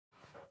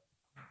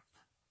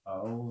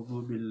أعوذ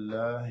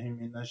بالله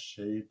من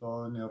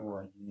الشيطان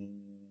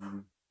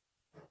الرجيم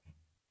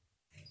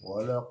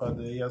ولقد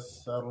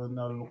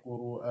يسرنا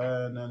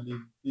القرآن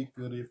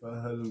للذكر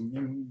فهل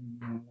من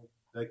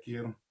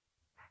مدكر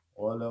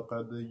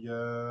ولقد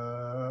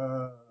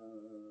جاء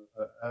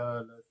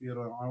آل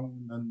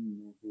فرعون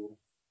النذر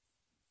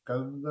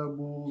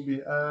كذبوا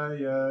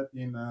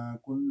بآياتنا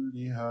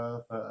كلها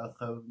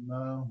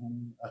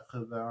فأخذناهم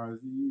أخذ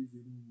عزيز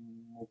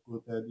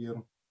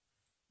مقتدر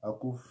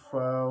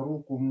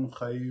أكفاركم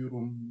خير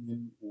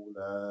من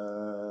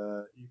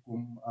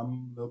أولئكم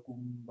أم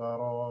لكم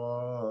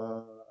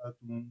براءة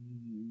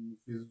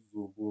في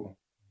الزبر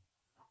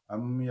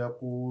أم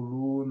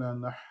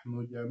يقولون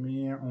نحن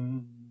جميع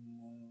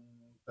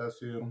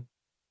منتصر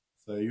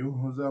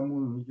سيهزم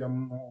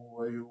الجمع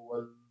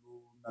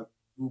ويولون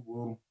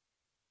الدبر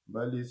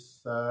بل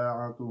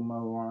الساعة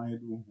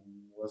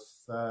موعدهم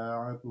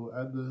والساعة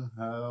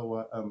أدهى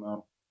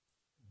وأمر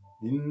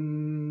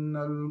إن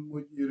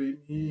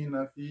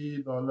المجرمين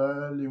في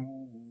ضلال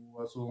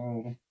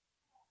وسعر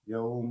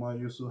يوم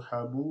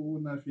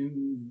يسحبون في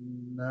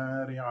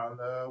النار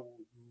على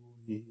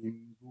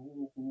وجوههم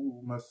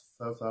ذوقوا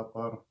مس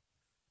سقر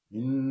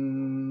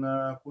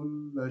إنا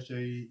كل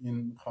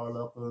شيء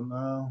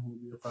خلقناه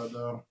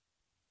بقدر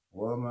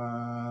وما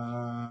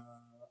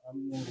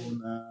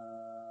أمرنا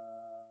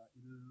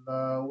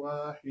إلا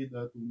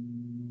واحدة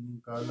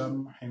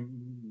كلمح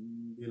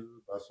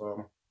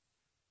بالبصر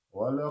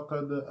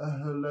ولقد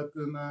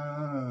أهلكنا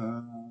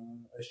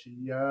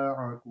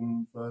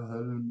أشياعكم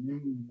فهل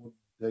من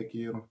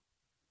مدكر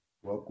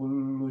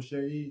وكل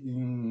شيء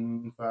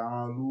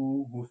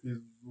فعلوه في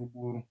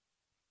الزبر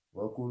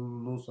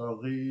وكل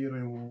صغير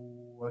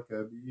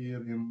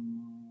وكبير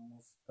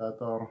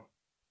مستتر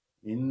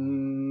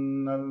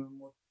إن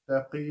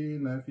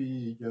المتقين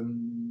في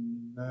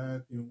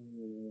جنات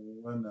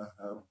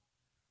ونهر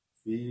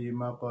في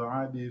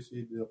مقعد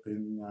صدق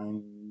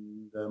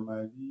عند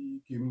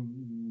مليك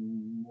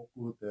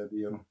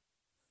مقتدر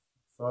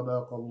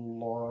صدق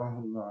الله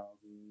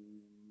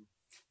العظيم.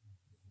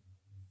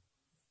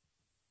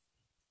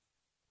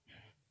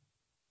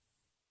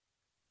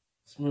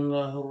 بسم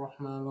الله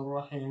الرحمن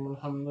الرحيم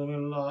الحمد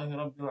لله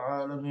رب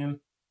العالمين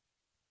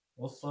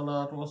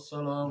والصلاة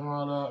والسلام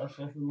على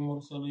أشرف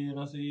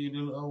المرسلين سيد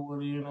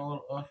الأولين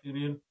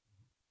والآخرين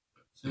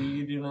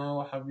سيدنا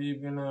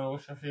وحبيبنا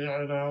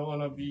وشفيعنا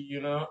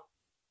ونبينا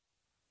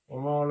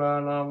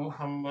ومولانا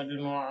محمد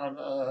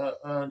وعلى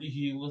آله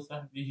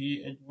وصحبه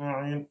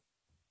أجمعين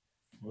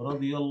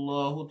رضي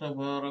الله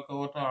تبارك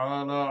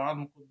وتعالى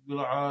عن قطب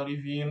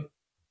العارفين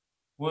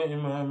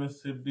وإمام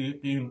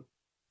الصديقين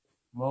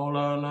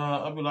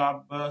مولانا أبي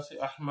العباس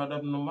أحمد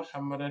بن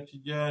محمد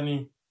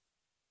التجاني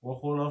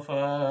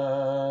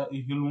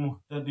وخلفائه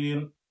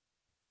المهتدين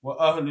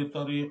وأهل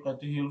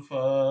طريقته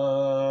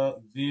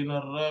الفائزين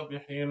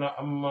الرابحين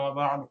أما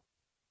بعد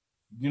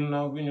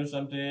ginnaaw bi ñu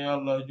sante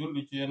Yàlla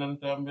julli ci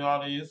Yonentam bi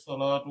alayhi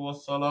salaatu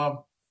wassalaam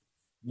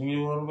ñu ngi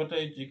woon ba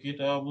tey ci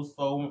kitaabu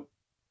sawm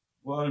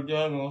bu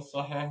al-jaami'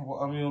 as-sahiih bu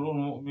amiirul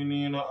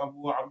mu'miniin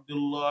abu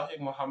abdillahi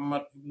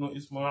muhammad ibnu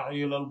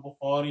isma'il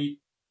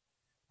al-Bukhari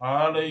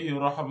alayhi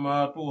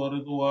rahmatu wa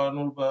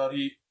ridwaanul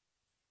baari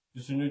ci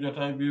suñu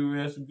jotaay bi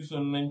weesu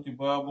gisoon nañ ci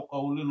baabu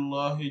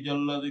qawlillahi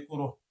jalla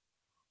dhikruhu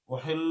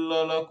uhilla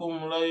lakum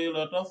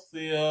laylata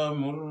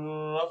as-siyaami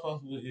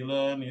ar-rafathu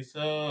ilaa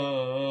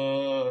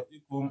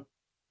nisaa'ikum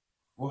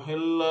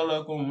uhilla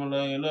lakum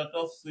laylata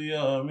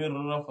as-siyaami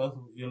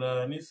ar-rafathu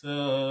ilaa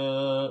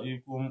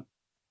nisaa'ikum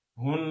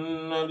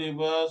hunna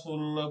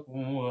libaasun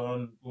lakum wa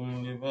antum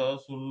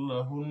libaasun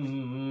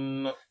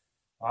lahunna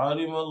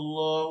علم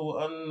الله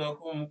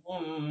أنكم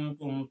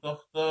كنتم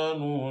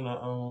تختانون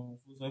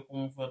أنفسكم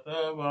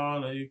فتاب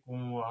عليكم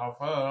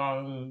وعفى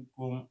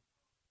عنكم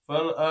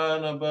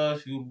فالآن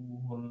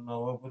باشروهن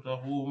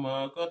وابتغوا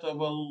ما كتب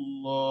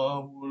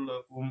الله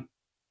لكم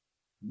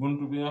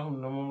buntu bi nga xam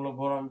ne moom la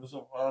borom bi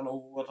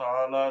subhaanahu wa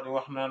ta'ala di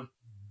wax naan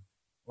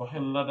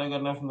waxilla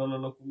daganaf na la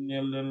lakum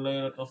ñeel leen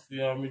laylata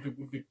siyaami ci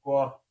guddi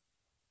koor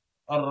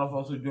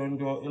arrafasu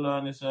jonjoo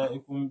ilaa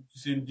nisaa'ikum ci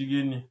seen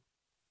jigéen ñi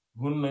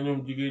hunna ñoom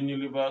jigéen ñi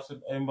libaasun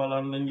ay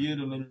mbalaan lañ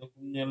yéere lañ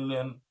lakum ñeel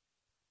leen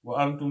wa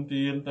antum te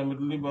yéen tamit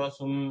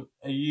libaasun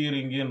ay yéere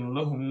ngeen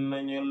lahum na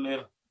ñeel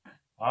leen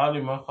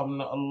alima xam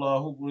na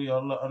allahu bur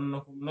yàlla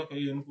annakum naka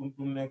yéen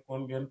kuntum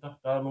nekkoon ngeen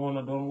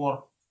taxtaanoona doon wor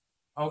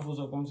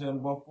anfusakum seen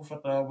bopp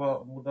fataaba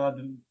mu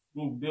daldi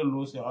tuub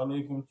dellu si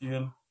alaykum ci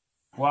yéen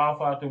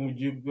waafaate mu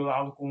jéggal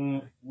ankum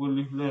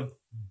wëlif leen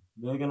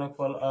léegi nag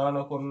fal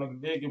aana kon nag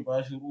léegi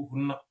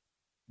baashiruhunna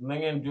na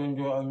ngeen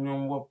jonjoo ak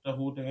ñoom wopp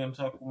taxu te ngeen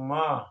sàkku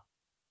maa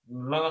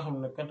la nga xam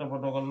ne kataba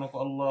dogal na ko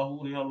allahu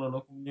bur yàlla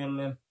lakum ñeel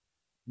leen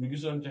ñu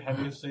gisoon ci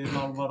xadiis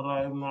sayyidina al-Barra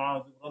ibn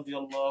Aazib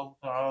radiyallahu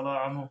ta'ala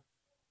anhu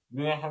bi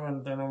nga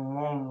xamante ne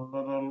moom la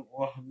doon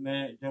wax ne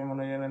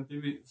jamono yenente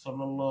bi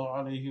sallallahu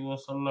alayhi wa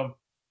sallam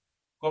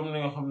comme ni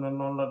nga xam ne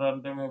noonu la daan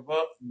demee ba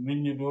nit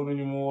ñi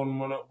doonuñu mu woon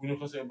mën a bu ñu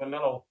xësee ba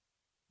nelaw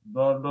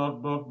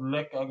doot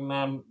lekk ak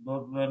naan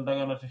doot leen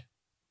daganate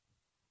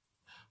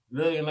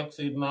léegi nag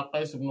Seydina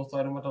Qays ibn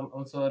Sarimat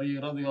al-Ansari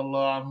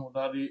radiyallahu anhu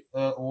daal di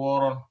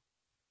wooroon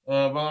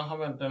ba nga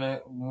xamante ne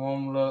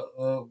moom la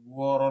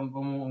wooroon ba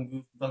mu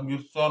ndax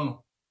ngir sonn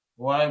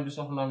waaye bi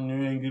soxnaam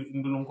ñëwee ngir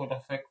indi lu mu ko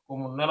jox fekk ko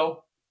mu nelaw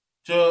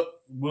ca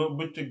ba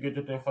bëccëg ga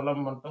jotee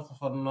falamma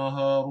intasafa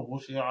an-nahaaru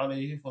ghushiya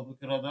alayhi fa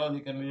dhukira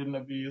dhalika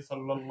lin-nabiyyi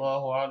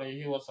sallallahu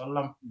alayhi wa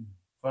sallam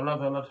fa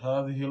nazalat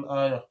hadhihi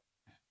al-aaya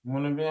mu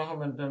ne bi nga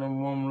xamante ne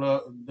moom la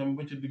dem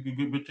ba ci digg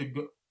bëccëg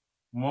ga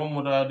moom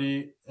mu daal di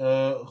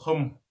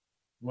xëm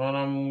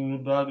maanaam ñu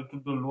daal di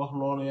tuddal wax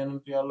loolu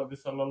yenent yàlla bi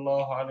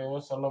sallallahu alayhi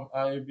wa sallam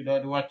aaya bi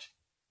daal di wàcc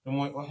te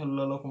mooy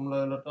uhilla lakum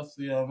laylata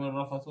siyaami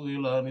rafathu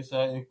ila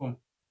nisaikum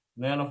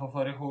nee na fa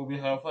farixu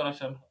biha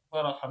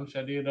faraxan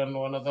shadidan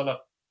wa nazalat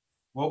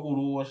wa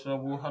kulu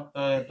washrabu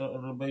hatta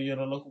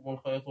yatabayyana lakum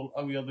al-khaytu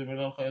al-abyadu min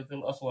al-khayti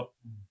al-aswad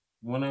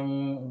mu ne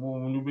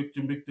ñu bég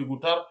ci mbégte gu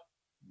tar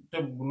te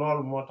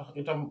loolu moo tax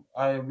itam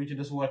aaya bi ci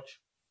des wàcc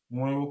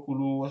mooy wa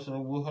kulu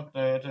washrabu hatta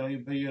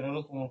yatabayyana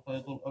lakum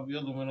al-khaytu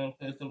al-abyadu min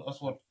al-khayti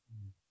al-aswad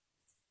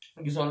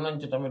gisoon nañ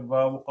ci tamit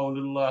baabu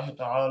qawlillahi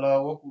ta'ala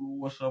wa kulu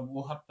washrabu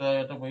hatta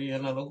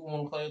yatabayyana lakum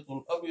al-khaytu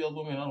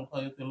al-abyadu min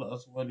al-khayti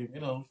al-aswadi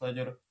min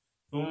al-fajr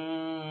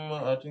thumma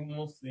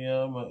atimmu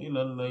as-siyama ila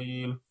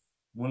al-layl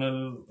mu ne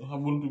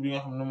buntu bi nga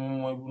xam ne moom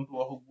mooy buntu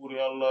waxu buur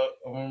yàlla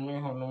moom mi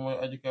nga xam ne mooy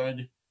aji kawe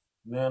ji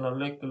nee na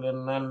lekk leen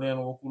naan leen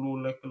wa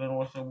kulu lekk leen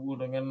washrabu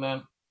da ngeen naan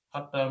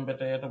hatta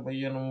mbete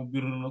yatabayyana mu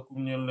bir lakum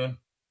ñeel leen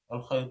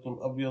al-khaytul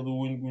abyadu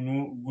wëñ gu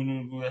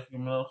ñuul gu weex gi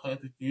min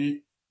al-khayti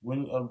ci wëñ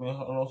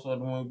al-aswad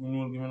mooy gu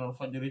ñuul gi min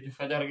al-fajri ci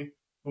fajar gi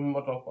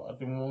summa topp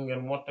atimmu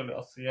ngeen mottali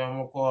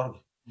as-siyaama koor gi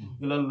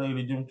ilal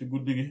layli jëm ci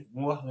guddi gi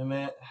mu wax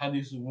ne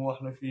xadis mu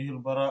wax ne fiihi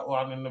al-baraa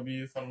an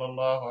an-nabi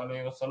sallallahu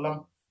alayhi wa sallam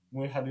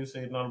muy xadis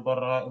sayyidina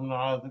al-Barra ibn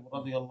Azib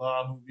radiyallahu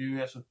anhu bi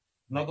weesu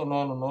naka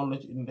noonu la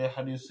ci indee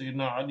xadis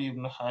sayyidina Ali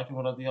ibn Hatim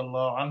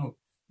radiyallahu anhu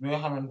bi nga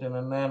xamante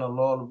ne nee na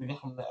loolu bi nga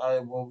xam ne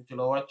aaya boobu ci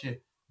la wàccee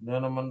nee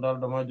na man daal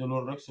dama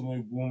jëloon rek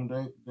samay buum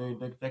day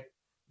teg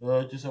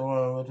ci sama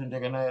wetu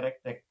njëgënaay rek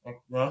teg ak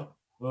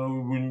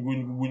buñ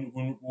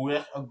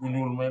weex ak gu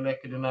ñuul may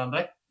lekk di naan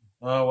rek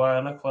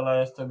waaye nag fala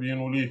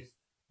yastabiinu lii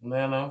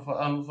nee na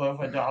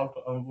fa ja'altu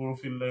anzuru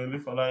fil layli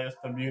fala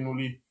yastabiinu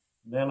lii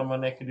nee na ma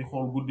nekk di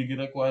xool guddi gi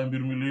rek waaye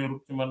mbir mi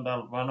leerut ci man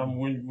daal maanaam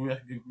wëñ gu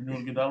weex gi gu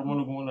ñuul gi daal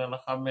mënu mu leen a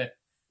xàmmee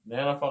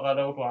nee na fa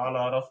ghadawtu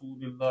ala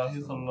rasulillahi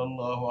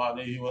sallallahu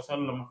alayhi wa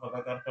sallam fa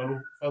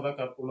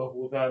dhakartu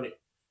lahu dhalik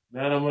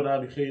nee na ma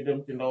daal di xëy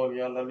dem ci ndawal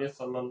yàlla li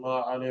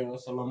sallallahu alayhi wa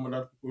sallam ma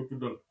daal di koy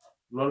tuddal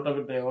loolu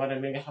tamit day wane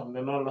li nga xam ne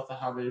noonu la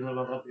saxaaba yi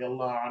meloon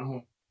radiyallahu anhum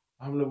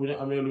xam ne bu ñu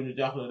amee lu ñu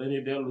jaaxle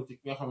dañuy dellu ci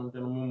ki nga xamante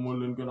ne moom moo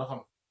leen gën a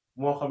xam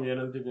moo xam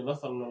yenente bi la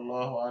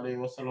sallallahu alayhi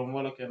wa sallam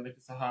wala kenn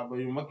ci saxaaba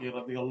yu mag yi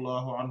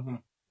radiyallahu anhum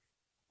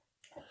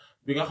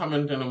bi nga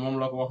xamante ne moom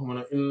la ko wax mu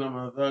ne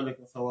innama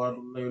dhalika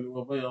sawaadul layli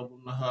wa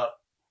bayaadun nahaar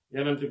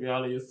yenente bi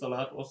alayhi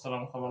salaatu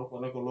wassalaam xamal ko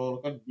ne ko loolu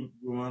kat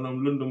guddi maanaam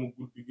lëndëmu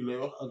guddi gi lay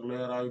wax ak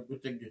leeraayu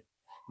bëccëg gi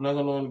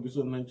naka noonu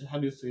gisoon nañ ci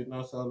xadiis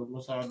sayyidina Sahl ibn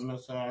Sa'd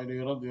as-Saa'idi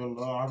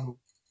radiyallahu anhu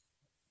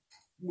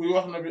muy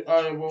wax na bi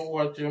aaya boobu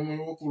wàccee muy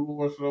wa kulu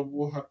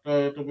washrabu hatta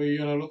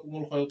yatabayyana lakum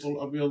al-khaytu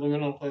al-abyadu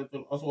min al-khayti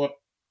al-aswad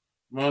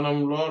maanaam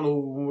loolu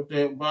mu te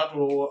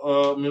baatu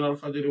min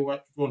al-fajri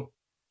wàccutoon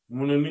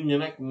mu ne nit ñi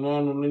nag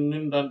noonu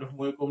lañ daan def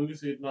mooy comme ni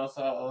sayyidina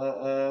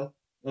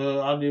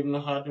Adi ibn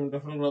Hatim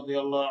def rek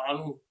radiyallahu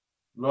anhu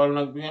loolu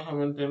nag bi nga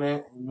xamante ne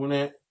mu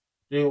ne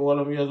te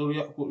walam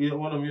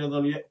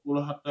yazal ya'kul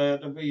hatta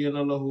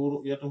yatabayyana lahu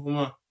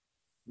ru'yatuhuma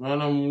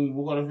maanaam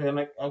bu ko defee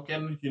nag ak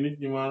kenn ci nit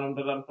ñi maanaam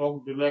da daan toog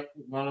di lekk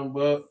maanaam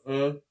ba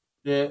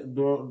te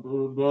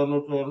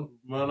doonutoon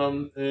maanaam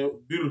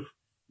bir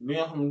li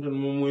nga xamante ne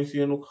moom mooy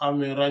seenu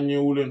xàmmee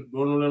ràññeewu leen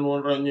doonu leen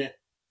woon ràññee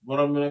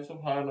borom bi nag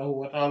subhaanahu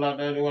wa taala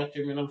day di wàcce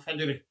min al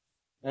fajri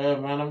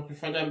maanaam ci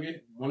fajar gi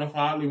mu ne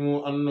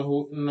fa'alimu annahu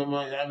innama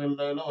ya'ni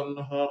al-layla wan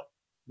nahaar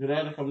di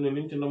daal di xam ne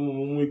liñ ci nam moom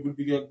mooy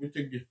guddi gi ak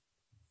bëccëg gi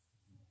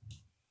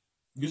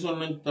gisoon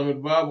nañ tamit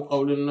baabu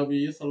qawli nabi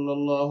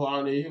sallallahu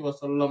alayhi wa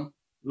sallam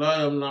laa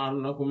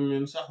yamna'annakum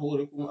min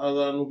sahurikum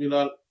adhaanu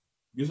Bilaal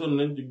gisoon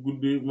nañ ci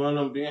guddi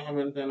maanaam bi nga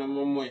xamante ne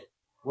moom mooy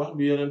wax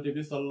bi yenente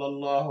bi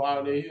sallallahu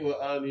alayhi wa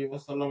alihi wa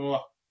sallam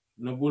wax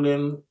ne bu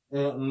leen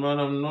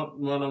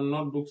maanaam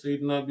noddug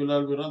sayidna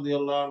Bilaal bi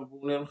radiyallahu anhu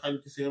bu leen xañ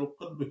ci seenu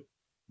xëdd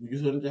ñu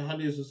gisoon ci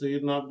xadiisu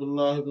sayidna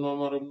Abdullah ibn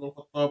Umar ibn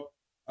al-Khattab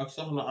ak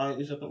soxna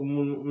Aisha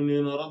ummul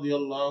mu'minin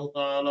radiyallahu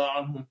ta'ala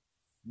anhum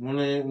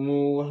mu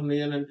wax ne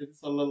yenente bi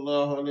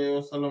sallallahu alayhi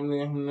wa sallam li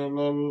nga xam ne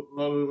lool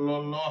la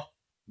wax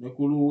ne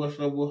kulu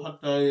washrabu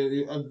hatta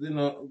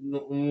yu'adhdhina ibnu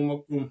ummi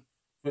maktum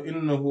fa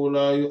innahu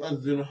la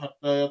yu'adhdhinu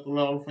hatta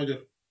yatlu'a al-fajr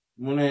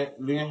mu ne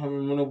li nga xam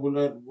ne mu ne bu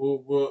leen bu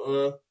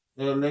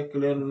lekk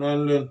leen naan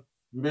leen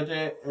mbete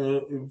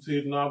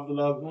sayyidna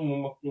Abdullah ibn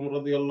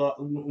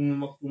ummi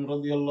maktum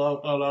radiyallahu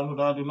ta'ala anhu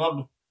daal di nodd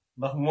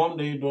ndax moom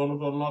day doonu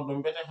toon nodd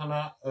mbete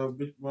xanaa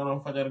maanaam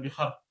fajar gi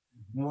xar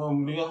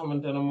moom li nga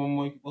xamante ne moom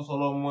mooy ki ko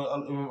solo mooy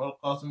al imam al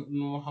qasim ibn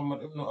muhammad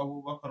ibn abu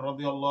bakr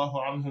radiyallahu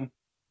anhum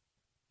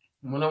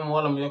mu ne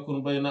walam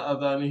yakun bayna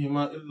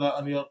adhanihima illa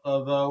an yarqa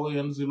dha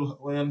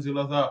wa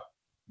yanzila dha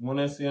mu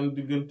ne seen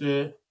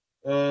diggante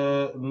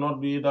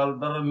nodd yi daal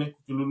dara nekk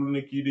ci lu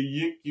ne kii de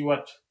yéeg ki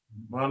wàcc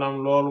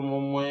maanaam loolu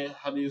moom mooy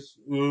xadis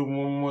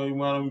moom mooy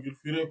maanaam ngir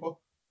firé ko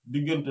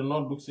diggante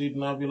noddu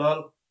Seydina Bilal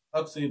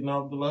ak Seydina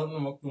Abdullah ibn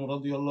Maktum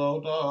radiyallahu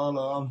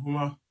ta'ala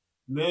anhuma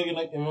léegi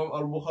nag imam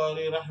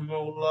al-Bukhari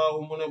rahimahullahu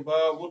mu ne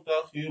baabu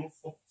taxiiru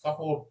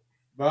saxuur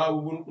baabu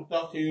buntu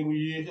taxiiru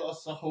yéexi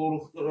as-saxuur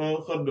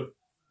xëdd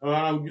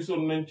maanaam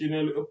gisoon nañ ci ne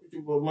lu ëpp ci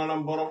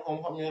maanaam borom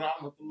xam-xam yi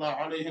rahmatullah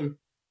alayhim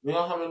li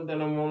nga xamante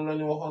ne moom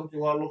lañu waxoon ci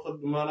wàllu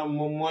xëdd maanaam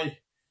moom mooy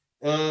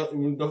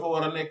dafa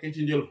war a nekk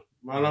ci njël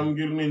maanaam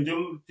ngir ne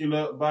njël ci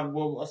la baat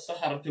boobu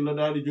as-saxar ci la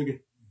daal di jóge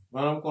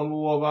maanaam kon bu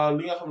boobaa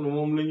li nga xam ne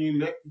moom la ñuy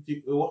lekk ci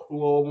waxtu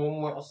woowu moom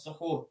mooy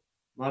as-saxuur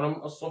maanaam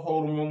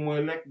as-saxuur moom mooy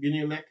lekk gi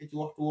ñuy lekk ci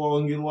waxtu woowu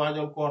ngir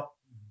waajal koor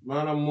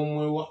maanaam moom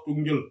mooy waxtu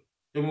njël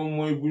te moom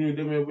mooy bu ñu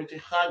demee ba ci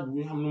xaaj bi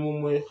nga xam ne moom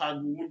mooy xaaj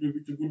bu mujj bi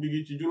ci guddi gi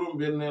ci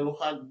juróom-benneelu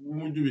xaaj bu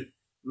mujj bi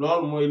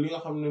loolu mooy li nga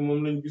xam ne moom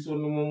lañ gisoon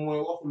ne moom mooy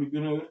wax li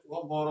gën a wér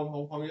wax boroom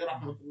xam-xam yi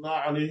rahmatullah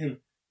alayhim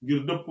ngir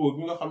dëppoo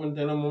gi nga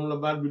xamante ne moom la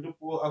baat bi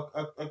dëppoo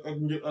ak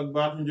njël ak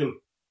baatu njël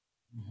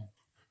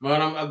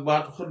maanaam ak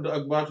baatu xëdd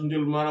ak baatu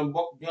njël maanaam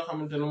bokk gi nga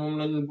xamante ne moom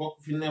lañu bokk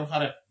fi ñu leen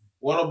xare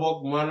wala bokk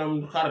maanaam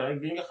xare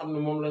gi nga xam ne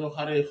moom lañu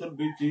xaree xëdd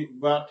ci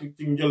baatu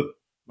ci njël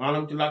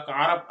maanaam ci làkk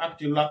arab ak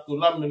ci làkk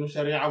làmminu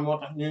sharia moo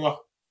tax ñuy wax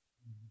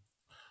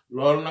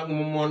loolu nag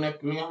moom moo nekk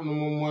li nga xam ne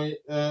moom mooy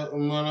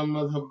maanaam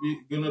mazhab bi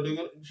gën a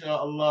dëgër insha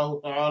allahu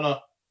taala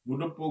mu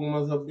dëppoog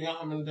mazhab bi nga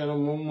xamante ne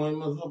moom mooy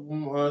mazhab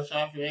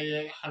shafi'i yi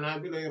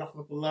xanaabila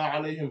rahmatullah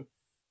alayhim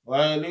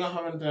waaye li nga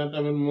xamante ne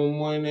tamit moom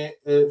mooy ne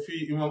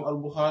fii imam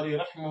al-Bukhari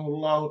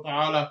rahimahullahu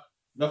taala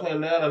dafay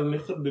leeral ne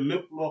xëdd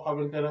lépp loo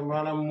xamante ne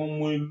maanaam moom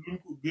mooy luñ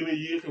ko gën a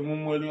yéexe moom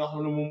mooy li nga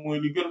xam ne moom mooy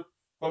li gën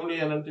comme li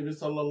yenente bi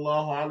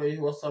sallallahu alayhi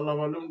wa sallam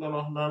lim doon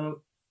wax naan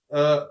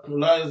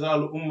laa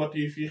yazaalu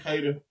ummati fi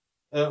xayrin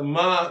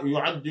maa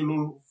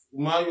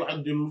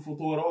yu'ajjilu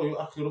futuura wa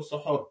yu'axxiru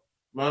suxuur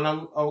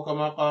maanaam aw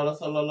kama qaala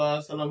sallallahu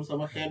alayhi wa sallam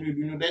sama xeet wi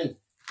duñu deñ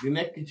di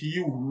nekk ci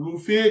yiw lu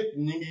feek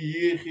ñi ngi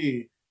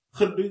yéexee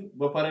xëdd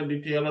ba pare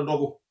di teel a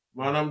dogu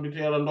maanaam di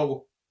teel a ndogu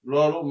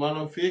loolu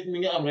maanaam feek mi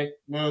ngi am rek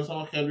maanaam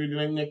sama xeet wi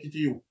dinañ nekk ci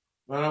yiw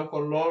maanaam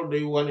kon loolu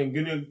day wane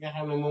ngëneel gi nga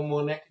xam ne moom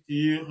moo nekk ci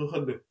yéex a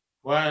xëdd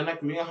waaye nag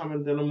li nga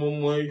xamante ne moom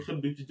mooy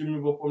xëdd ci jëmmi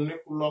boppam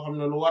nekkul loo xam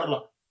ne lu war la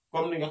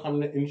comme ni nga xam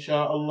ne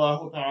inchaa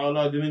allahu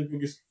taala dinañ ko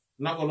gis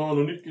naka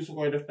noonu nit ki su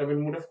koy def tamit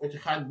mu def ko ci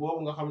xaaj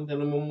boobu nga xamante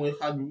ne moom mooy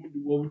xaaj bu mujj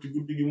boobu ci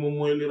guddi gi moom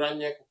mooy li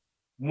ràññeeku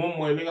moom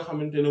mooy li nga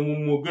xamante ne moom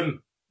moo gën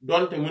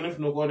donte mënef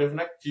na koo def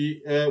nag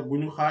ci bu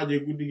ñu xaajee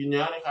guddi gi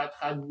ñaari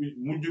xaaj bu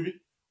mujj bi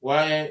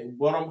waaye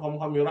boroom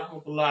xam-xam yi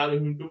rahmatullah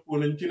alayhim dëppoo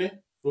nañ ci ne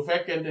su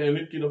fekkente ne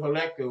nit ki dafa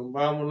lekk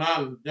mbaa mu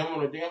naan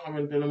jamono ji nga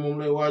xamante ne moom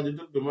lay waaj a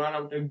tëdd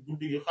maanaam te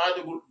guddi gi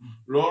xaajagul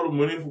loolu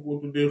mënefu koo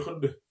tuddee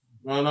xëdd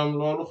maanaam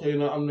loolu xëy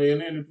na am na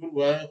yeneeni tur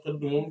waaye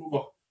xëdd moom du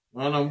ko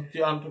maanaam ci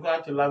en tout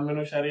cas ci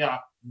làmmiñu sharia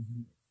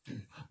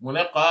mu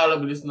ne qaala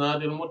bil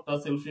isnaadil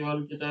muttasil fi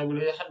al kitaab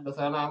li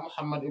haddathana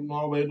Muhammad ibn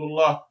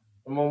Ubaydullah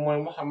moom mooy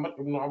Muhammad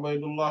ibn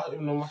Ubaydullah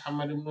ibn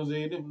Muhammad ibn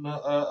Zayd ibn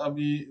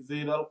Abi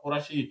Zayd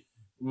al-Qurashi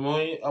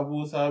mooy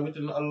Abu Saabit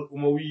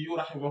al-Umawi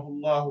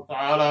rahimahullahu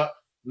ta'ala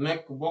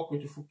nekk bokk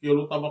ci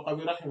fukkeelu tabaqa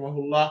bi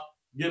rahimahullah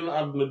génn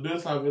àdduna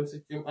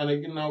 227e année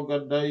ginnaaw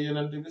gàddaay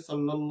Yonent bi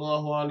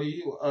sallallahu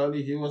alayhi wa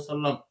alihi wa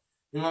sallam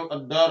imam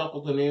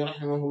ad-Daaraqutni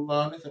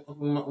rahimahullah ne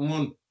siqatun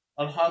ma'muun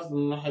al-Haafiz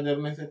ibn Hajar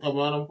ne siqa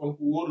maanaam kon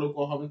ku wóor la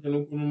koo xamante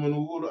ne ku ñu mën a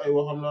wóolu ay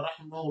waxam la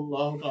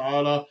rahimahullahu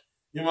ta'ala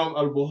imam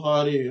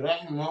al-Bukhari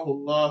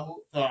rahimahullahu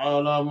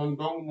ta'ala moom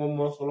dong moom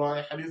moo solo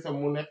ay xadiisam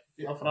mu nekk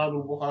ci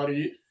afraadul Bukhari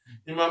yi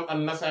imam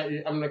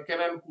an-Nasa'i am na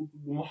keneen ku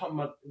tudd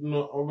Muhammad ibn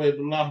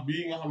Ubaydullah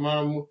bii nga xam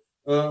maanaam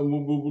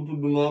bu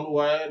tudd noonu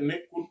waaye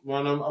nekkul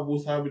maanaam Abu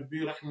Saabit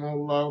bi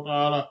rahimahullahu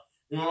ta'ala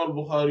imam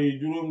al-Bukhari yi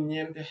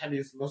juróom-ñeenti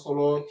xadis la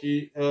solo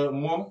ci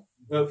moom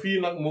fii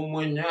nag moom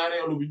mooy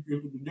ñaareelu bi ñu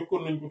tudd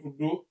njëkkoon nañ ko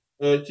tudd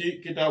ci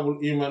kitaabul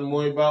iman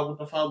mooy baabu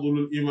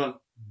tafaadulul iman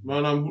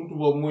maanaam buntu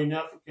boobu mooy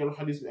ñaar fukkeelu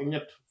xadis bi ak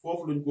ñett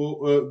foofu lañ ko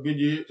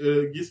gëjee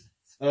gis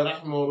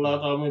rahimahullahu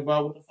ta'ala mooy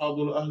baabu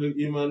tafaadulu ahlil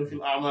iman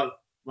fil a'mal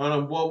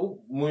maanaam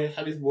boobu mooy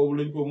xadis boobu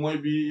lañ ko mooy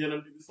bi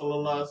Yonent bi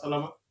sallallahu alayhi wa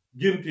sallam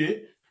géntee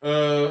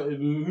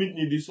nit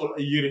ñi di sol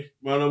ay yére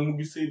maanaam mu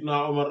gis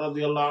Seydina Omar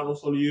radiyallahu anhu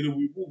sol yére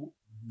buy buubu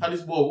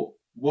xadis boobu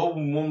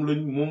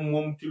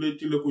moom ci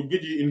la ko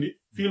gëjee indi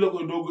fii la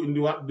koy doogu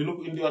indiwaat dina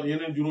ko indiwaat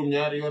yeneen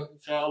juróom-ñaari yoon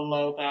insha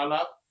allahu taala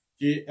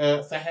ci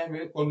saxeex bi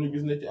kon ñu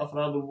gis ne ci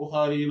afraadul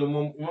Buxaari yi la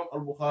moom imam al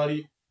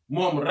Buxaari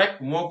moom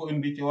rek moo ko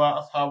indi ci waa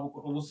asxaabu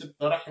kutubu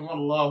sitta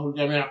rahimallahu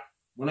al-jamii'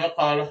 mu ne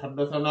qaala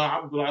haddathana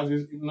Abdul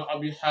Aziz ibn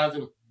Abi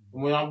Haazim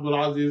mooy Abdul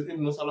Aziz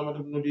ibn Salama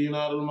ibn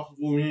Dinar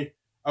al-Makhzumi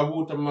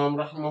Abu Tamam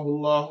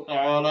rahimahullahu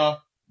taala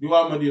di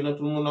waa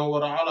Madinatul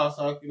Munawwara ala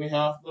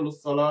saakiniha afdalus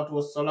salaatu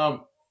wassalaam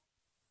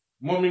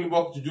moom mi ngi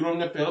bokk ci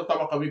juróom-ñetteelu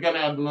tabaqa bi gane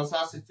àdduna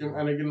 107e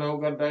année ginnaaw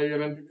gàddaay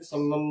Yonent bi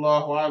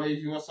sallallahu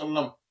alayhi wa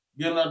sallam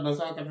génn àdduna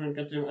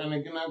 184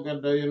 année ginnaaw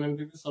gàddaay Yonent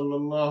bi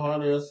sallallahu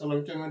alayhi wa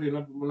sallam ca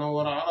Madinatul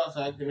Munawwara ala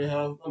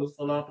saakinihaa afdalu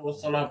salaatu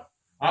wassalaam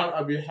an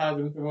Abi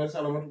Haazim te mooy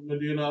Salamatu ibn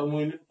Diinaar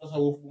mooy nit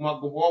tasawuf bu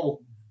mag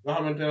boobu nga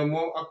xamante ne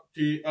moom ak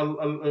ci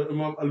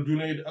imam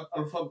al-Junayd ak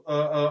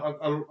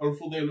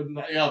al-Fudayl ibn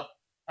Iyaad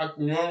ak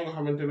ñooñu nga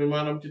xamante ne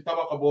maanaam ci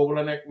tabaqa boobu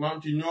la nekk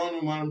maanaam ci ñooñu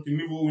maanaam ci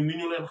niveau ni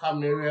ñu leen xam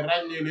ne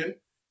ràññee leen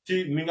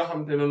ci ni nga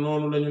xamante ne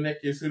noonu la ñu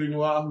nekkee sëriñ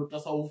waa ahlu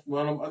tasawuf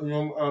maanaam ak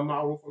ñoom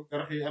Ma'ruf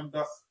al-Karhi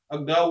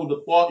ak Daawud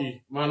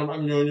at-Ta'i maanaam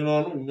ak ñooñu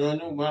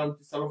maanaam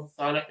ci salafu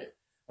saalih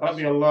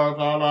radiyallahu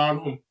ta'ala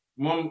anhum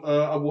moom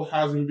Abu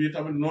Hazim bi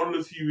tamit noonu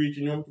la siiwee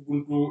ci ñoom ci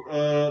buntu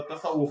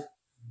tasawuf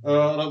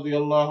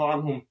radiyallahu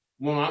anhum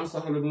moom an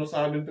Sahl ibn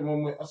Sa'd te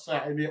moom mooy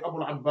as-Sa'idi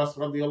Abul Abbas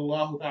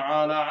radiyallahu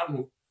ta'ala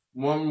anhu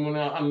moom mu ne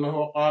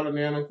annahu qaala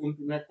nee na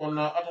kuntu nekkoon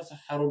naa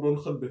atasaxaru doon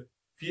xëdd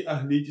fii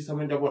ahli ci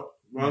sama njaboot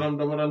maanaam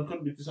dama daan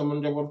xëdd ci sama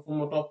njaboot fu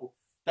ma topp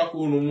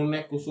takkuunu mu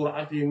nekk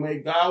surati may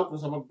gaawtu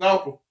sama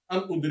gaawtu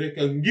an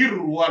udrika ngir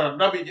war a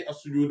dabi ji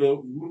as-sujuuda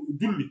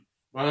julli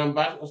maanaam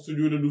baat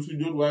as-sujuuda du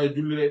sujud waaye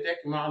julli lay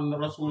tekk ma an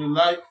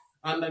rasulillahi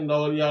ànd ak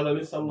ndawal yàlla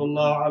li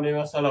sallallahu alayhi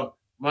wa sallam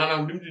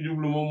maanaam lim ci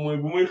jublu moom mooy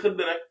bu may xëdd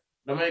rek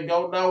damay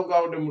gaaw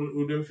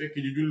dem fekk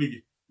ji julli gi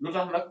lu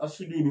tax nag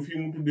as-sujuudu fii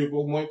mu tuddee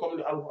ko mooy comme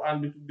li alquran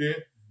di tuddee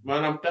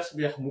maanaam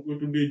tasbih mu koy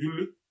tuddee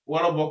julli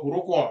wala bokk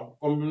ruku'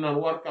 comme bi mu naan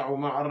warka'u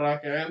ma'a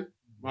raaki'iin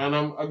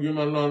maanaam ak yu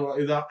mel noonu wa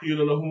idha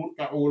qiila lahum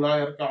irka'u laa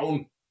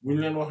yarka'uun bu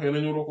ñu leen waxee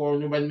nañu ruku'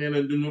 ñu bañ nee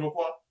nañ duñu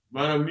ruku'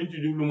 maanaam liñ ci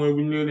jublu mooy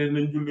bu ñu leen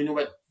nañ julli ñu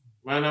bañ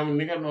maanaam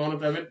ni nga noonu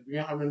tamit bi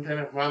nga xamante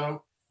ne maanaam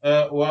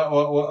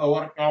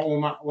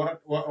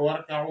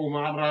warka'u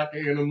ma'a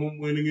raaki'iin moom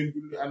mooy na ngeen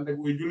julli ànd ak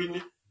way julli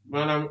ñi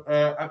maanaam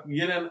ak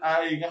yeneen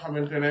aay yi nga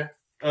xamante ne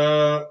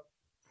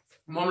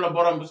moom la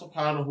borom bi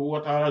subhaanahu wa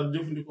ta'ala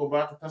jëfandikoo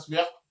baatu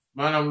tasbih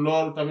maanaam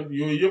loolu tamit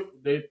yooyu yëpp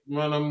day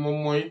maanaam moom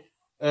mooy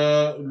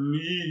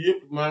lii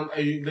yëpp maanaam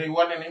ay day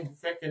wane ne bu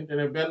fekkente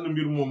ne benn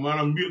mbir moom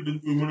maanaam mbir dañ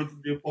koy mën a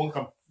tuddee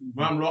ponkam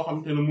maanaam loo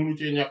xamante ne mënu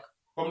cee ñàkk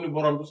comme ni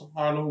borom bi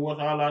subhaanahu wa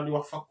ta'ala di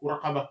wax fakku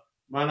raqaba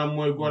maanaam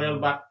mooy goreel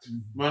baat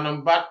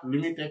maanaam baat li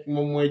muy tekk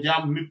moom mooy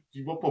jaam nit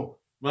ci boppam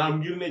maanaam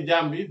ngir ne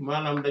jaam bi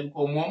maanaam dañ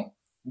ko moom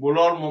bu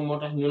lool moom moo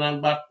tax ñu naan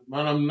baat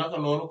maanaam naka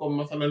noonu comme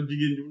masalan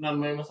jigéen ji naan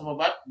may ma sama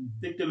baat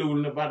tegtalewul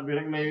ne baat bi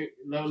rek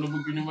la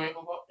bëgg ñu may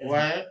ko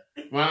waaye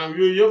maanaam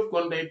yooyu yëpp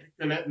kon day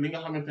tegtale li nga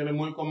xamante ne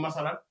mooy comme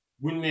masalan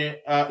buñ ne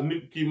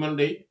nit ki man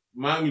day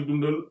maa ngi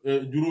dundal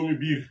juróomi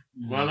biir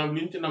maanaam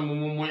liñ ci nam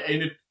moom mooy ay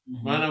nit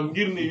maanaam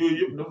ngir ne yooyu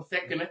yëpp dafa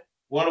fekk ne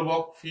wala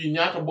boog fii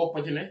ñaata bopp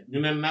ci ne ñu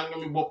ne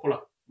nangami bopp la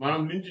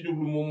maanaam liñ ci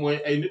jublu moom mooy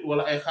ay nit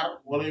wala ay xar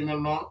wala yu mel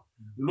noonu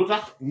lu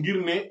tax ngir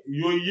ne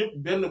yooyu yëpp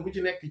benn bu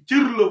ci nekk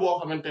cër la boo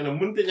xamante ne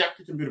mënta ñàkk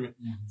ci mbir mi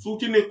su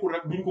ci nekkul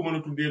rek duñ ko mën a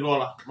tuddee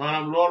loola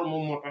maanaam loolu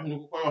moom moo tax ñu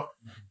ko koy wax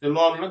te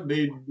loolu nag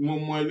day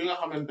moom mooy li nga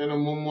xamante ne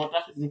moom moo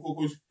tax ñu ko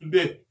koy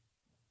tuddee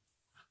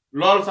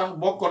loolu sax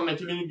bokkoon na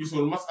ci li ñu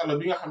gisoon masala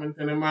bi nga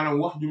xamante ne maanaam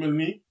wax ju mel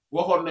nii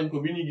waxoon nañ ko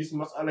bi ñuy gis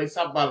masalay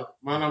sabbal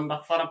maanaam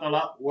ndax farata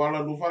la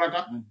wala du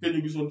farata te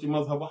ñu gisoon ci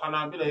mazhabu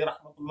Hanaabila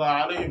rahmatullah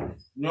alayhim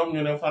ñoom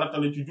ñu ne farata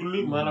la ci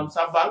julli maanaam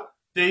sabbal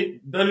te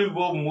dalil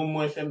boobu moom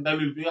mooy seen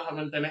dalil bi nga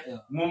xamante ne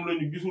moom la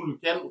ñu gisul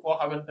kenn koo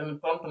xamante ne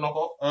tontu na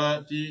ko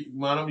ci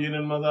maanaam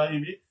yeneen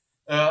mazahib yi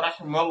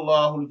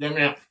rahimallahu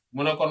al-jami'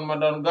 mu ne kon ma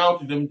doon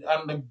gaawtu dem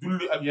ànd ak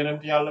julli ak yeneen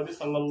yàlla bi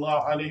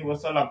sallallahu alayhi wa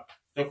sallam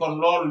te kon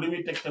loolu li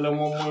muy tegtale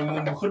moom mooy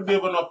moom bu xëddee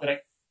ba noppi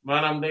rek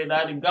maanaam day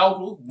daal di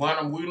gaawtu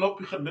maanaam buy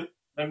noppi xëdd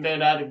rek day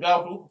daal di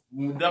gaawtu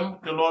mu dem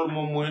te loolu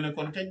moom mooy ne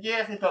kon ca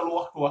jeexitalu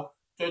waxtu wa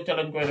cooca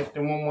lañ koy def te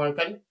moom mooy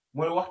kañ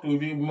mooy waxtu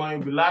bi mooy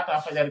bi laataa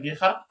fajar gi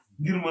xar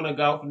ngir mën a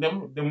gaaw dem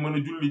mën a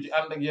julli ci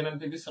ànd ak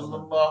yenente bi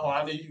sallallahu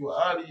alayhi wa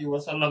alihi wa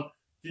sallam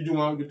ci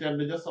jumaam ju tedd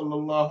ja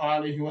sallallahu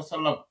alayhi wa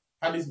sallam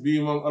xadis bi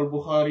imam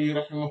al-Bukhari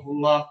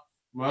rahimahullah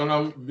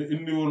maanaam de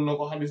indiwoon na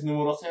ko xadis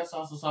numéro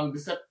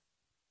 577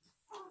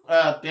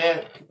 te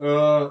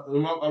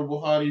imam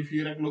al-Bukhari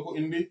fii rek la ko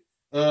indi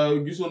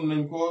gisoon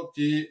nañ ko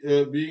ci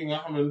bi nga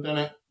xamante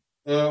ne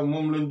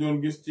moom lañ doon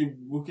gis ci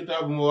bu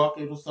kitaabu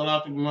mawaaqiitu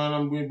salaat bi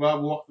maanaam buy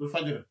baabu waxtu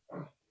fajr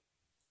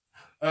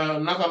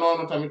naka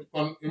noonu tamit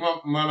kon imam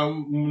maanaam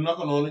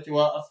naka noonu ci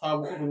waa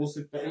asxaabu kutubu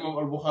sitta imam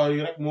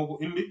al-Bukhari rek moo ko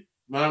indi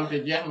maanaam te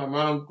jeex na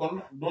maanaam kon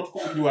dootu ko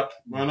indiwaat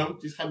maanaam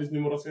ci xadis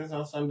numéro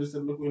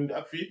 577 la ko indi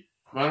ak fii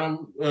maanaam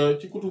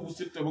ci kutubu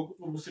sitta ba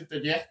kutubu sitta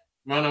jeex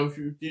maanaam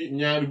fi ci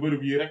ñaari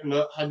bërëb yi rek la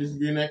xadis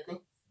bi nekk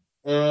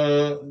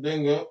dégg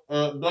nga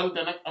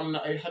donte nag am na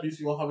ay xadis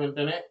yoo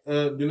xamante ne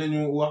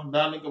dinañu wax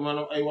daanaka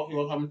maanaam ay wax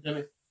yoo xamante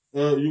ne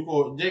yu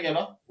ko jege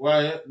la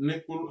waaye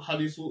nekkul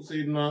xadisu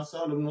sayyidina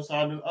Sahl ibn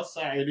Sa'd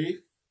as-Sa'idi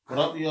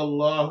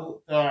radiyallahu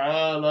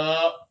ta'ala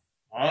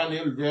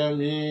anil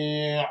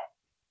jami'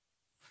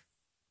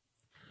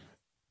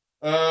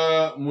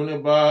 mu ne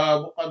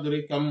baabu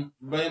qadri kam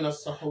bayna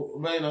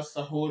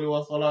as-sahuri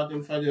wa salati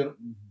al-fajr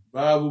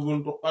baabu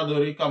buntu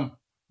qadri kam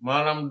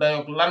maanaam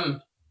dayok lan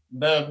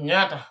dayok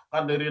ñaata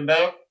qadri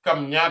dayok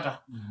kam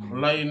ñaata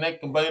lay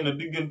nekk bayna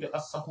diggante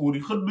as-sahuri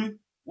xëdd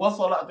wa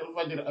salati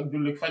al-fajr ak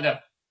jullik fajar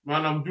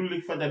maanaam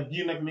jullik fajar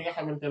gi nag li nga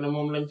xamante ne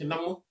moom lañ ci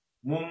namm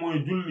moom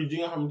mooy julli ji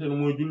nga xamante ne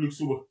mooy julli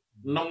suba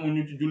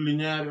namuñu ci julli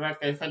ñaari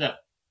rakkay fajar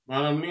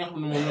maanaam li nga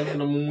xam ne moom lañ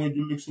nam moom mooy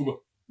julli suba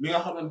li nga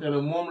xamante ne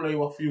moom lay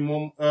wax fii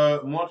moom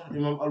moo tax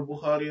imam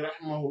al-Bukhari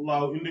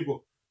rahimahullahu indi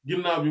ko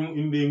ginnaaw bi mu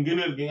indee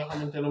ngëneel gi nga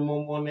xamante ne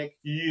moom moo nekk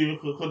ci yéex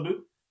xëdd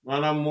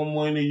maanaam moom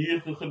mooy ne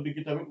yéex xëdd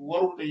gi tamit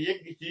warul te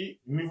yegg ci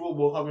niveau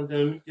boo xamante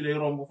ne nit ki day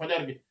romb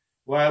fajar gi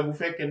waaye bu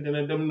fekkente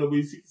ne dem na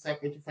bay sikki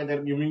sàkk ci fajar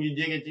gi mi ngi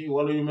jege ci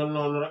wala yu mel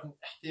noonu rek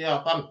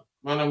ihtiyaatan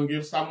maanaam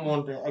ngir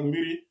sàmmonte ak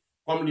mbir yi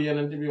comme li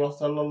yenente bi wax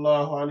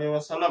sallallahu alayhi wa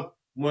sallam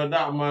mooy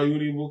da ma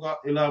yuribuka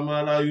ila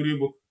ma la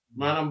yuribuk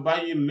maanaam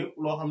bàyyil lépp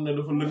loo xam ne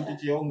dafa lënt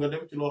ci yow nga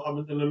dem ci loo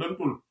xamante ne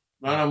lëntul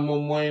maanaam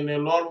moom mooy ne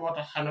loolu moo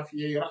tax xanafi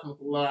yi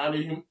rahmatullah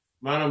alayhim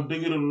maanaam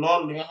dëgëral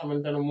lool li nga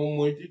xamante ne moom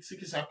mooy ci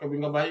sikki sàkk bi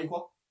nga bàyyi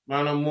ko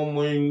maanaam moom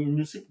mooy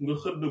ñu sip nga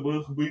xëdd ba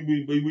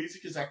bay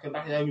sikki sàkk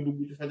ndax yaa ngi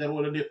dugg ci fajar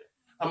wala déet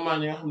amma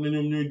ñi nga xam ne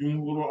ñoom ñooy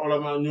jumhur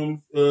ulama ñoom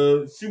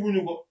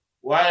sibuñu ko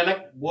waaye nag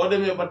boo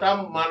demee ba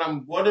tam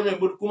maanaam boo demee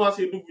ba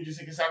commencé dugg ci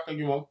sikki sàkk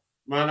gi moom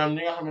maanaam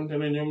ñi nga xamante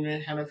ne ñoom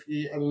ñooy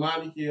xanafi ak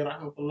maliki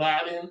rahmatullah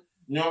alayhim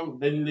ñoom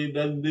dañuy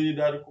daal di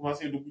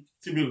commencé dugg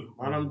ci sibil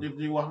maanaam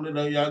di wax ne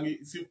da yaa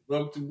ngi sib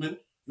doom sib nañ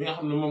li nga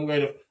xam ne moom ngay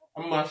def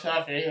amma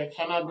shafi'i ak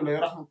hanabila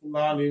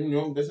rahmatullah alayhim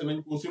ñoom dese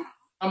nañ koo sib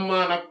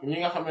amma nag ñi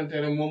nga xamante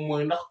ne moom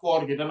mooy ndax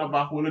koor gi dana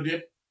baax wala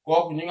déet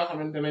kooku ñi nga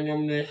xamante ne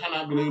ñoom ñooy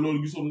hanabila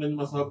loolu gisoon nañ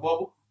masala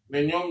boobu ne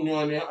ñoom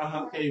ñoo ne aha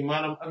kay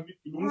maanaam ak nit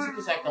ki lu mu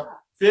sikki sàkka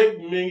feeg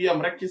mi ngi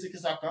yam rek ci sikki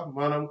sàkka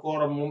maanaam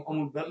kooram moom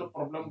amul benn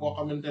problème boo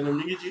xamante ne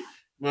mi ngi ci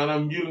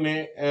maanaam ngir ne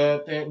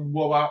te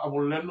boobaa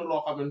amul lenn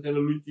loo xamante ne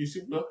luñ ciy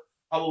sib la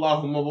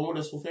allahumma ba mu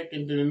des fu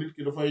fekkente ne nit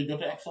ki dafay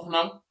jote ak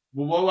soxnaam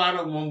bu boobaa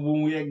nag moom bu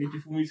mu yegg ci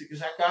fu muy sikki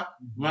sàkka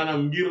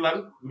maanaam ngir lan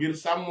ngir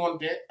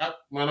sàmmonte ak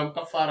maanaam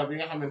kafaara bi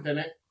nga xamante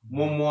ne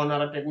moom moo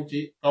nar a tegu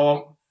ci kawam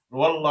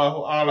wallahu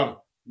aalam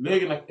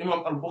léegi nag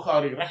imam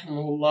al-Bukhari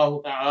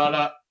rahimahullahu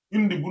ta'ala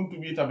indi buntu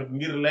bi tamit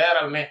ngir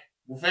leeral ne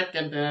bu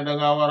fekkente ne da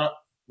ngaa war a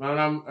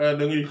maanaam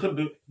da ngay xëdd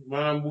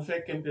maanaam bu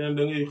fekkente ne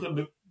da ngay xëdd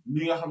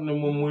li nga xam ne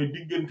moom mooy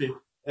diggante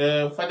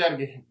fajar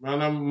gi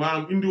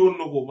maanaam indi woon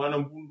na ko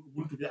maanaam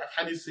buntu bi ak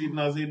xadis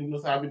sayyidina Zayd ibn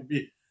Sabit bi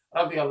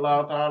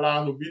radiyallahu ta'ala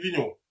anhu bi di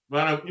ñëw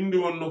maanaam indi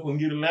woon na ko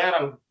ngir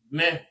leeral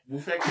ne bu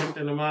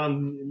fekkente ne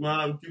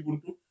maanaam ci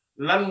buntu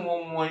lan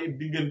moom mooy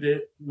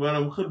diggante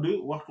maanaam xëdd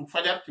waxtu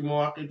fajar ci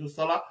mawaqitu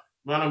salat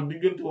maanaam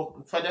diggante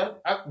waxtu fajar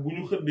ak bu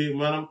ñu xëddee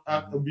maanaam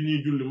ak bi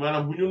ñuy julli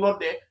maanaam bu ñu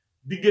noddee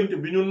diggante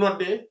bi ñu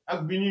noddee ak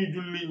bi ñuy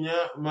julli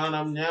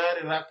maanaam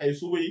ñaari rakkay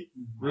suba yi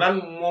lan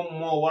moom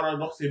moo war a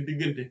dox seen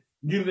diggante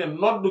ngir ne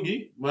nodd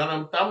gi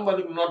maanaam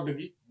tàmbali nodd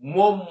gi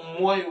moom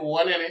mooy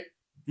wane ne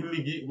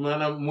julli gi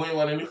maanaam mooy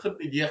wane ni xëdd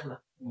jeex na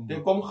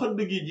te comme xëdd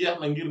gi jeex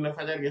na ngir ne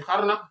fajar gi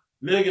xar na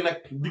léegi nag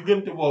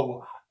diggante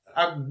boobu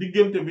ak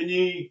diggante bi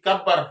ñuy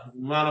kabbar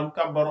maanaam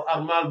kabbaru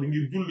armal bi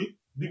ngir julli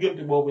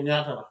diggante boobu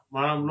ñaata la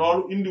maanaam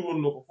loolu indi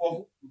woon na ko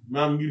foofu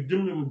maanaam ngir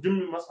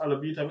jëmmi masala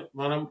bi tamit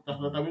maanaam tax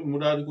na tamit mu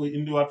daal di koy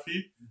indiwaat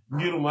fii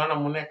ngir maanaam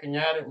mu nekk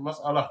ñaari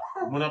masala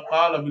mu ne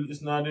qaala bil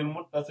isnaadil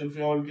muttasil fi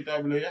awwal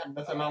kitaab li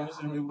haddathana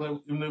Muslim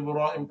ibn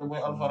Ibrahim te mooy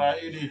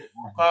al-Fara'idi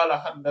qaala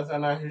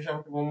haddathana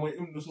Hisham te moom mooy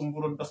ibn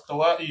Sumbur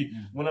ad-Dastuwaa'i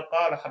mu ne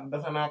qaala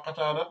haddathana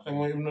Qataada te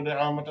mooy ibn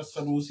Di'aama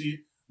as-Sadusi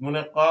mu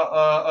ne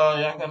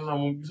yaakaar naa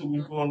moom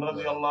gisaguñ ko woon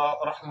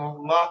radiyallahu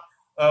rahimahullah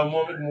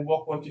moom it mu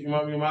bokkoon ci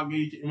imaam yu màgg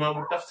yi ci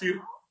imaamu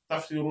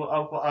tafsirul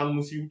alquran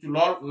mu siiw ci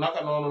lool naka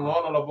noonu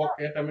la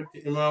bokkee tamit ci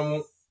imaamu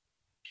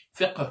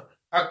fiqh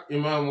ak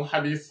imaamu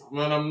hadis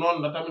maanaam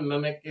noonu la tamit la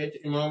nekkee ci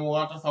imaamu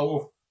waa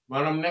tasawuf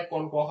maanaam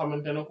nekkoon koo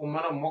xamante ne ku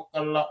mën a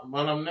mokkal la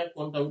maanaam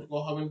nekkoon tamit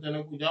koo xamante ne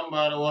ku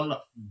jàmbaare woon la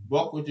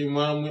bokk ci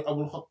maanaam muy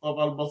Abul Xattaab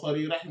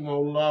al-Basri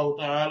rahimahullahu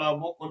ta'ala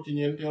bokkoon ci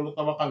ñeenteelu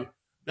tabaqa bi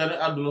gane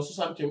àdduna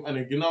 60e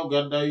année ginnaaw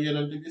gàddaay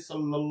Yonent bi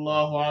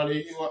sallallahu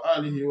alayhi wa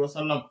alihi wa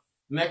sallam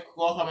nekk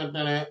koo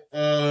xamante ne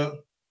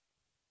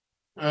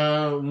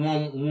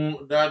moom mu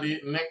daal di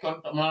nekkoon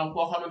maanaam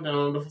koo xamante ne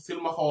moom dafa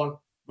silmaxa woon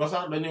ba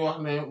sax dañuy wax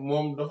ne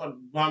moom dafa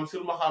maanaam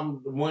silmaxaam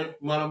mooy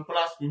maanaam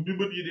place bi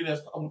bët yi di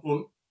nees amutoon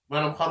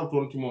maanaam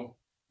xarutoon ci moom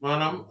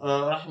maanaam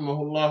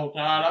rahimahullahu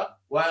taala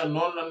waaye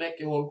noonu la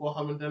nekkee woon koo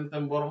xamante ne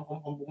tam boroom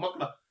xam-xam bu mag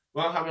la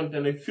ba nga xamante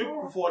ne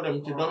fépp foo dem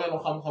ci domaine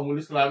xam-xamul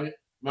islam yi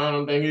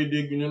maanaam da ngay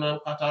dégg ñu naan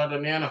Qataada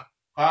nee na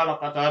xaala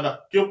Qataada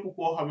képp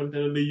koo xamante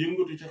ne day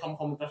yëngatu ci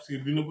xam-xamu tafsir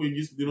dina koy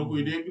gis dina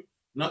koy dégg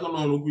naka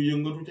noonu ku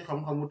yëngatu ci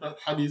xam-xamu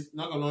xadis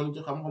naka noonu ci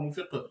xam-xamu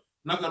fiqh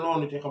naka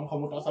noonu ci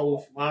xam-xamu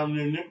tasawuf maanaam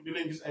ñoom ñëpp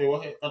dinañ gis ay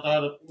waxe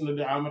Qataada ibn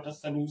Di'aama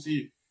as-Sadusi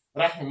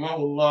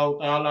rahimahullahu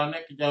taala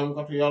nekk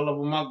jaamkatu yàlla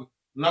bu màgg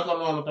naka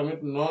noonu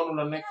tamit noonu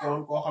la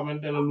nekkoon koo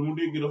xamante ne lu mu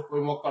dégg daf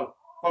koy mokkal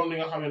comme ni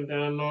nga xamante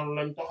ne noonu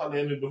lañ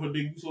toxalee ne dafa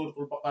dégg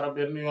suratul Baqara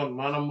benn yoon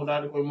maanaam mu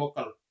daal di koy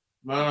mokkal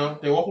maanaam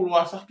te waxul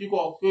wax sax ki ko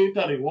koy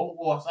tari waxu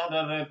ko wax sax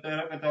daal te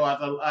répété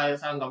waatal aaya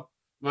sàngam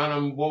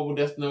maanaam boobu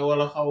des na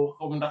wala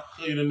xam ndax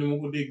xëy na ni mu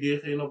ko déggee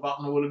xëy na baax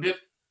na wala déet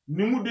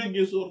ni mu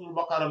déggee suratul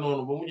Baqara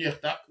noonu ba mu jeex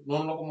tàkk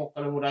noonu la ko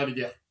mokkale mu daal di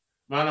jeex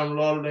maanaam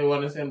loolu day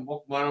wane seen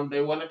bokk maanaam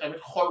day wane tamit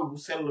xol bu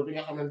sell bi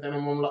nga xamante ne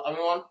moom la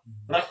amee woon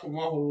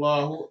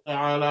rahimahullahu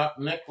ta'ala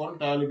nekkoon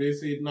taalibe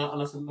Sayyidina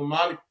Anas ibn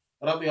Malik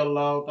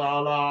radiyallahu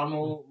ta'ala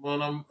anhu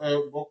maanaam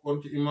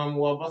bokkoon ci imam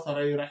wa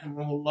Basra yi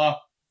rahimahullah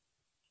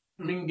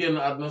mi ngi génn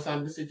àdduna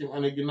 117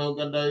 année ginnaaw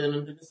gàddaay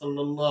Yonent bi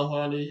sallallahu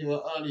alayhi wa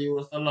alihi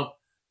wa sallam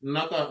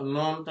naka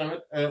noonu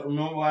tamit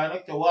moom waaye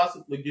nag ca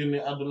Waasit la génne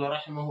àdduna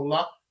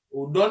rahimahullah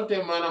donte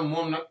maanaam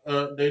moom nag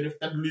day def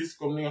tadlis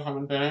comme ni nga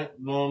xamante ne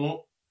noonu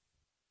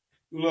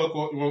la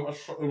ko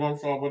imam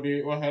Shu'ba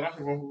di waxe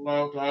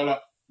rahimahullahu ta'ala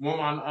moom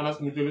an Anas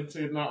mu jël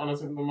sayyidina Anas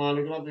ibn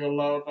Malik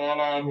radiyallahu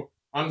ta'ala anhu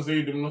an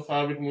Zayd ibn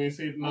Thabit muy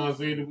sayyidina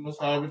Zayd ibn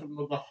Thabit ibn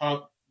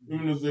Dhahhak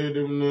ibn Zayd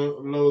ibn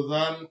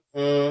Lawzan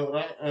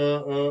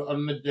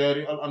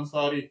an-Najjari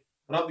al-Ansari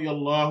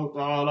radiyallahu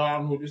ta'ala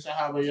anhu di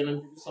saxaaba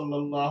Yonent bi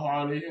sallallahu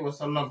alayhi wa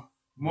sallam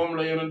moom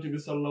la Yonent bi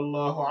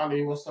sallallahu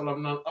alayhi wa sallam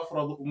naan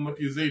afradu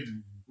ummati Zayd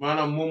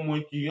maanaam moom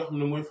mooy ki nga xam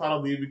ne mooy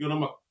farad yi bi gën a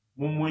mag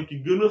moom mooy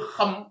ki gën a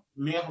xam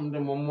li nga xam ne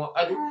moom moo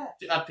aju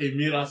ci àttee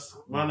miras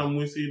maanaam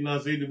muy sayyidina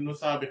Zayd ibn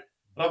Sabit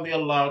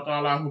radiyallahu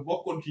ta'ala anhu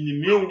bokkoon ci ñi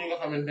néew ñi nga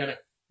xamante ne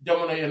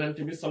jamono Yonent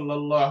bi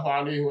sallallahu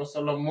alayhi wa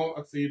sallam moom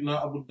ak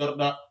sayyidina Abu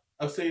Darda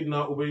ak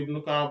sayyidina Ubay ibn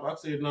Ka'b ak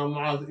sayyidina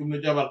Mu'adh ibn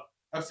Jabal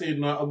ak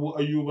sayyidina Abu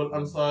Ayyub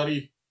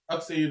al-Ansari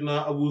ak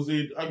sayyidina Abu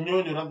Zayd ak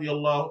ñooñu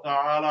radiyallahu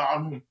ta'ala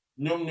anhum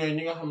ñoom ñooy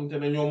ñi nga xamante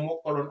ne ñoom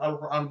mokkaloon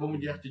alquran ba mu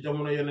jeex ci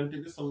jamono Yonent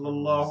bi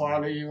sallallahu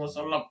alayhi wa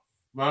sallam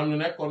maanaam ñu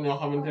nekkoon ñoo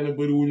xamante ne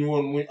bëri wuñu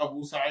woon muy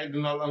Abu Sa'id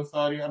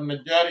al-Ansari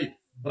an-Najjari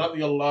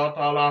radiyallahu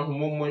ta'ala anhu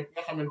moom mooy ki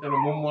nga xamante ne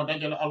moom moo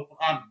dajale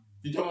alquran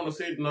ci jamono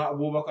Seydina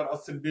Abu Bakr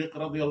as-Siddiq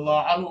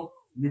radiyallahu anhu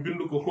ñu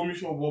bind ko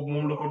commission boobu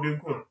moom la ko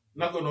dénkoon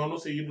naka noonu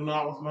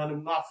Seydina Usman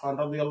ibn Affan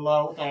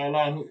radiyallahu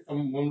ta'ala anhu itam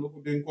moom la ko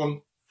dénkoon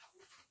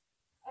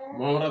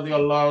moom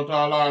radiyallahu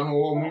ta'ala anhu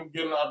woo mu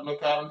génn àdduna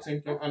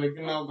 45e année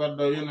ginnaaw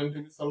gàddaay Yonent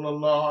bi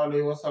sallallahu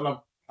alayhi wa sallam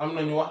am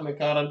nañu wax ne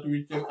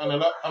 48e année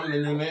la am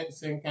nañu ne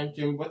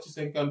 50e ba ci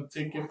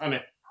 55e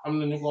année am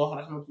nañu ko wax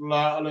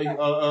rahmatullahi alayhi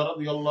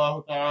radiyallahu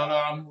ta'ala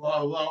anhu wa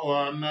ardaahu wa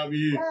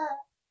an-nabi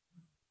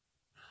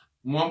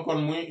moom kon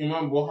muy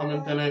imam boo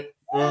xamante ne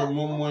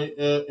moom mooy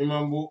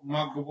imam bu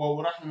màgg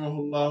boobu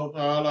rahimahullahu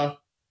ta'ala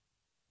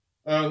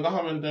nga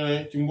xamante ne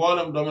ci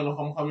mboolem domaine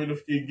xam-xam yi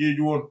daf ci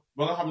géeju woon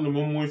ba nga xam ne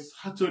moom mooy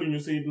sëriñu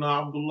Seydina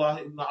Abdullah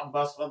ibn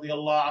Abbas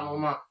radiyallahu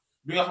anhuma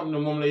bi nga xam ne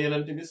moom la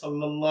Yonent bi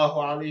sallallahu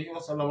alayhi wa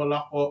sallam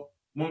laqoo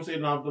moom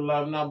Seydina Abdullah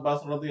ibn Abbas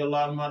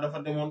radiyallahu anhuma dafa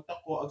demoon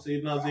takkoo ak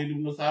Seydina Zayd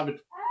ibn Sabit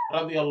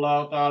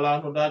radiyallahu ta'ala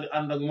anhu daal di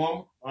ànd ak moom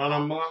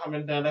maanaam ba nga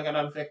xamante ne daka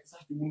daan fekk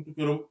sax ci buntu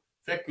këram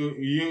fekk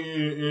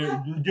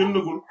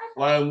génnagul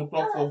waaye mu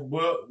toog foofu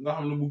ba nga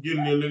xam ne bu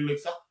génnee léeg-léeg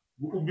sax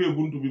bu ubbee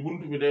buntu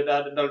bi day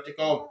daal di dal ci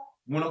kawam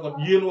mu ne ko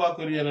yéen waa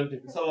kër Yonent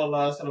bi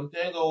sallallahu alayhi wa sallam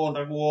tey nga woon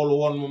rek woolu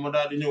woon ma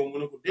daal di ñëw mu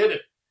ne ko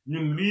déedéet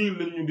ñun lii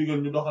lañ ñu digal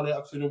ñu doxalee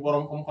ak suñu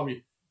borom xam-xam yi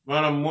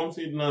maanaam moom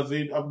Seydina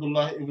Zayd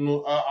Abdullah ibnu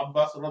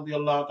Abbas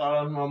radiyallahu ta'ala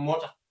anhu moo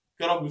tax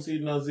keroog bi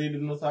Seydina Zayd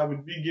ibnu Sabit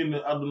bii génne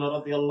àdduna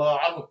radiyallahu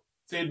anhu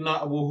Seydina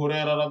Abu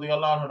Hurayra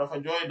radiyallahu anhu dafa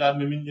jooy daal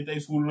ne nit ñi tey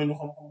suul nañu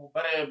xam-xam bu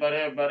bare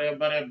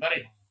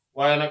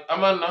waaye nag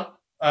amaan na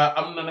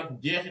am na nag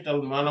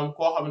jeexital maanaam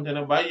koo xamante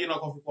ne bàyyi na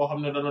ko fi koo xam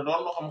ne dana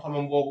doon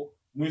xam-xamam boobu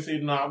muy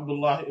Seydina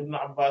Abdullah ibn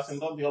Abbas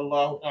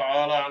radiyallahu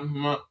ta'ala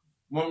anhuma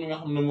moom mi nga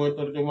xam ne mooy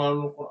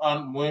tarjumaanul Qur'an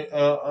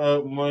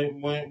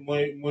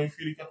mooy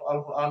firikatu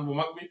alquran bu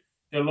mag bi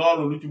te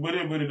loolu lu ci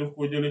bëree bëri daf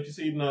ko jële ci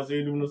Seydina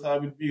Zayd ibn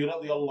Sabit bi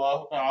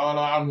radiyallahu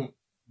ta'ala anhu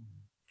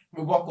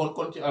mu bokkoon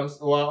kon ci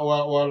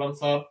waa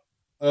Ansaar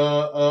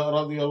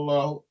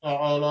radiyallahu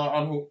ta'ala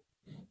anhu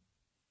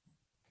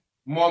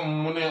moom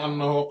mu ne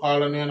annahu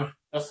qaala nee na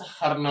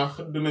tasaxarnaa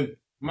xëdd nañ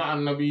ma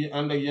annabi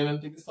ànd ak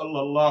Yonent bi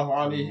sallallahu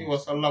alayhi wa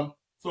sallam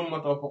summa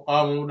topp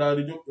qaama mu daal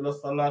di jóg ila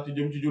salaati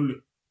jëm ci julli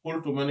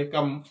qultu ma ni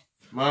kam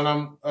maanaam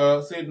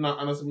Seydina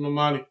Anas ibn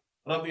Malik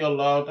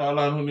radiyallahu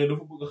ta'ala anhu ne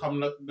dafa bëgg xam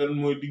nag dan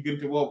mooy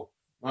diggante boobu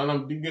maanaam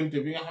diggante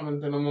bi nga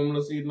xamante ne moom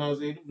la Seydina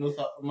Zayd ibn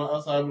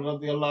Sabit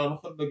radiyallahu anhu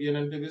xëdd ak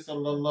Yonent bi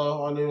sallallahu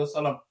alayhi wa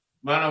sallam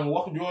maanaam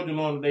wax jooju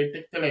noonu day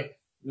tegtale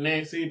ne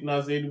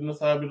Seydina Zayd ibn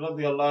Sabit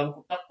radiyallahu anhu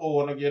ku takkoo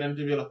woon ak Yonent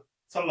bi la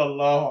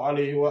sallallahu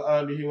alayhi wa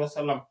alihi wa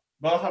sallam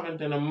ba nga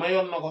xamante ne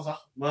mayoon na ko sax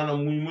maanaam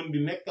muy mën di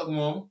nekk ak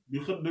moom di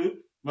xëdd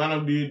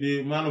maanaam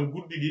maanaam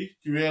guddi gi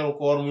ci weeru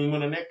koor muy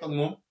mën a nekk ak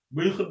moom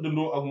bay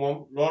xëddandoo ak moom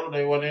loolu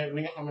day wane li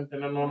nga xamante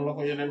ne noonu la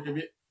ko Yonent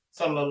bi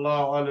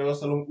sallallahu alayhi wa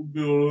sallam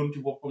ubbeewoon ci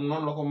boppam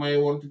noonu la ko maye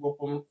woon ci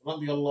boppam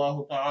radiyallahu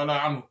ta'ala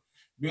anhu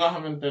bi nga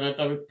xamante ne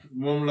tamit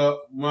moom la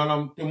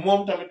maanaam te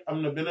moom tamit am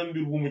na beneen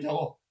mbir bu mu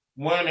jago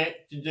mooy ne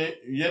ci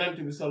Yonent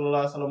bi sallallahu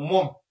alayhi wa sallam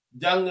moom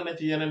jàng na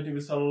ci Yonent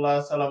bi sallallahu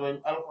alayhi wa sallam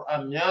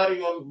alquran ñaari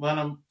yoon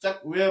maanaam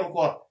chaque weeru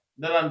koor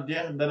da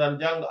daan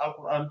jàng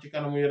alquran ci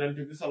kanamu Yonent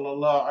bi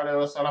sallallahu alayhi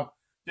wa sallam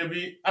te bi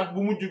at bu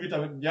mujj bi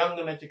tamit jàng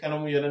na ci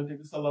kanamu Yonent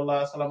bi sallallahu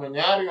alayhi wa sallam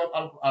ñaari yoon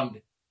alquran bi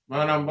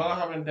maanaam ba nga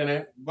xamante ne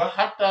ba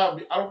xataa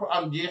bi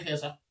alquran jeexee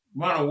sax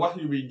maanaam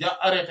wahyu bi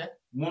arrêté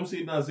moom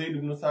Seydina Zayd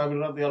ibn Sabit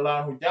radiyallahu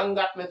anhu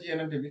jàngaat na ci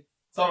Yonent bi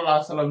sallallahu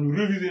alayhi wa sallam ñu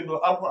réviser doo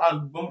alquran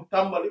ba mu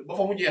tàmbali ba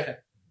fa mu jeexee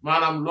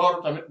maanaam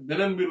loolu tamit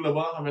beneen mbir la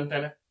ba nga xamante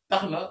ne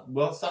tax na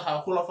ba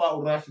saxaa xulafaa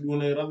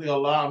ur-raashidun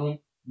radiyallahu anhum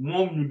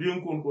moom ñu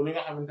dénkoon ko li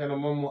nga xamante ne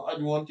moom moo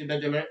aju woon ci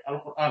dajale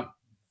alquran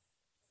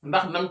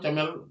ndax nam ca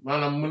mel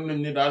maanaam mën nañ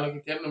ni daanaka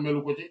kenn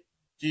melu ko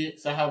ci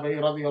saxaaba yi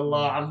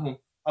radiyallahu anhum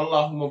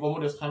allahumma ba mu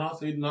des xanaa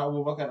sayyidina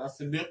Abu Bakr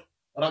as-Siddiq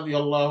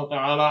radiyallahu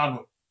ta'ala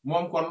anhu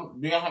moom kon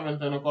bi nga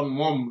xamante ne kon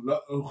moom la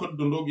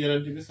xëddandoog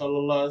yenente bi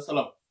sallallahu alayhi wa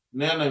sallam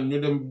nee na ñu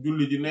dem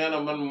julli ji nee na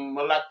man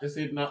ma laajte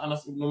sayyidina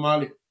Anas ibn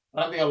Malik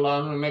radiyallahu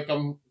anhu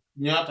nekkam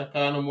ñaata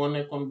kaana moo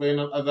nekkoon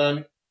baynal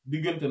adhaani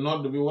diggante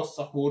nodd bi was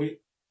saxuuri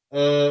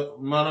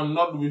maanaam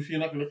nodd bi fii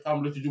nag li xam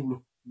la ci jublu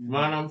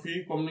maanaam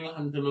fii comme ni nga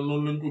xamante ne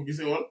noonu lañ ko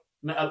gisee woon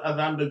ne al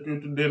adhan dañ koy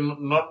tuddee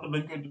nodd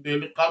dañ koy tuddee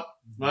liqaam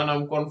maanaam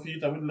kon fii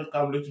tamit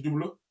liqaam la ci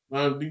jublu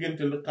maanaam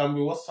diggante liqaam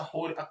bi was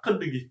saxuuri ak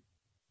xëdd gi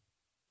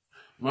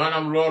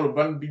maanaam loolu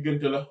ban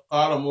diggante la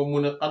xaala moom mu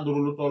ne qadru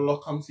lu tolloo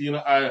 50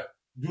 aaya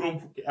juróom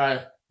fukki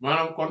aaya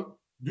maanaam kon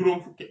juróom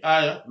fukki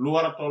aaya lu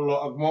war a tolloo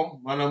ak moom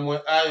maanaam mooy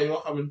aaya yoo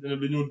xamante ne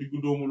dañoo diggu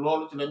doomu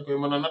loolu ci lañ koy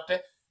mën a natte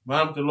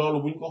maanaam te loolu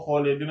buñ ko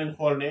xoolee dinañ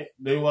xool ne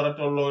day war a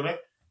tolloo rek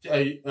ci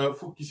ay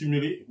fukki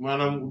simili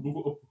maanaam du ko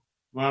ëpp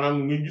maanaam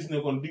nga gis ne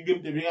kon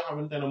diggante bi nga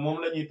xamante ne moom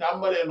la ñuy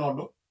tàmbalee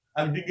noddu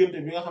ak diggante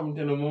bi nga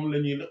xamante ne moom la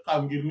ñuy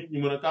liqaam ngir nit ñi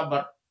mën a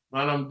kàbbar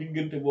maanaam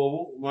diggante boobu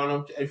maanaam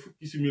ci ay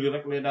fukki simili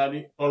rek lay daal di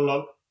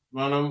tollool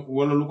maanaam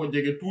wala lu ko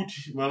jege tuuti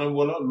maanaam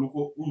wala lu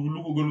ko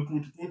gën a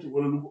tuuti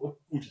wala lu ko ëpp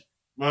tuuti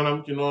maanaam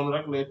ci noonu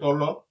rek lay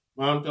tollool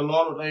maanaam te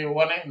loolu day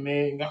wane ne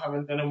nga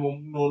xamante ne moom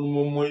noonu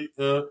moom mooy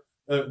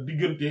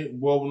diggante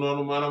boobu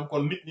noonu maanaam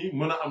kon nit ñi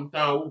mën a am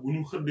temps wu bu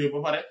ñu xëddee ba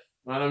pare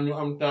maanaam ñu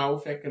am temps wu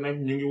fekk nag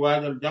ñu ngi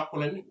waajal jàpp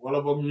nañ wala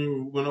boog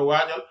ñu mën a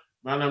waajal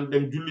maanaam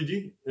dem julli ji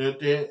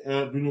te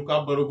duñu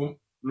kàbbaragum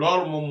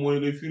loolu moom mooy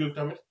lay firil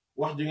tamit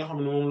wax ji nga xam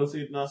ne moom la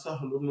sayyidna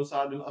Sahl ibn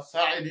Sa'd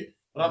as-Sa'idi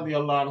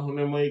radiyallahu anhu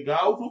ne mooy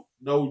gaawtu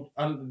daw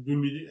ànd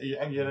julli ji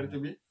ak yenente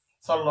bi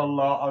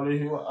sallallahu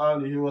alayhi wa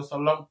alihi wa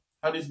sallam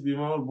hadis bi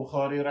imam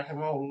al-Bukhari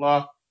rahimahullah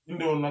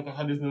indi woon nako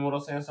hadis numéro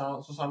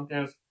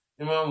 575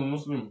 imam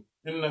Muslim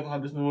indi nako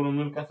hadis numéro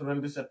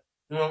 1097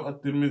 imam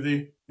At-Tirmidhi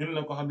indi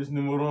nako hadis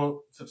numéro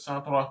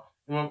 703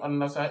 imam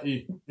An-Nasa'i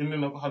indi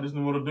nako hadis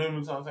numéro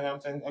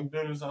 2155 ak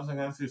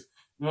 2156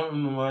 imam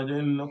Ibn Majah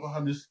indi nako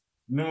hadis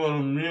numéro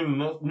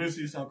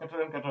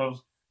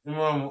 1694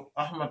 imam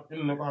Ahmad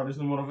indi nako hadis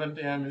numéro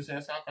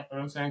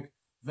 21585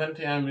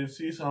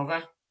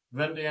 21620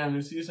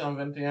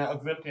 21621 ak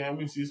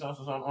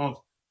 21671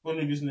 kon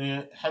ñu gis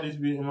ne hadis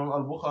bi imam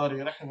al-Bukhari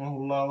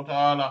rahimahullahu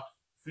ta'ala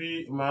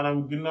fii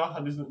maanaam ginnaaw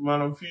hadis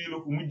maanaam fii la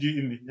ko mujjee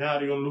indi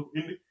ñaari yoon la ko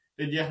indi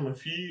te jeex na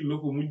fii la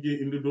ko mujjee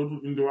indi dootul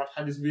indi waat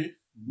hadis bi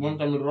moom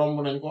tamit romb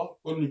nañ ko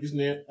kon ñu gis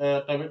ne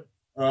tamit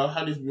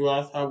hadis bi waa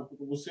ashaabu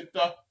kutubu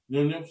sitta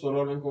ñoom ñëpp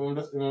solo nañ ko moom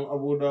des imam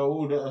Abu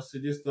Dawud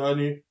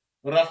as-Sijistani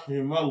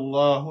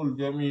rahimallahu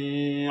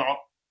al-jami'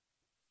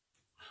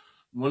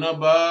 mu ne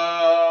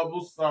baabu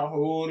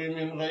saxuuri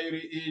min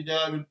gayri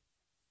ijaabin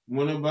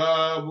mu ne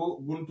baabu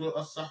buntu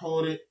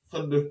as-saxuuri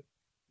xëdd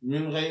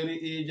min gayri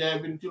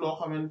ijaabin ci loo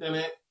xamante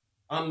ne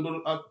àndul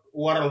ak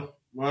waral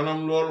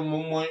maanaam loolu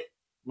moom mooy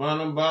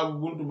maanaam baabu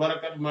buntu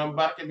barakat maanaam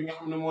barke bi nga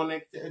xam ne moo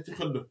nekk ci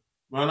xëdd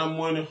maanaam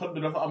mooy ne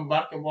xëdd dafa am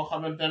barke boo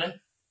xamante ne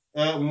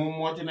moom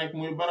moo ci nekk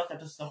muy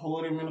barakat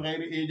as-saxuuri min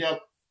gayri ijaab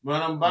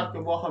maanaam barke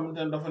boo xamante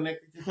ne dafa nekk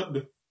ci xëdd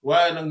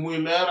waaye nag muy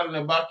leeral ne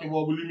barke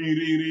boobu li muy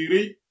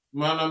rëy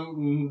maanaam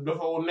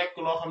dafa nekk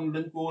loo xam ne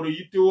dañ ko war a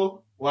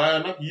yittewoo waaye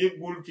nag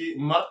yëggul ci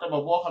martaba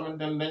boo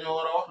xamante ne dañoo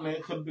war a wax ne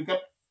xëdd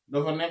kat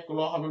dafa nekk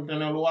loo xamante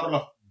ne lu war la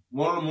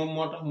moom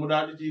moo tax mu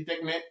daal di ciy teg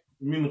ne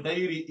min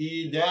xayri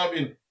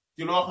ijaabin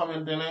ci loo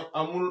xamante ne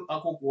amul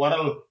akuk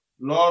waral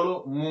loolu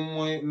moom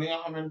mooy li nga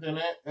xamante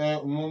ne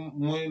moom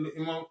mooy lu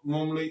imam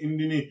moom lay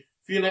indi nii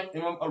fii nag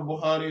imam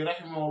al-Bukhari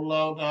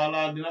rahimahullahu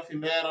taala dina fi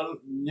leeral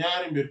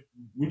ñaari mbir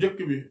bu njëkk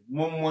bi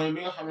moom mooy li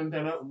nga xamante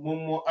ne moom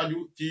moo aju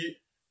ci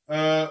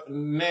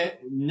ne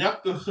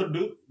ñàkk xëdd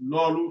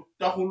loolu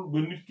taxul ba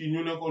nit ki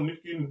ñu ne ko nit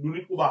ki du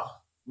nit ku baax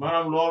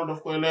maanaam loolu daf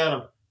koy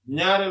leeral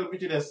ñaareel bi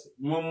ci des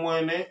moom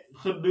mooy ne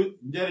xëdd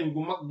njariñ gu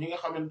mag gi nga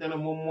xamante ne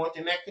moom moo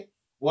ci nekk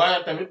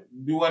waaye tamit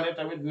di wane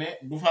tamit ne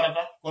du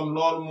farata kon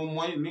loolu moom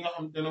mooy li nga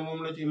xamante ne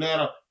moom la ci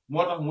leeral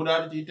moo tax mu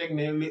daal di ciy teg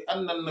ne li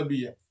anna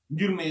nabiyya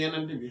ngir ne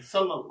yenente bi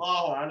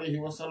sallallahu alayhi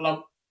wa sallam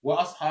wa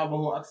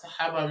asxaabahu ak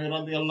saxaaba mi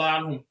radiyallahu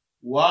anhum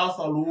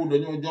waasalu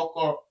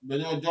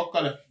dañoo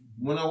jokkale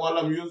mu ne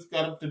walam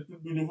yuzkar te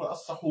tudduñu fa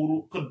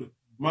as-saxuuru xëdd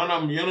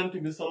maanaam yenente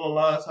bi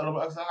sallallahu alayhi wa sallam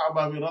ak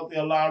saxaaba mi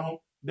radiyallahu anhum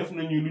def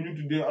nañu lu ñu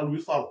tuddee al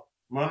wisaal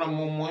maanaam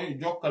moom mooy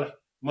jokkale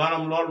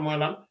maanaam loolu mooy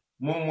lan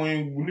moom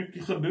mooy bu nit ki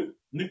xëdd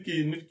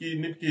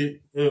nit ki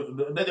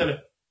dajale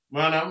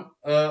maanaam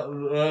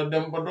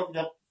dem ba dog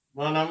jot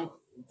maanaam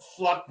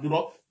soit du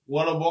dog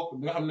wala boog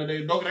nga xam ne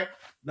day dog rek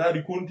daal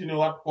di continuer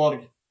waat koor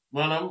gi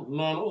maanaam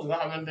noonu nga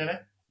xamante ne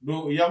du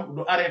yam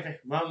du arrêté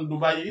maanaam du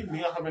bàyyi li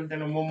nga xamante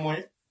ne moom mooy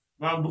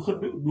maanaam du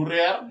xëdd du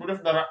reer du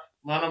def dara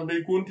maanaam day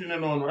continuer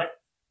noonu rek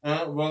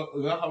ba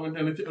nga xamante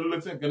ne ci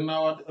ëllëg sa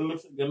gannaawaat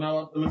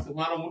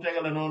maanaam mu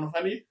tegale noonu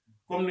fan yi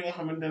comme ni nga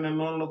xamante ne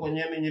noonu la ko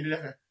ñenn ñi di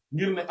defee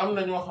ngir ne am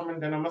na ñoo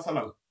xamante ne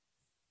masalan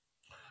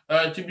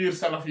ci biir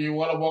salaf yi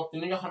wala boog ci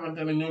ñi nga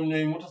xamante ne ñoom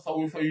ñooy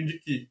mutasawwifa yu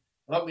njëkk yi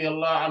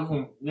radiyallahu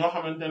anhum ñoo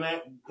xamante ne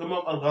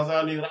imam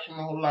al-Ghazali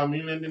rahimahullah mi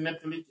ngi leen di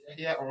nettali ci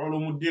Ihya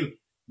Ulumuddin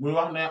muy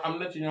wax ne am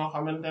na ci ñoo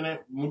xamante ne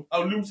mu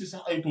aw lim si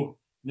sax ay tur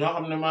ñoo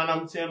xam ne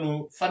maanaam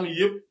seenu fan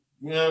yëpp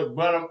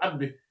maanaam at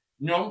bi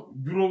ñoom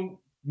juróom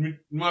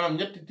maanaam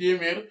ñetti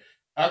téeméer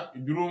ak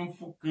juróom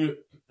fukk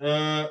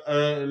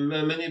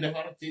la ñuy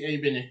defar ci ay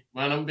beñe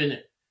maanaam beñe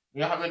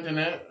nga xamante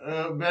ne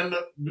benn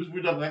bis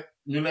bu jot rek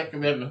ñu lekk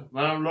benn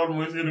maanaam loolu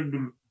mooy seen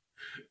dund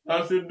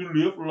maanaam seen dund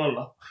yëpp loolu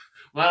la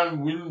maanaam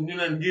bu ñu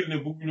leen ngir ne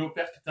bëgg ñoo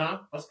perte temps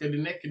parce que di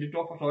nekk di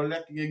toppatoo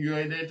lekk geeg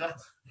yooyu day tax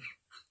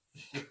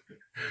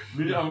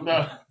du ñu am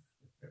temps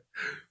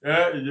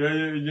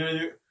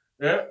yooyu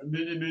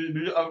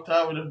duñu am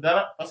temps def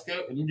dara parce que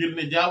ngir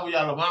ne jaamu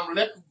yàlla maanaam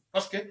lekk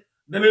parce que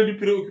da leen di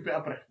préoccupé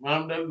après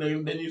maanaam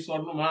dañuy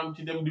sonn maanaam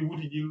ci dem di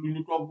wuti ji lu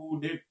ñu togg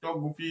di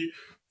togg fii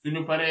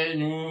suñu paree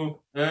ñu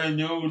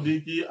ñëw di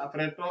kii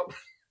après toog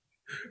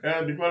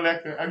di ko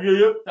lekk ak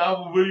yooyu yëpp temps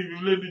bu bari bi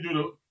leen di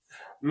jural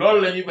loolu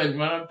la ñuy bañ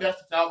maanaam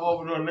perte temps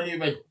boobu loolu la ñuy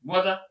bañ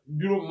moo tax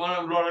juróom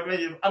maanaam loolu rek la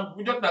ñuy am bu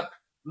jot nag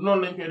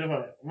noonu lañ koy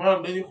defaree maanaam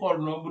dañuy xool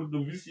nombre de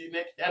vis yi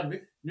nekk ci at bi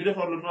ñu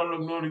defar lu toll ak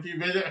noonu ci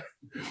beñe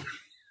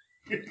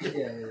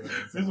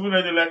sis bu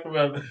nañu lekk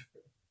benn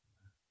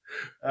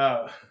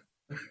waaw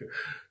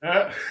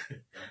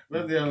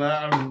radiyallahu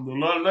anhu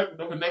loolu nag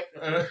dafa nekk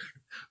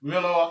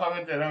melo woo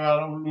xamante ne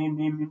maanaam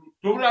lu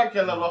tumuraanke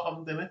la loo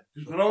xamante ne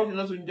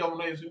rawatina suñ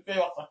jamono yi suñ koy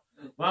wax sax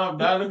maanaam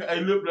daanaka ay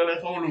lépp da lay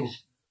xawlu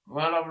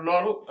maanaam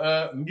loolu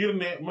ngir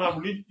ne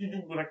maanaam li ci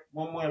jublu rek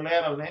moom mooy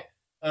leeral ne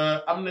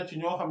am na ci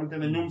ñoo xamante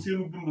ne ñoom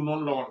seenu dund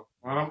noonu la woon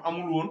maanaam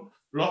amul woon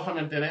loo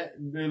xamante ne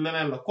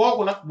leneen la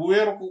kooku nag bu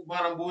weeru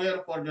maanaam bu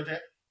weeru koor jotee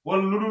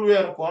wala lu dul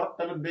weeru koor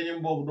tamit beñam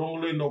boobu dong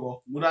lay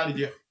ndogoo mu daal di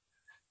jeex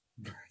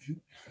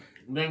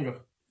dégg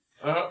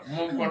nga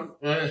moom kon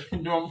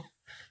ñoom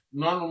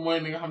noonu mooy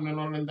li nga xam ne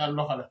noonu lañ daan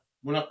doxale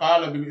mu ne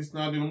qaala bil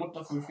isnaadil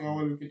muttasil fi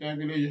awwalil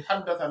kitaabi ilayhi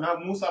haddathanaa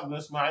Muusaa ibn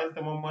Ismaa'iil te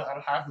moom mooy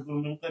al-Haafiz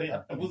al-Minqari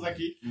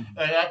at-Tabuzaki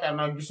yaakaar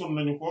naa gisoon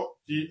nañu ko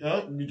ci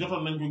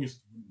jotoon nañ ko gis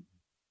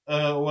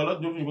wala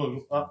jotuñu ko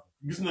gis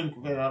gis nañ ko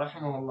kay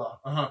rahimahullah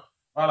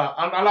voilà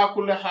ala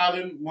kulli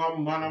xaalin moom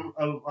maanaam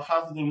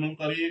al-Haafiz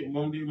al-Minqari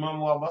moom di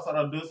imam waa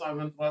Basra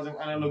 223e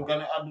année la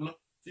gane àdduna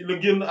ci la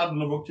génn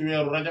àdduna bokk ci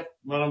weeru rajab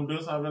maanaam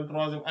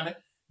 223e année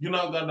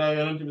ginnaaw gàddaay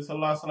Yonent bi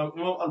sallallahu alayhi wa sallam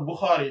imam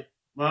al-Bukhari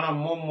maanaam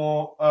moom moo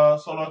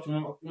solo ci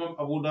moom ak imam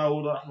Abu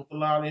Dawud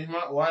rahmatullahi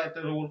alayhima waaye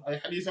terewul ay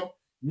xadiisam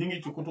ñi ngi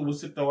ci kutubu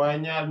sitta waaye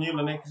ñaar ñii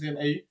la nekk seen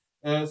ay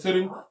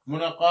sëriñ mu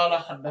ne qaala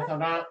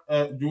haddathana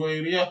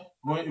Juwayriya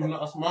mooy ibnu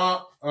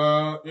Asma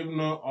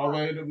ibnu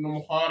Ubayd ibnu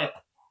Mukhariq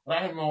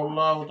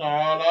rahimahullahu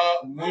ta'ala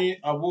muy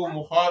Abu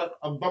Mukhariq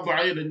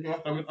ad-Dab'i dañ koy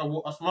wax tamit Abu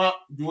Asma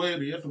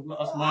Juwayriya ibnu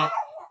Asma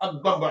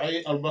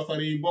ad-Dab'i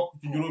al-Basri bokk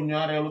ci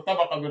juróom-ñaareelu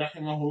tabaqa bi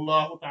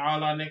rahimahullahu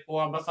ta'ala nekk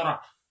waa Basra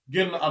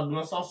génn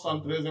àdduna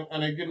 173e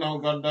année ginnaaw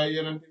gàddaay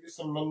Yonent bi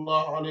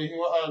sallallahu alayhi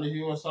wa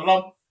alihi wa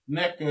sallam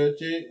nekk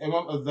ci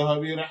imam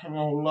az-Zahabi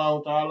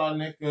rahimahullahu ta'ala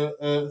nekk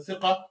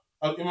siqa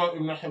al imam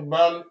Ibn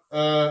Hibban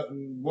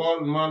bool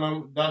maanaam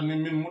daan ni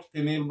min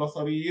mutqinil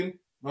basariyin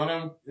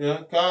maanaam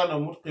kaana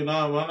mutqina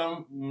maanaam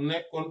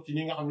nekkoon ci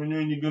ñi nga xam ne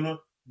ñooy ñi gën a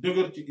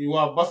dëgër ci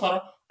waa Basra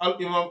al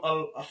imam al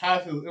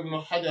Hafiz Ibn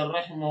Hajar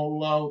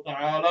rahimahullahu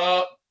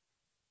ta'ala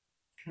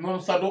moom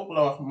saduq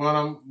la wax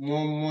maanaam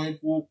moom mooy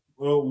ku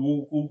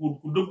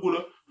dëggu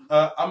la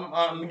am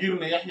ngir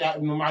ne Yahya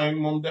ibn Ma'in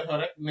moom defa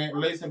rek ne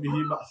laysa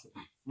bihi ba's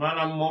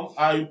maanaam moom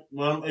aayut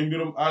maanaam ay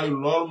mbirum aayut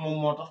lool moom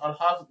moo tax al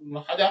Hafiz Ibn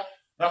Hajar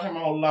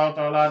rahimahullahu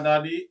ta'ala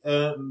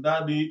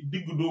daa di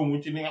digg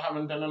doomu ci ni nga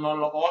xamante ne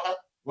noonu la ko waxe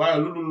waaye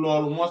lu dul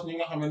loolu moos ñi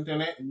nga xamante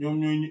ne ñoom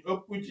ñooy ñi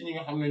ëpp ci ñi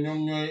nga xam ne ñoom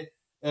ñooy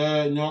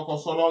ñoo ko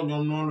solo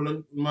ñoom noonu lañ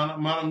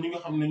maanaam ñi nga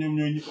xam ne ñoom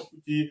ñooy ñi ëpp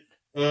ci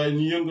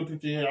ñi yëngatu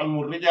ci ilmu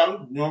rijal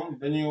ñoom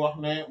dañuy wax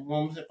ne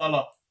moom si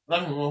qala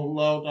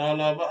rahimahullahu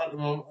ta'ala ba al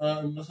imam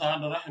ibn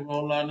Sa'd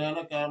rahimahullah nee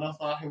na kaana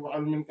saahibu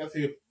ilmin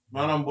kasiir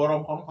maanaam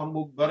boroom xam-xam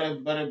bu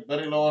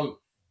bare la woon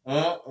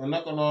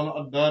naka noonu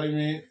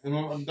ad-Daarimi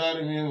imam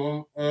ad-Daarimi moom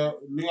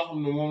li nga xam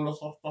ne moom la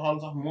sox toxal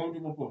sax moom ci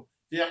boppam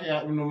ci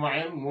Yahya ibn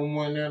Ma'in moom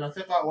mooy nee na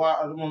siqa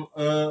waa moom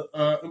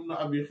ibn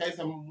Abi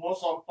Khaysam moo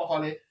sox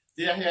toxale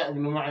ci Yahya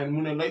ibn Ma'in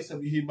mu ne laysa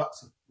bihi ba's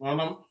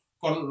maanaam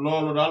kon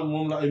loolu daal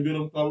moom la ay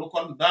mbiram toll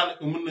kon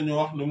daanaka mën nañu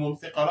wax ne moom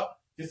siqa la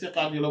ci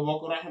siqaat yi la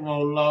bokk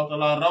rahimahullahu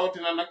ta'ala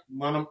rawatina nag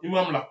maanaam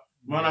imam la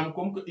maanaam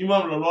comme que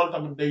imam la loolu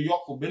tamit day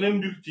yokk beneen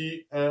mbir ci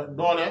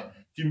doole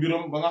ci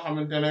mbiram ba nga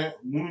xamante ne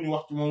mënuñu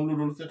wax ci moom lu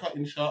dul siqa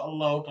insha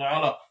allahu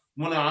ta'ala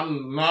mu ne an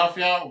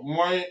Naafi'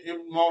 mooy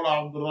mawla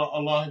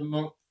Abdullah ibn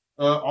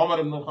Umar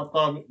ibn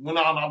al-Khattab mu ne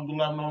an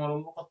Abdullah ibn Umar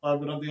ibn al-Khattab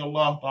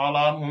radiyallahu ta'ala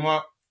anhuma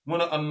mu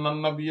ne anna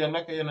nabiyya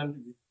naka yenent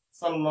bi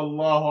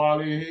sallallahu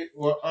alayhi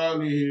wa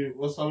alihi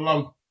wa sallam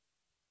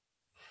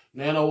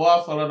nee na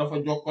waasala dafa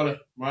jokkale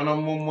maanaam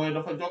moom mooy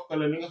dafa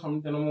jokkale li nga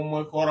xamante ne moom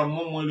mooy kooram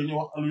moom mooy li ñuy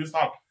wax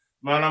al-wisaal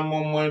maanaam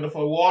moom mooy dafa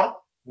woor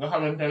nga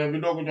xamante ne bi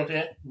doog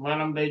jotee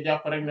maanaam day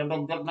jàpp rek ne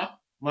dog jot na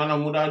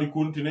maanaam mu daal di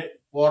continuer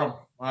kooram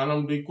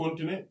maanaam day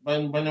continuer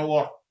bañ a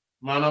woor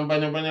maanaam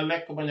bañ a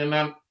lekk bañ a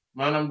naan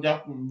maanaam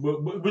jàpp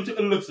ba ci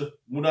ëllëg sa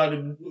mu daal di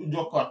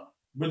jokkaat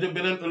ba ca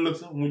beneen ëllëg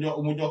sa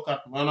mu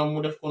jokkaat maanaam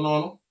mu def ko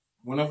noonu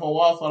mu ne fa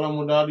waasala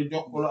mu daal di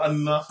jokkalo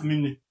annaas nit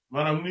ñi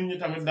maanaam nit ñi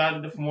tamit daal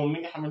di def moom li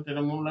nga xamante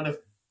ne moom la def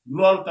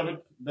loolu tamit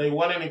day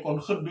wane ni kon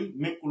xëdd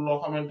nekkul loo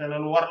xamante ne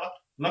lu war la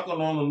naka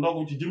noonu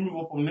ndogu ci jëmmi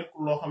boppam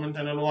nekkul loo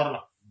xamante ne lu war la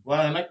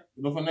waaye nag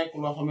dafa nekk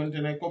loo xamante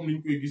ne comme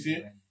niñ koy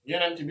gisee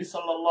yenent bi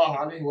sallallahu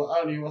alayhi wa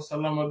alihi wa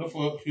sallam dafa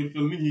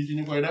xiirtal nit ñi ci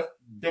ñu koy def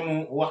te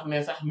mu wax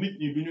ne sax nit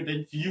ñi duñu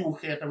den ci yiwu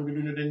xeetam bi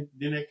duñu den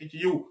di nekk ci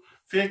yiwu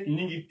fekk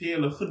ñi ngi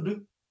teel a xëdd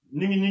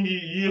ñi ngi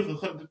yéex a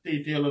xëdd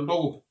tey teel a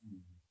ndogu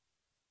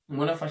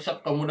mu ne fa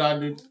shaqqa mu daal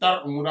di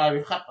tar mu daal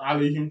di xat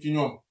alayhim ci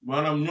ñoom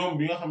maanaam ñoom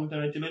bi nga xamante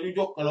ne ci la ñu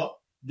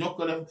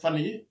jokkale fan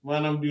yi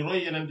maanaam di roy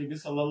yenente bi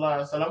sallallahu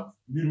alayhi wa sallam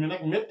mbir mi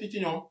nag metti ci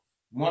ñoom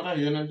moo tax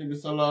yenente bi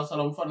sallallahu alayhi wa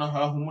sallam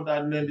fanahaahu mu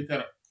daal di leen di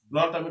tere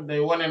loolu tamit day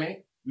wane ne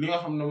li nga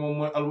xam ne moom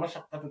mooy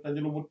almashaqqatu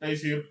tajlibu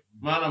taysir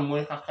maanaam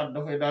mooy xat-xat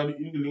dafay daal di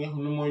indi li nga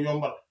xam ne mooy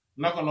yombal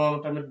naka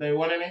noonu tamit day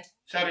wane ne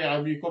sharia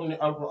bi comme ni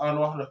alquran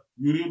wax la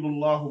yuridu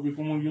llahu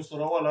bikumul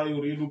yusra wala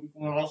yuridu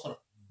bikumul usra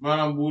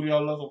maanaam buur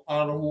yàlla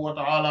subhaanahu wa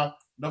ta'ala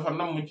dafa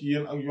namm ci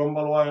yéen ak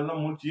yombal waaye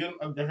nammul ci yéen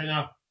ak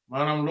jafeñaan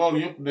maanaam loolu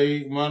yëpp day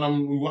maanaam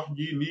wax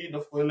ji lii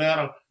daf koy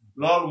leeral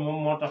loolu moom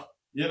moo tax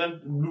yeneen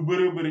lu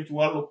bëri ci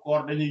wàllu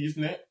koor dañuy gis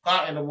ne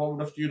qaida boobu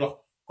daf ciy dox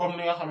comme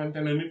ni nga xamante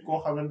ne nit koo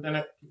xamante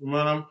ne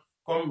maanaam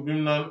comme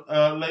bimu naan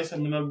laysa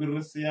minal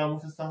birri siyaamu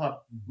fi safar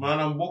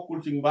maanaam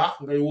bokkul ci mbaax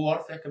ngay woor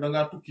fekk da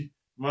ngaa tukki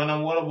maanaam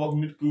wala boog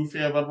nit ku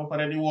feebar ba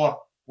pare di woor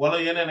wala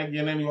yeneen ak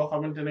yeneen yoo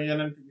xamante ne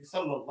yeneen bi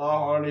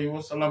sallallahu alayhi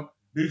wa sallam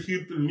day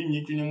xiirtal nit ñi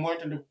ci ñu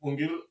moytandiku ko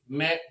ngir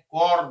ne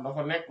koor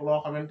dafa nekk loo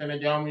xamante ne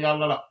jaamu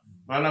yàlla la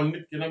maanaam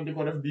nit ki nag di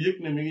ko def di yëg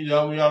ne mi ngi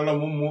jaamu yàlla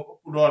moom moo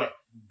ëpp doole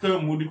que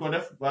mu di ko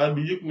def ba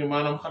di yëg ne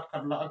maanaam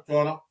xat-xat la ak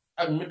coono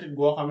ak métit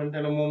goo xamante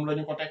ne moom la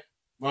ñu ko teg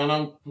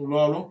maanaam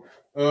loolu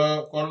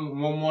kon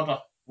moom moo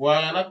tax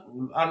waaye nag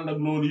ànd ak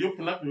loolu yëpp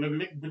nag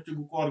léeg-léeg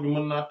bëccëgu koor gi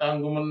mën naa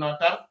tàng mën naa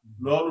tar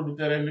loolu du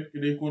tere nit ki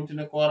day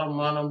continuer kooram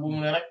maanaam bu mu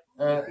ne rek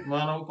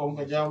maanaam comme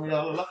que jaamu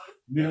yàlla la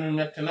mbir mi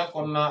metti na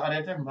kon naa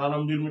arrêté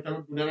maanaam mbir mi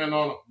tamit bu demee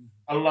noonu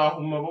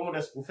allahumma ba mu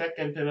des bu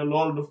fekkente ne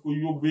loolu daf koy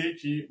yóbbee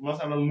ci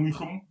masalan muy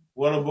xëm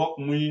wala boog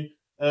muy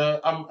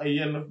am ay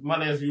yenn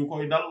malaise yu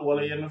koy dal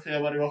wala yenn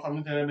feebar yoo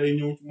xamante ne day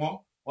ñëw ci moom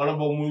wala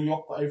boog muy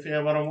yokk ay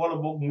feebaram wala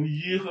boog muy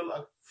yéexal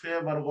ak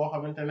feebar goo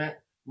xamante ne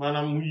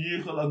maanaam muy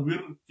yéexal ak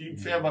wér ci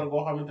feebar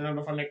goo xamante ne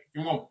dafa nekk ci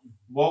moom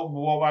boobu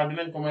boobaa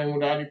dinañ ko may mu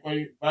daal di koy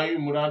bàyyi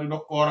mu daal di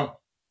dog kooram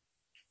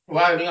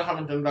waaye li nga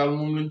xamante ne daal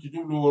moom lañ ci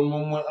jublu woon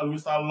moom mooy al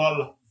wisaal lool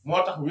la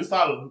moo tax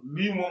wisaal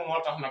lii moom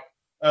moo tax nag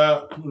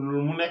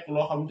mu nekk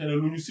loo xamante ne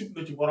lu ñu sib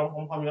la ci borom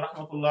xam-xam yi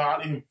rahmatullah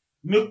alayhim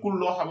nekkul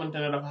loo xamante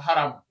ne dafa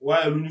xaraam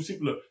waaye lu ñu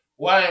sib la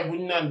waaye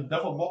buñu naan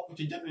dafa bokk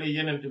ci jagle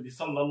yenente bi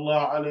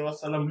sallallahu alayhi wa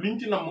sallam liñ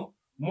ci namm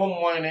moom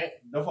mooy ne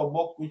dafa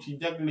bokk ci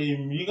jagle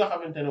yi nga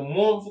xamante ne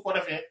moom su ko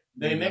defee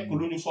day nekk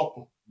lu ñu sopp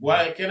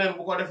waaye keneen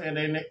bu ko defee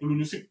day nekk lu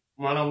ñu sib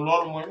maanaam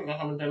loolu mooy li nga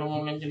xamante ne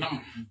moom lañ ci namm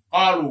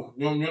qaalu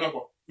ñoom ñu ne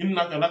ko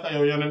innaka naka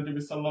yow yenente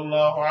bi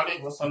sallallahu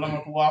alayhi wa sallam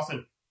tuwaasil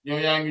yow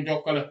yaa ngi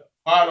jokkale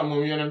qaala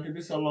moom yenente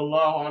bi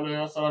sallallahu alayhi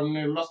wa sallam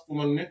ne lastu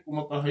man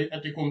nekkuma ka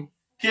hayatikum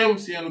kéem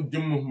seenu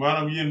jëmm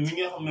maanaam yéen li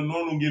nga xam ne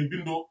noonu ngeen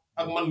bindoo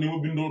ak man ni mu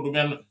bindoo du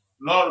benn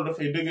loolu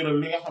dafay dëgëral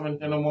li nga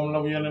xamante ne moom la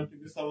bu yenente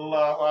bi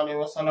sallallahu alayhi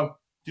wa sallam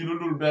ci lu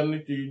dul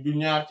benn ci du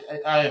ñaar ci ay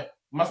aaya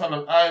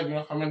masalan aaya bi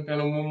nga xamante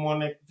ne moom moo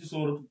nekk ci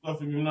sourate Kahf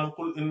bi naan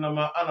qul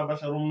innama ana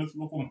basharun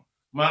mislukum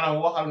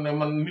maanaam waxal ne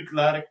man nit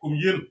laa rek comme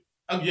yéen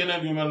ak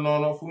yeneen yu mel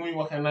noonu fu muy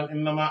waxee naan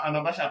innama ana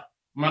bashar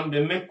man de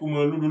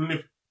nekkuma lu dul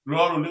nit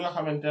loolu li nga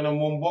xamante ne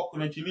moom bokk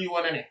na ci liy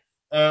wane ne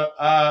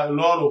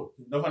loolu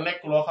dafa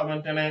nekk loo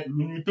xamante ne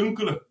lu ñuy tënk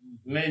la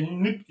ne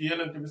nit ki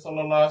yenente bi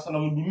sallallahu alayhi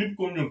wasallam du nit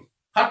comme ñun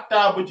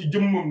xattaa ba ci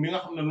jëmmam bi nga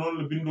xam ne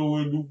noonu la bindoo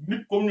woy du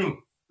nit comme ñun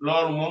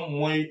loolu moom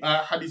mooy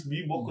xadis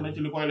bi bokk na ci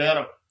li koy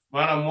leeral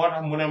maanaam moo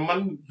tax mu ne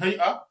man xëy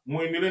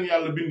mooy ni leen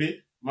yàlla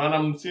bindee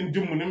maanaam seen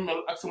jëmm ni mu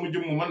mel ak sama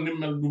jëmm man ni mu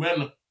mel du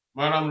benn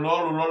maanaam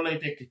loolu lay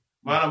tekki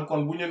maanaam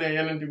kon bu ñu nee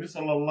yenente bi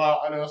sallallahu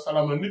alayhi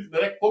wasallam nit la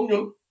rek comme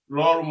ñun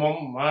loolu moom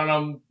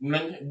maanaam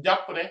nañ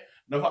jàpp ne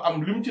dafa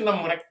am lim ci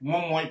namm rek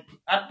moom mooy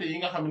atte yi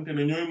nga xamante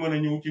ne ñooy mën a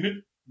ñëw ci nit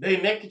day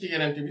nekk ci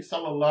yenente bi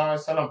sallallahu alayhi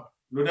wasallam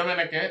lu demee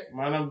nekke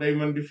maanaam day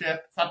mën di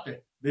fàtte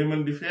day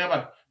mën di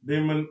feebar day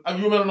mën ak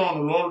yu mel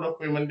noonu loolu daf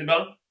koy mën di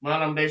dal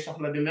maanaam day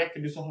soxla di lekk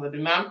di soxla di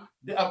naan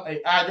di am ay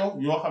aajo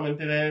yoo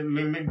xamante ne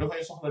léeg-léeg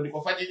dafay soxla di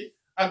ko faji ji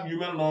ak yu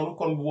mel noonu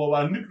kon bu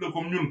boobaa nit la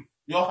comme ñun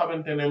yoo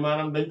xamante ne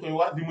maanaam dañ koy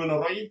wax di mën a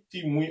roy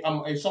ci muy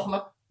am ay soxna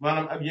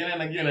maanaam ak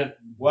yeneen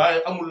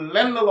waaye amul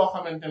lenn loo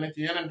xamante ne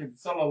ci yenente bi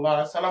sallallahu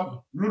alayhi wasallam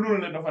lu dul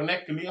ne dafa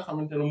nekk li nga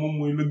xamante ne moom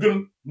mooy la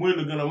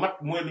gën a mat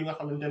mooy li nga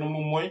xamante ne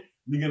moom mooy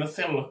li gën a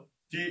sell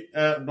ci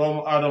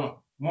doomu aadama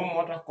moom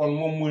moo tax kon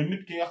moom mooy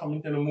nit ki nga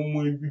xamante ne moom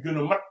mooy bi gën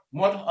a mat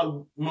moo tax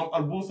moom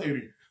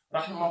al-Busayri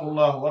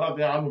rahimahullah wa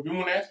radiya anhu bi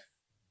mu ne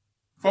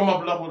fa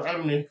mablaghul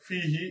ilmi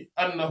fiihi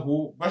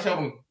annahu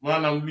basharun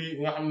maanaam lii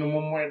nga xam ne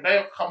moom mooy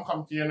dayo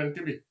xam-xam ci yenente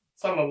bi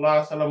sallallahu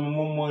alayhi wasallam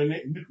moom mooy ne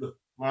nit la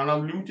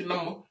maanaam li mu ci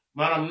namm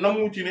maanaam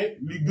namu ci ne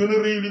li gën a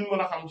rëy liñ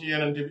mën a xam ci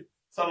yenente bi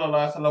sallallahu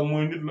alayhi wasallam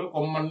mooy nit la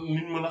comme man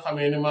niñ mën a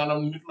xamee ne maanaam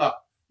nit la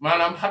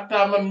maanaam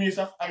xattaa man mii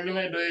sax ak li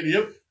may doyee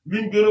yëpp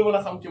liñ gën a mën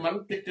a xam ci man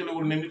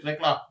tegtalewul ne nit rek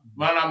laa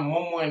maanaam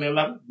moom mooy ne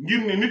lan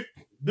ngir ne nit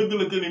dëgg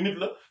la gën nit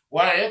la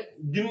waaye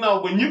ginnaaw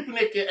ba ñëpp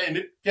nekkee ay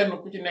nit kenn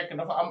ku ci nekk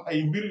dafa am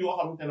ay mbir yoo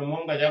xamante ne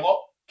moom nga jagoo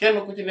kenn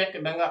ku ci nekk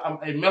da nga am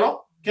ay melo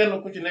kenn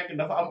ku ci nekk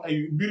dafa am ay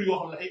mbir yoo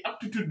xam ne ay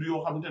aptitude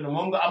yoo xamante ne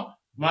moom nga am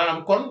maanaam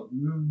kon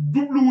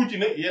jubluwu ci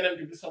ne yeneen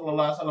bi sallallahu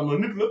alayhi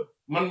wasallam nit la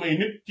man may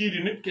nit kii di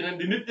nit keneen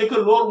di nit et que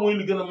loolu mooy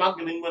li gën a màgg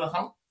lañ mën a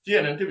xam ci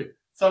yeneen bi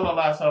sallallahu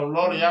alayhi wasallam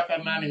loolu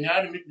yaakaar naa ne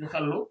ñaari nit ñu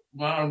xellu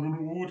maanaam du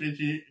wuute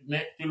ci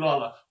nekk ci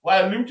loola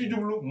waaye li mu ci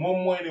jublu moom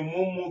mooy ne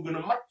moom moo gën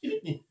a mat ci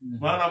nit ñi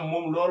maanaam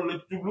moom loolu la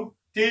jublu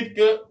te it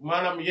que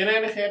maanaam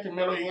yeneeni xeeti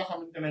melo yi nga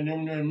xamante ne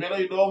ñoom ñooy melo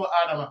yi doomu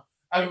aadama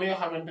ak li nga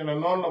xamante ne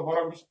noonu la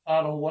borom bi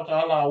subhaanahu wa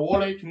taala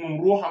woole ci moom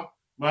ruuxam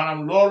maanaam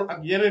loolu ak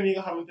yeneen yi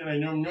nga xamante ne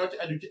ñoom ñoo ci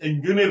aju ci ay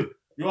ngëneel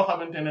yoo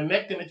xamante ne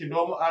nekk na ci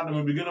doomu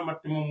aadama bi gën a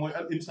mat te moom mooy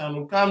al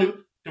insaanul kaamil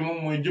te moom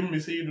mooy jëmmi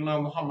sayyiduna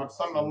muhammad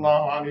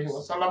sallallahu alayhi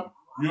wa sallam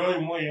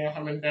yooyu mooy yi nga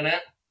xamante ne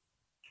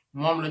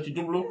moom la ci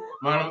jublu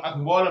maanaam ak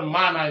mboolem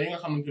maanaa yi nga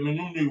xamante ne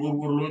ñoom ñooy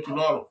wër-wërloo ci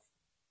loolu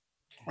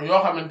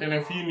yoo xamante ne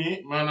fii nii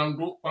maanaam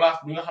du place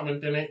bi nga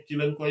xamante ne ci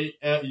lañ koy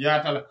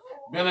yaatale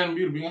beneen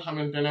mbir bi nga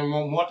xamante ne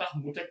moom moo tax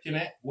mu teg ci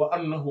ne wa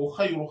annahu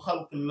xayru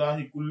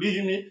xalqillahi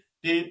kullihim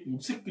te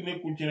sikk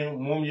nekkul ci ne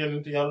moom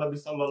yenent yàlla bi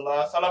sallallahu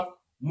alayhi wa sallam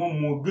moom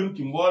moo gën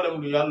ci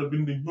mboolem lu yàlla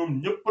bind ñoom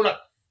ñëpp nag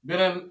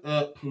beneen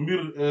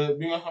mbir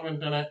bi nga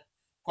xamante ne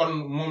kon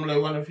moom lay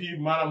wane fii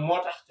maanaam moo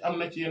tax am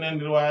na ci yeneen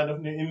riwaaya daf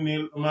ne inni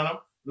maanaam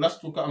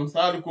lastu ka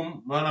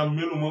amsaalikum maanaam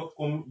meluma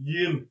comme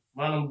yéen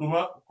maanaam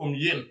duma comme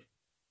yéen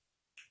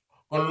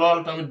kon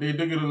loolu tamit day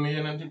dëgëral ne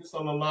yenente bi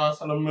sallallahu alayhi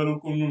wa sallam melul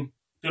comme ñun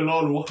te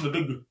loolu wax na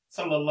dëgg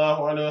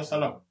sallallahu alayhi wa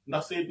sallam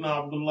ndax sayyidna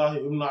abdullahi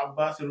ibnu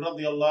abbas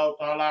radiyallahu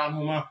taala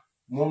anhuma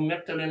moom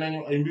nettali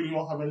nañu ay mbir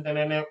yoo xamante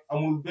ne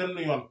amul benn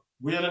yoon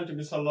bu yenente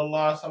bi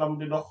sallallahu alayhi wa sallam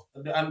di dox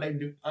di ànd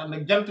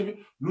ak jant bi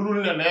lu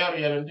dul ne leeru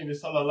yenente bi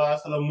sallallahu alayhi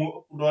wa sallam moo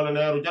ëpp doole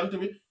leeru jant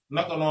bi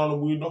naka noonu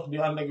buy dox di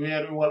ànd ak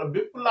weer wi wala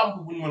bépp lampe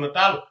buñ mën a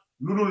taal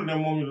lu dul ne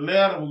moom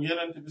leer bu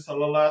yenente bi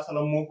sallallahu alayhi wa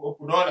sallam moo ko ëpp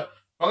doole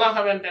ba nga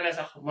xamante ne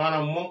sax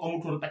maanaam moom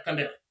amutoon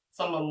takkandeer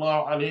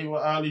sallallahu alayhi wa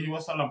alihi wa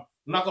sallam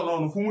naka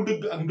noonu fu mu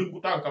dëgg ak ndëggu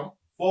tànkam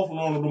foofu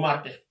noonu du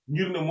marqué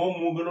ngir ne moom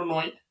moo gën a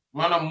nooy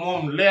maanaam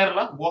moom leer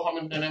la boo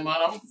xamante ne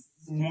maanaam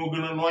moo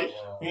gën a nooy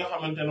fi nga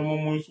xamante ne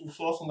moom mooy suuf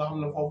soosu nga xam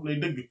ne foofu lay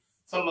dëgg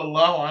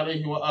sallallahu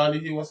alayhi wa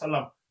alihi wa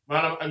sallam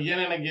maanaam ak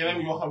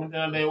yeneen yoo xamante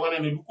ne day wane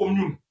ne du comme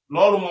ñun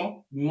loolu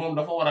moom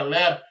dafa war a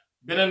leer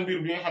beneen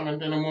mbir bi nga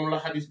xamante ne moom la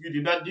xadis bi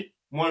di dajji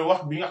mooy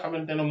wax bi nga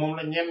xamante ne moom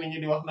la ñenn ñi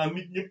di wax naan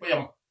nit ñëpp a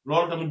yam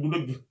loolu tamit du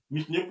dëgg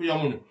nit ñëpp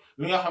yamuñu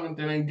li nga xamante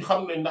ne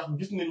xam nañ ndax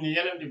gis nañ ni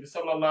yenente bi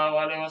sallallahu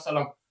alayhi wa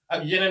sallam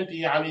ak yenente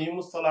yi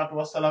alayhimu salaatu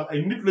wassalaam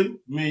ay nit lañ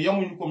mais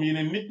yamuñu comme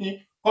yeneen nit ñi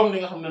comme li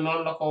nga xam ne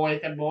noonu la ko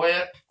waykat ba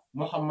waye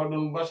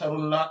muhammadun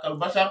basharun laa kal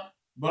bashar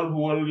bal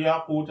huwa al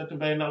yaqutatu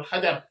bayna al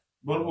hajar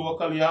bal huwa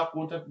kal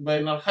yaqutatu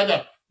bayna al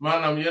hajar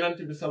maanaam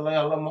yenente bi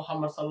sallallahu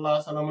muhammad sallallahu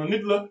alayhi wa sallam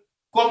nit la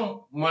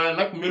comme maa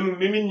nag melul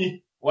ni nit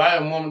ñi waaye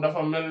moom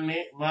dafa mel ni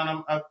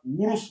maanaam ak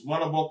wurus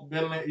wala bokk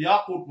benn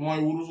yaqut mooy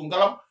wurusu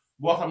ngalam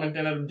boo xamante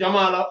ne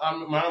jamaa la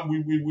am maanaam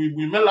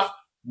buy melax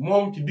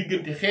moom ci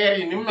diggante xeer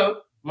yi ni mel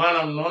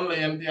maanaam noonu la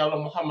yent yàlla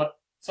muhammad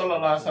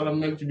sallallahu alayhi wa sallam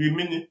mel ci biir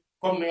nit ñi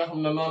comme ni nga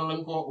xam ne noonu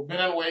lañ ko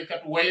beneen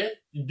waykat waye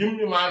ci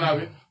jëmmi maanaa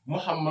bi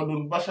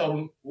muhammadun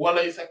basharun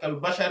walaysa kal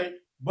bashari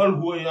bal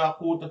huwa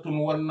yaqutatun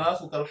wan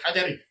naasu kal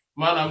xajari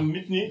maanaam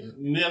nit ñi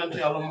yent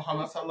yàlla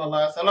muhammad sallallahu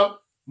alayhi wa sallam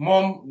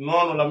moom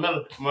noonu la mel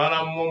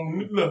maanaam moom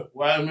nit la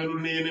waaye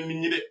melul ni yeneen nit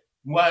ñi de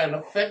waaye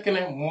dafa fekk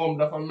ne moom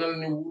dafa mel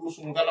ni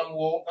wurusu ngalam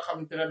woowu nga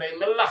xamante ne day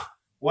mel lax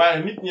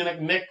waaye nit ñi nag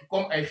nekk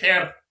comme ay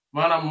xeer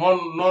maanaam moom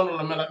noonu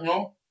la mel ak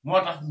ñoom moo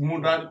tax mu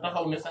daal di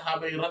taxaw ne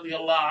saxaaba yi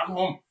radiyallahu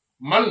anhum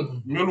man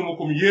meluma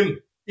comme yéen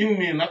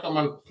inni naka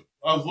man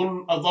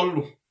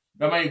azallu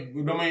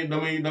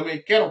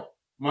damay keru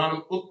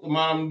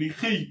maanaam di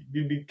xëy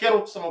di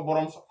keru sama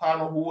borom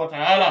subhaanahu wa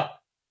ta'ala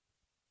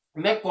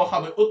nekk koo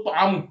xam ne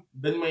amu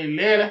dañ may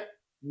leele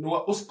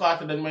wa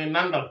usqaate dañ may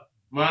nandal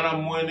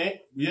maanaam mooy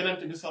ne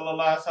yenente bi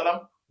sallallahu alayhi wa sallam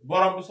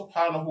borom bi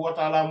subhaanahu wa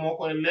taala moo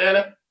koy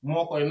leele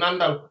moo koy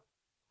nandal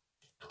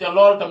te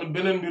loolu tamit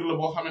beneen mbir la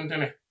boo xamante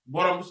ne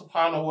borom bi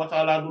subhaanahu wa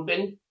taala du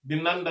deñ di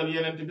nandal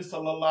yenente bi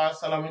sallallahu alayhi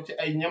wa sallam ci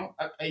ay ñam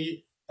ak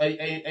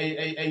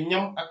ay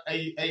ñam ak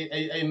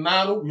ay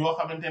naanu yoo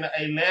xamante ne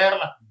ay leer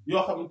la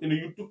yoo xamante ne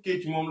yu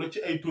tukkee ci moom la ci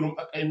ay turum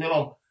ak ay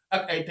meloom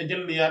ak ay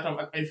tajalliyaatam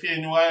ak ay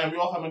feeñu waayam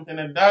yoo xamante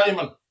ne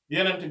daayiman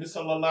yenente bi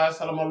sallallahu alayhi wa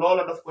sallam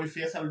loola daf koy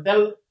feesal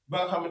del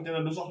ba nga xamante ne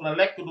du soxla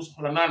lekk du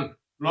soxla naan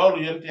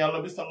loolu yent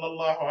yàlla bi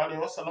sallallahu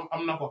alayhi wa sallam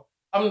am na ko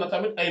am na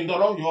tamit ay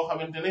ndolo yoo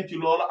xamante ne ci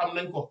loolu am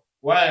nañ ko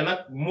waaye nag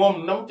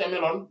moom nam ca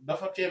meloon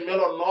dafa cee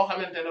meloon noo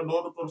xamante ne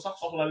doodutul sax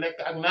soxla lekk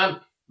ak naan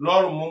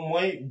loolu moom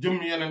mooy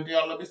jëm yenent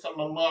yàlla bi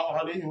sallallahu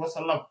alayhi wa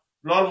sallam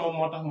loolu moom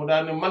moo tax mu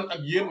daal ne man ak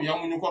yéen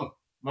yamuñu kon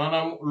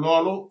maanaam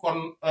loolu kon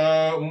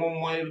moom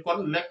mooy kon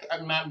lekk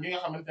ak naan bi nga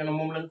xamante ne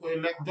moom lañ koy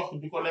lekk jox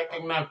di ko lekk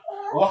ak naan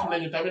wax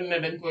nañu tamit ne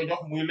dañ koy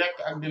jox muy lekk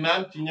ak di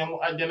naan ci ñamu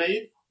àjjana yi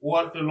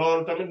wante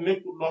loolu tamit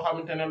nekkul loo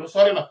xamante ne lu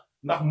sori la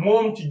ndax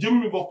moom ci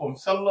jëmmi boppam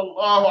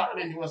sallallahu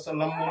alayhi wa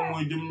sallam moom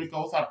mooy jëmmi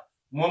Kawsar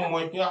moom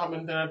mooy ki nga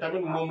xamante ne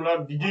tamit moom la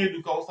di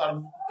jéedu Kawsar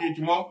bu tukkee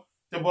ci moom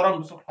te borom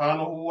bi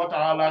subhaanahu wa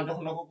ta'ala jox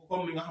na ko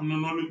comme li nga xam ne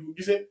noonu lañ ko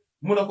gisee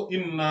mu ne ko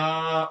inna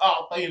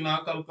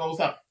a'taynaaka al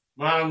Kawsar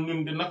maanaam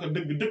ñun di naka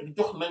dëgg-dëgg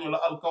jox nañu la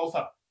al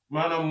Kawsar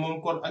maanaam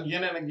moom kon ak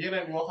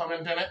yeneen yoo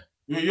xamante ne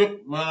yooyu yëpp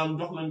maanaam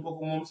jox nañ ko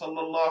moom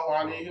sallallahu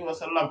alayhi wa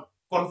sallam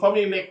kon fa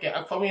muy lekkee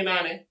ak fa muy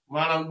naane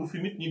maanaam du fi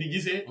nit ñi di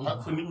gisee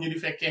ak fa nit ñi di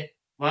fekkee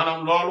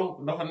maanaam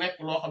loolu dafa nekk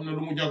loo xam ne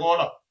lu mu jagoo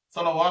la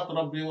salawaatu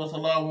rabbi wa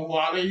salaamuhu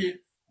alayhi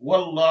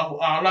wallahu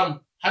a'lam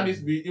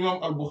xadis bi imam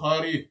al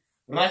Bukhari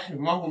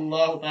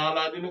rahimahullahu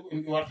taala dina ko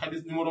indi waat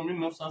xadis numéro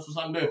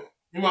 1962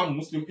 imam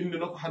Muslim indi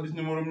na ko xadis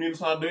numéro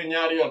 1102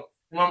 ñaari yoon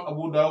imam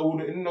Abu Dawud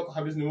indi na ko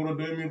xadis numéro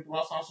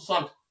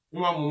 2360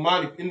 imam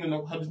Malik indi na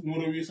ko xadis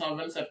numéro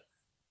 827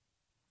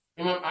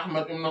 imam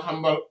Ahmad ibn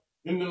Hanbal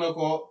indi na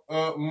ko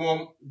moom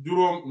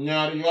juróom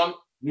ñaari yoon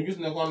ñu gis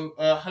ne kon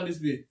xadis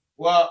bi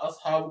waa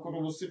asxaabu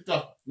kutubu sitta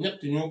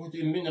ñetti ñoo ko ci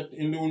indi ñetti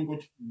indi wuñ ko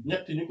ci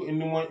ñetti ñu ko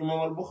indi mooy imam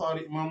al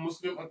Bukhari imam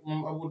Muslim ak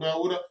imam Abu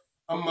Dawud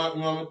amma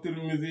imam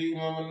at-Tirmidhi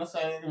imam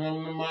an-Nasa'i imam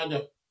Ibn Maaja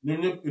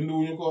ñoom ñëpp indi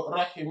wuñu ko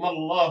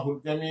rahimallahu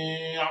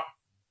al-jami'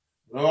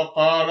 wa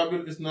qaala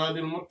bil isnaad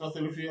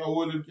al-muttasil fi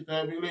awwal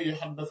al-kitaab ilayhi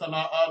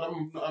haddathana Adam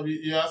ibn Abi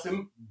Iyaas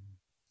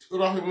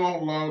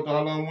rahimahullahu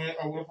ta'ala muy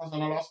Abul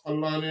Hasan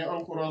al-Asqalani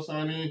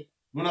al-Khurasani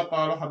mu ne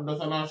qaala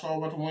haddathana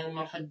Shu'ba mooy ibn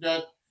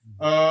al-Hajjaj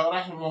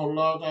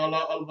rahimahullahu ta'ala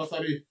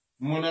al-Basri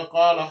mu ne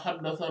qaala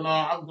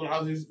haddathana Abdul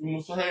Aziz ibn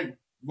Suhayb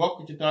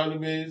bokk ci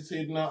taalibe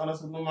Seydina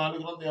Anas ibn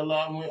Malik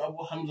radiyallahu anhu muy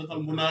Abu Hamza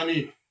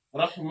al-Bunani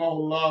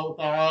rahimahullahu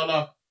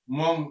ta'ala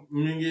moom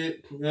mi ngi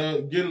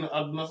génn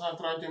àdduna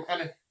 130e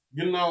année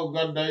ginnaaw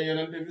gàddaay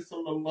Yonent bi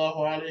sallallahu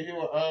alayhi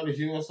wa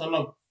alihi wa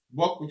sallam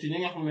bokk ci ñi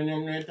nga xam ne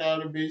ñoom ñooy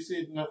taalibe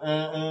Seydina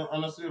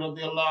Anas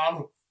radiyallahu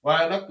anhu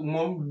waaye nag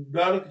moom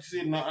daanaka ci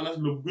Seydina Anas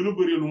lu gën a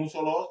bëri lu mu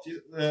solo ci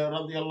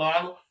radiyallahu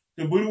anhu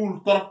te bëriwul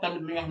torop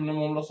tamit li nga xam ne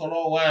moom la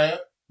solo waaye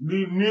lu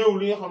néew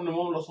li nga xam ne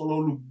moom la solo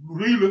lu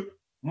rëy la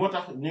moo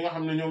tax ñi nga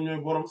xam ne ñoom ñooy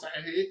borom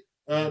saxiix yi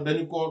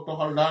dañu ko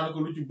toxal daanaka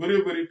lu ci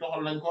bëree bëri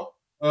toxal nañ ko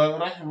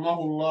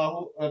rahimahullahu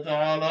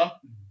ta'ala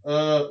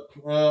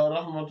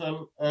rahmatan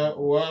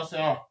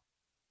wasi'a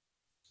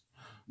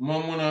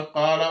moom mu ne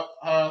qaala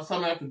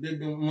sami'tu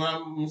dégg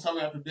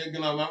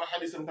naa maanaam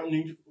xadisam tam ñu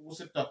ngi ci kutubu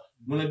sitta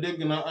mu ne dégg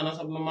naa Anas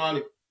ibn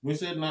Malik muy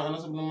sayyidina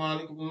Anas ibn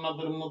Malik ibn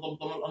Nadr ibn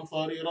Damdam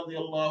al-Ansari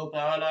radiyallahu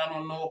ta'ala anhu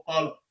annahu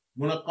qaala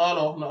mu ne qaala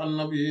wax na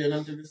annabi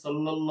yonent bi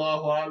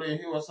sallallahu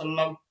alayhi wa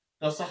sallam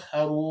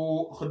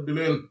tasaxaru xëdd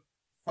leen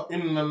fa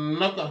inna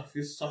naka fi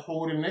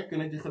saxuuri nekk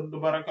na ci xëdd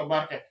barke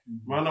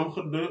maanaam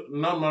xëdd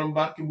na maanaam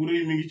barke bu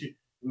rëy mi ngi ci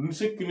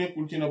sëkk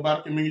nekkul ci ne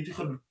barke mi ngi ci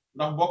xëdd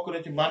ndax bokk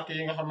na ci barke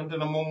yi nga xamante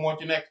ne moom moo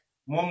ci nekk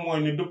moom mooy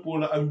ni dëppoo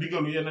la ak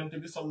digalu yenente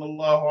bi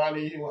sallallahu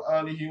alayhi wa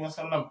alihi wa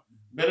sallam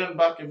beneen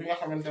barke bi nga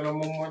xamante ne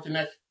moom moo ci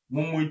nekk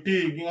moom mooy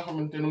téye gi nga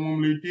xamante ne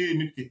moom lay téye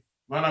nit ki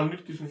maanaam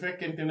nit ki su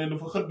fekkente ne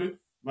dafa xëdd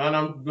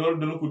maanaam loolu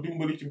dana ko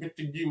dimbali ci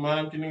bëccëg gi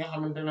maanaam ci li nga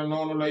xamante ne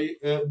noonu lay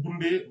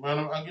dundee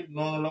maanaam ak it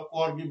noonu la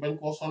koor gi bañ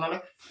koo sonale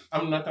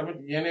am na tamit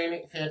yeneeni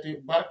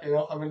xeeti barke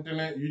yoo xamante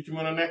ne yu ci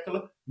mën a nekk la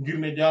ngir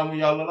ne jaamu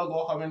yàlla la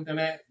goo xamante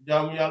ne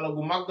jaamu yàlla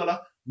gu màgg la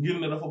ngir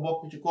ne dafa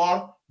bokk ci koor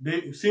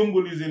day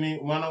symboliser ni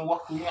maanaam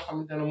waxtu yi nga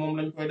xamante ne moom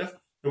lañ koy def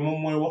te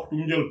moom mooy waxtu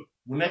njël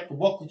mu nekk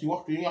bokk ci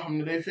waxtu yi nga xam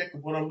ne day fekk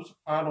borom bi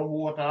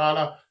subhaanahu wa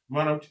ta'ala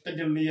maanaam ci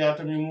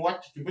tajalliyaatam yi mu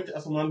wàcc ci bëcc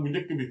asamaan bu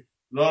njëkk bi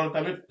loolu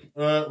tamit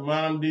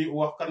maanaam di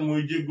wax kan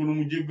mooy jéggalu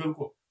mu jéggal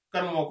ko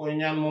kan moo koy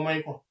ñaan mu may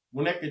ko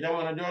mu nekk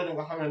jamono jooju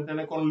nga xamante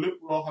ne kon lépp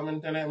loo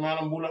xamante ne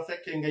maanaam bu la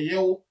fekkee nga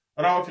yeewu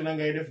rawatina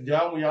ngay def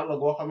jaamu yàlla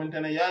goo xamante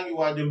ne yaa ngi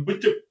waajal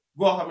bëccëg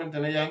goo xamante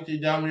ne yaa ngi ciy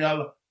jaamu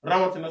yàlla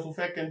rawatina su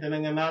fekkente ne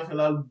nga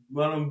naafilaal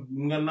maanaam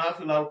nga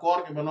naafilaal koor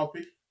gi ba noppi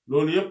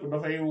loolu yëpp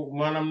dafay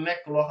maanaam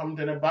nekk loo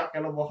xamante ne barke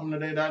la boo xam ne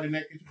day daal di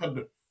nekk ci xëdd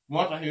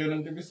moo tax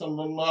yonent bi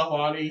sallallahu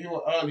alayhi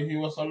wa alihi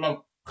wa sallam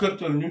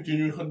xërtal ñu ci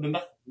ñuy xëdd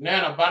ndax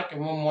nee na barke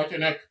moom moo ci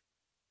nekk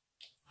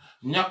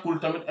ñàkkul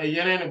tamit ay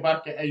yeneeni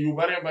barke ay yu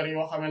bare bari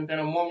yoo xamante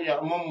ne moom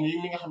yi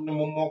mi nga xam ne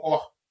moom moo ko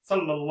wax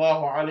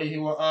sallallahu alayhi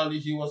wa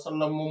alihi wa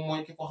sallam moom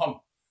mooy ki ko xam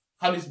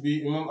xadis bi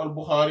imam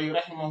al-Bukhari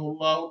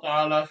rahimahullahu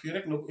taala fii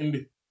rek la ko indi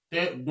te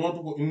dootu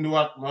ko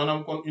indiwaat maanaam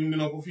kon indi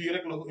na ko fii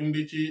rek la ko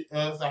indi ci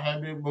Sahih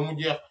bi ba mu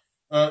jeex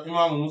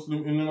imaamu Muslim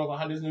indi na ko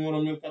xadis numéro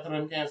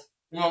 1095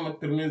 imam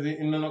at-Tirmidhi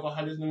indi na ko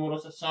xadis numéro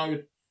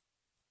 708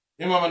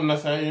 imam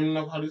an-Nasa'i indi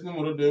na ko xadis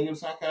numéro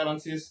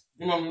 2146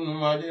 imam Ibn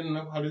Maaja indi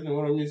na ko xadis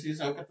numéro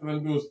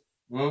 1692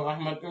 imam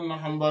Ahmad ibn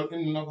Hanbal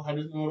indi na ko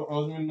xadis numéro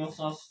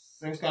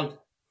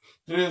 11950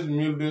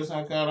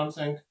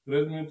 13245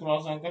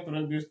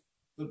 13390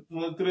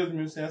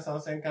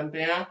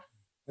 13551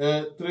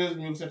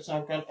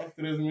 13704 ak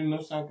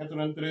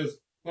 13993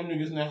 kon ñu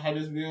gis ne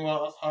xadis bi waa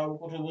asxaabu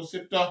kutubu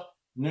sitta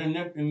ñoom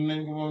ñëpp indi nañ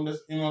ko moom des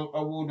imam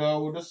Abu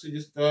Dawud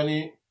as-Sijistani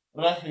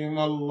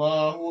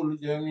rahimallahu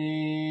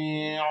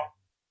al-jamii'.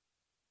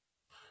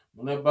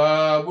 mu ne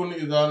baabun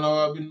idha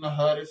nawa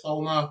bin-nahaari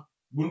sawma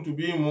buntu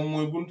bi moom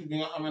mooy buntu bi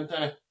nga xamante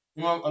ne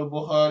imam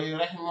al-Bukhari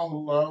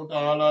rahimahullahu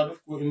ta'ala daf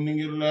ko indi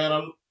ngir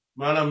leeral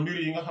maanaam mbir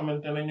yi nga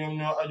xamante ne ñoom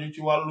ñoo aju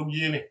ci wàllu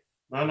yéene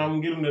maanaam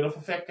ngir ne dafa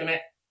fekk ne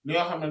li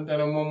nga xamante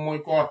ne moom mooy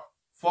koor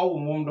faw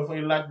moom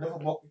dafay laaj dafa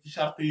bokk ci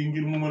charte yi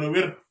ngir mu mën a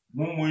wér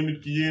moom mooy nit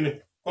ki yéene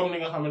comme ni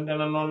nga xamante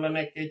ne noonu la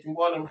nekkee ci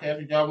mboolem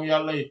xeetu jaamu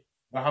yàlla yi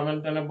nga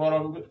xamante ne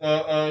borom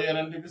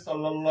yenente bi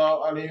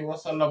sallallahu alayhi wa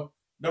sallam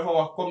dafa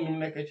wax comme ni mu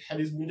nekkee ci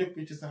xadis bu njëkk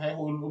ci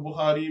saxiixul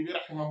Buxaari bi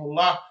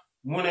rahimahullah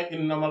mu ne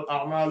innamal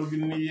a'maalu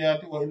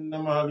binniyaati wa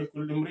innama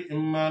likulli imri'in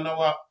ma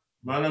nawa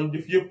maanaam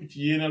jëf yëpp ci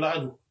yéene la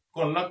aju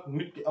kon nag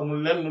nit ki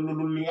amul lenn lu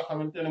dul li nga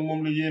xamante ne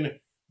moom la yéene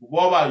bu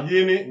boobaa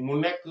yéene mu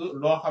nekk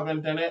loo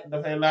xamante ne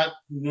dafay laaj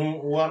ñu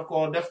war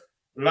koo def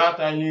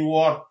laata ñuy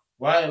woor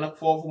waaye nag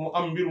foofu mu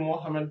am mbir moo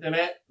xamante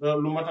ne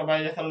lu mat a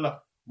bàyyi xel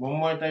la moom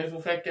mooy tey su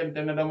fekkente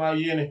ne damaa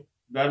yéene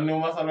daal ne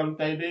masalan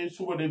tey de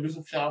suba de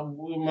bisub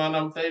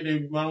maanaam tey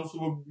de maanaam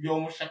suba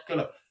yowmu shakk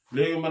la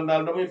léegi man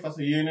daal damay fas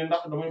yéene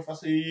ndax damay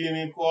fas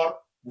yéene koor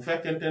bu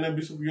fekkente ne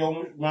bisub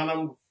yowmu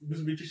maanaam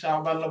bis bi ci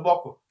Shaaban la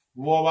bokk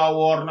bu boobaa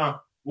woor naa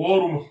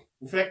wooruma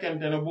bu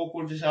fekkente ne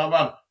bokkul ci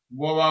Shaaban bu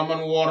boobaa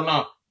man woor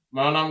naa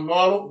maanaam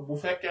loolu bu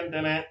fekkente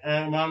ne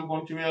maanaam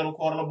kon ci weeru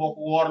koor la bokk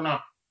woor naa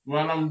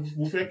maanaam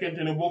bu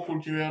fekkente ne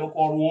bokkul ci weeru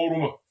koor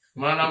wóoruma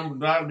maanaam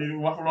daal di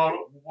wax loolu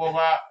bu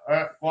boobaa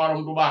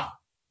kooram du baax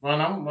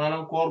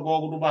maanaam koor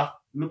googu du baax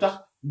lu tax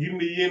ngir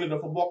ne yéene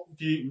dafa bokk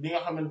ci li nga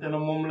xamante ne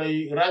moom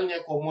lay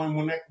ràññee ko mooy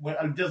mu nekk mooy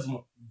aljazm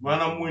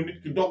maanaam mooy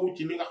nit ki dogu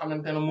ci li nga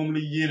xamante ne moom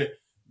lay yéene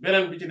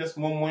beneen bi ci des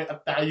moom mooy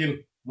at-ta'yin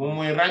moom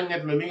mooy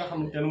ràññet la li nga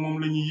xamante ne moom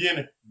la ñuy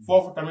yéene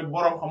foofu tamit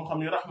boroom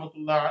xam-xam yi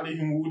rahmatullah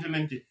alayhim wuute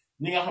nañ ci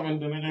ñi nga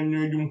xamante ne ñoom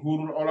ñooy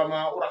jumhurul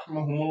ulama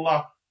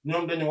rahimahumullah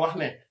ñoom dañu wax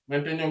ne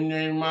mante ñoom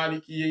ñooy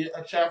maliki yi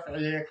ak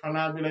shafi'i yi ak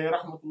hanabila yi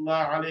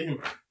rahmatullah alayhim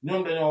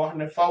ñoom dañoo wax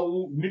ne faaw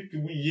nit ki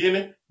bu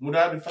yéene mu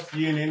daal di fas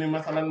yéene ni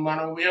masalan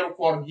maanaam weeru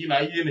koor gi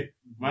laa yéene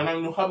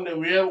maanaam ñu xam ne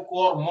weeru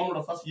koor moom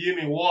la fas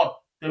yéene woor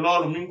te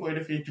loolu mi ngi koy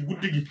defee ci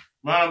guddi gi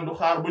maanaam du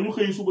xaar ba ñu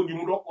xëy suba gi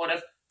mu doog koo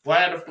def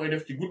waaye daf koy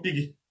def ci guddi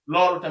gi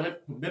loolu tamit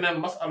beneen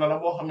masala la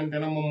boo xamante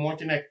ne moom moo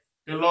ci nekk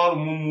te loolu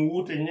moom mu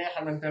wuute ñi nga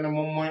xamante ne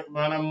moom mooy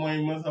maanaam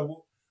mooy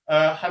mazhabu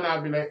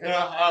Hanabila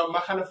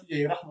Hanafiya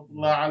yi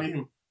rahmatullah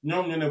alayhim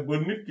ñoom ñu ne ba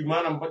nit ki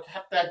maanaam ba ci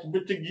xattaa ci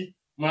bëccëg gi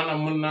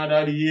maanaam mën naa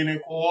daal di yéene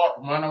ko woor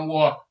maanaam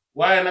woor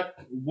waaye nag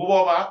bu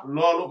boobaa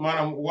loolu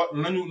maanaam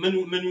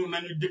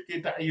nañu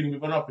jëkkee ta'yin bi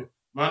ba noppi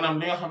maanaam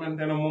li nga xamante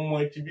ne moom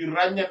mooy ci biir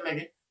ràññetle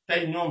gi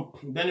tey ñoom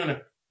dañu ne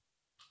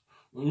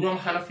ñoom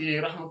Hanafiya yi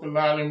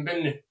rahmatullah alayhim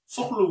dañ ne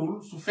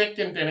soxlawul su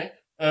fekkente ne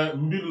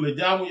mbir la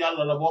jaamu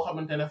yàlla la boo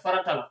xamante ne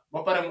farata la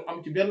ba pare mu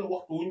am ci benn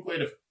waxtu wuñ koy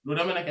def lu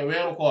demee nekk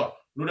weeru koor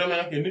lu demee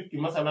nekk nit ki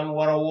masalan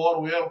war a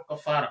woor weeru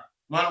kafaara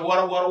maanaam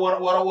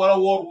war a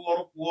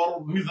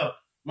woor nizar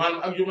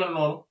maanaam ak yu mel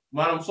noonu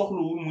maanaam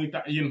soxlawul muy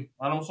ta'yin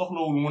maanaam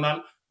soxlawul mu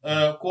naan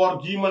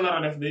koor gii ma nar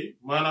a def de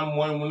maanaam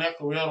mooy mu nekk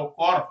weeru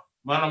koor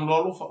maanaam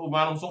loolu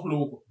maanaam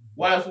soxlawu ko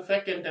waaye su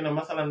fekkente ne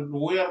masalan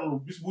weerlu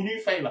bis bu ñuy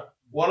fay la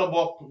wala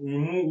boog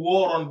mu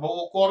wooroon ba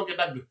koor gi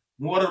dagg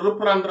mu war a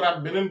reprendre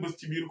at beneen bés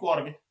ci biir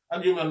koor gi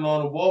ak yu mel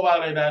noonu boobaa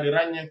lay daal di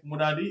ràññeeku mu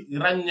daal di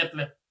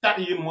ràññeetle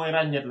ta'yin mooy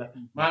ràññetle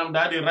maanaam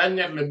daal di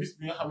ràññetle bis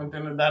bi nga xamante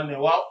ne daal ne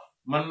waaw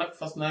man nag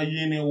fas naa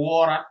yéene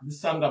wooraat bi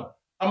sangam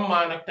am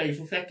maa nag tey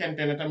su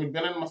fekkente ne tamit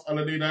beneen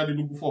masala day daal di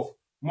dugg foofu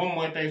moom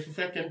mooy tey su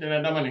fekkente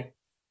ne dama ne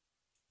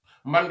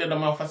man de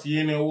dama fas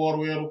yéene woor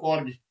weeru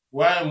koor gi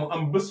waaye mu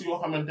am bés yoo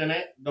xamante ne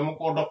dama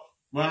koo dog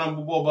maanaam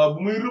bu boobaa bu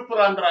muy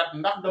reprendre at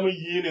ndax damay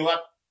yéene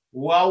waat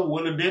waaw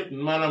wala déet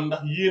maanaam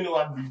ndax yéene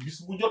waat bi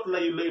bis bu jot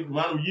lay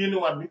maanaam yéene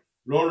waat bi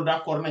loolu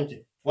d'accord nañ ci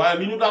waaye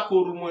li ñu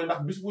d'accordul mooy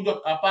ndax bis bu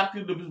jot à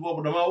partir de bis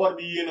boobu damaa war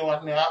di yéene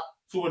waat ne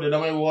suba de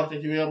damay woor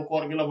te ci weeru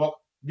koor gi la bokk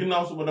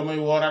ginnaaw suba damay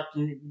wooraat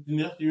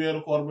ci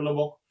weeru koor bi la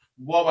bokk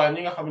boobaa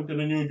ñi nga xamante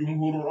ne ñooy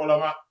jumhurul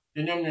ulama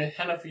te ñoom ñooy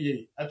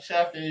xanafiye ak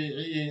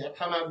shafi'i ak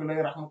xanaabila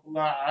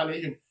rahmatullah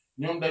alayhim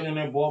ñoom dañu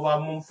ne boobaa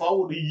moom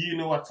faaw di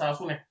yéene waat saa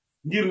su ne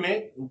ngir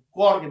ne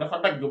koor gi dafa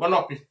dagg ba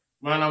noppi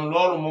maanaam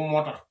loolu moom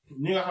moo tax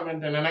ñi nga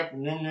xamante ne nag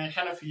ñoom ñooy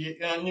xanafiye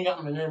ñi nga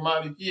xam ne ñooy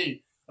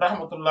maaliki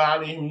rahmatullah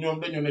alayhim ñoom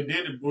dañu ne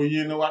déedéet doo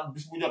yéene waat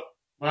bis bu jot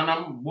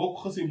maanaam boo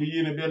ko xësee ba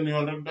yéene benn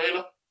yoon rek doy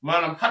na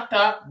maanaam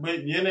xattaa ba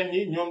yeneen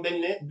ñi ñoom dañ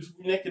ne bis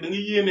bu nekk da nga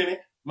yéene ne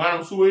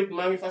maanaam suba it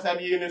maa ngi fasaat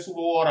yéene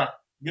suba wooraat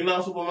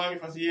ginnaaw suba maa ngi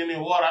fas yéene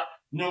wooraat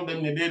ñoom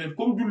dañ ne déedéet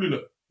comme julli la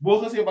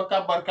boo xësee ba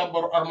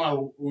kabbaru armal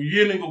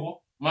yéene nga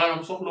ko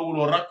maanaam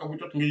soxlawuloo rakka bu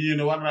jot nga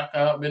yéene war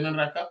rakka beneen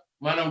rakka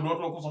maanaam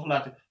dootoo ko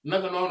soxlaate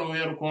naka noonu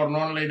weeru koor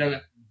noonu lay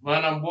demee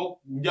maanaam boo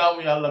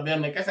jaamu yàlla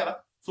benn kese la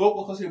soo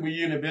ko xasee ba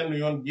yéene benn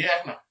yoon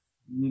jeex na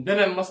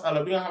beneen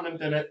masala bi nga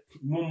xamante ne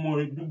moom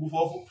mooy dugg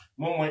foofu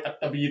moom mooy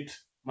at-tabyit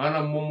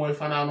maanaam moom mooy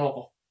fanaanoo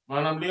ko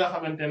maanaam li nga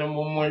xamante ne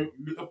moom mooy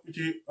li ëpp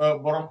ci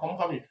borom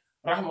xam-xam yi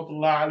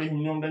rahmatullah alayhim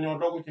ñoom dañoo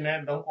dogu ci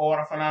ne danga ko war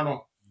a fanaanoo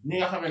ñi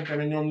nga xamante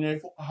ne ñoom ñooy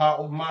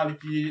fuqaha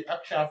maliki yi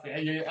ak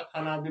shafi'i yi ak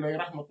hanabila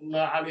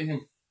rahmatullah alayhim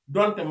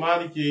donte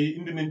Maliki yi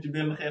indi nañ ci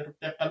benn xeetu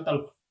tekkantal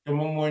te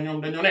moom mooy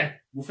ñoom dañu ne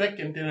bu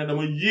fekkente ne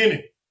dama yéene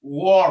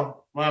woor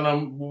maanaam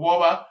bu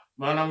boobaa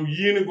maanaam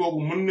yéene googu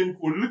mën nañ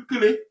koo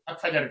lëkkale ak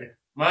fajar gi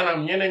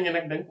maanaam ñeneen ñi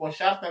nag dañ koo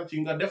chartal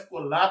ci nga def ko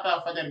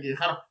laataa fajar gi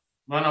xar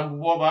maanaam bu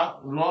boobaa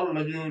loolu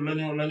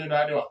lañu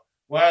daal di wax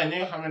waaye ñi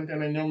nga xamante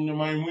ne ñoom ñu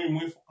may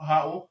muy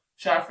fuqahaa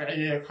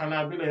Shafi'i ak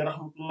Hanabila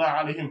rahmatullah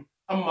alayhim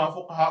amma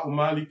fuqahaa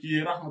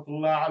Maliki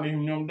rahmatullah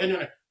alayhim ñoom dañu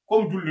ne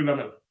comme julli la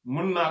mel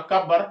mën naa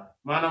kabbar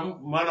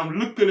maanaam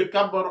lëkkale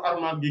kabbaru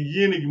armal gi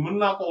yéene gi mën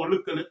naa koo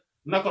lëkkale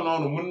naka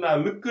noonu mën naa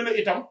lëkkale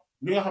itam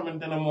li nga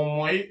xamante ne moom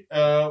mooy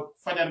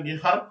fajar gi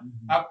xar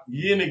ak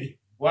yéene gi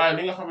waaye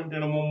li nga xamante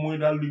ne moom mooy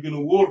daal li gën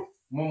a wóor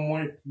moom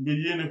mooy nga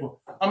yéene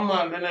ko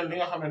amma leneen li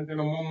nga xamante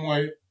ne moom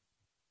mooy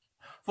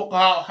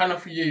fuqahaa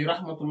hanafiyyi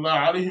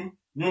rahmatullah alayhim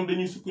ñoom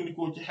dañuy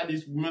sukkandikoo ci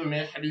xadis bu mel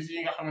ne xadis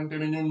yi nga xamante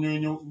ne ñoom ñooy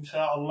ñëw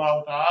insha allahu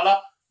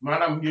taala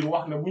maanaam ngir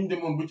wax ne buñ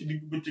demoon ba ci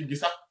digg bëccëg gi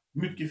sax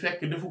nit ki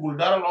fekk defugul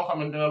dara loo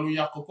xamante ne lu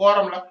yàq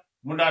kooram la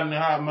mu daan ne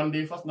man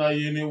de fas naa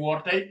yéene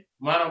woor tey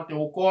maanaam te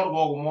koor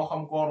googu moo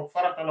xam kooru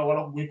farata la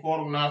wala muy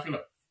kooru naafila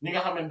ñi nga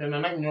xamante ne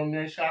nag ñoom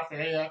ñooy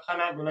Shafi'i ak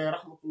Hanabila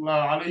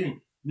rahmatullah alayhim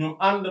ñoom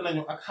ànd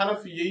nañu ak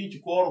Hanafiyyi yi ci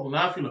kooru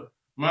naafila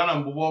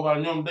maanaam bu boobaa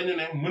ñoom dañu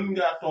ne mën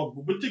ngaa toog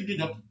bu bëccëg gi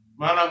jot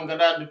maanaam nga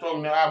daal di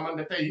toog ne man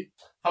de tey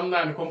xam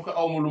naa ne comme que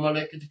aw ma lu ma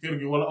lekk ci kër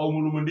gi wala aw ma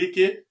lu ma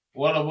ndékkee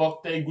wala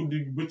boog tey guddi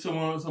bëj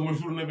sama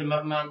journée bi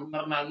nar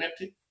naa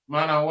metti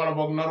maanaam wala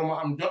boog naruma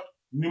am jot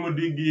ni ma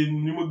déggee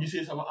ni ma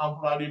gisee sama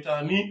emploi du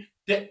temps nii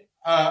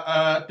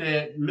te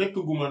lekk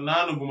guma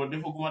naana guma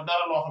defa guma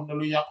dara loo xam ne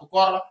lu yàq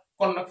koor la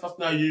kon nag fas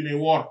naa yéene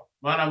woor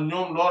maanaam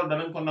ñoom loolu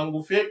danañ ko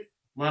nangu feek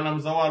maanaam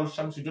zawalu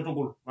shamsi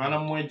jotagul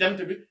maanaam mooy jant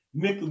bi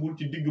nekkagul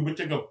ci digg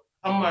bëccëgam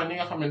amma ñi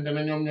nga xamante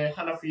ne ñoom ñooy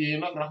xanafi yi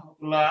nag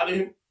rahmatullah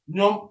alayhim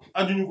ñoom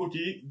ajuñu ko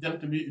ci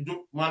jant bi jóg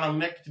maanaam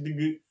nekk ci digg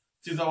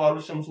ci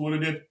zawalu shams wala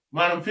déet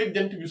maanaam feek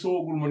jant bi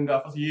soowagul mën ngaa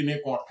fas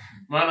yéene koor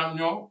maanaam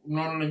ñoom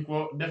noonu lañ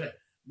ko defee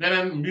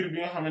beneen mbir bi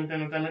nga xamante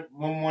ne tamit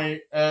moom mooy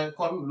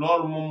kon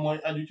loolu moom mooy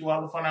aju ci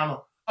wàllu fanaano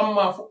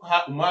amma fuqaha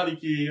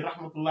maliki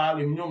rahmatullah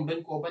alayhim ñoom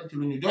dañ koo bañ ci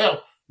lu ñu joyal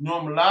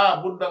ñoom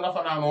laa budda nga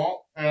fanaanoo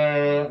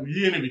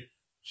yéene bi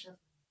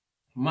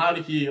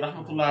maliki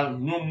rahmatullah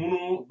alayhim ñoom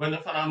mënu bañ a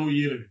fanaanoo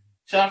yéene bi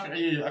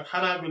Shafi'i ak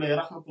Hanabila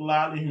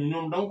rahmatullah alayhim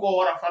ñoom da nga koo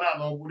war a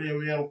fanaanoo bu dee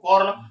weeru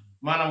koor la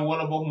maanaam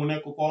wala boog mu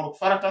nekk kooru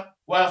farata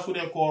waaye su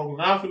dee kooru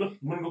naafila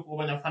mën nga ko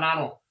bañ a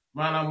fanaanoo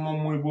maanaam moom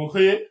mooy boo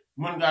xëyee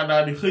mën ngaa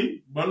daal di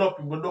xëy ba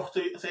noppi ba dox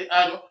say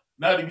aajo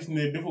daal di gis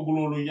ne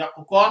defaguloo lu yàq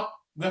koor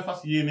nga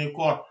fas yéene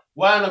koor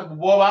waaye nag bu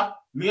boobaa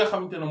li nga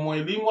xamante ne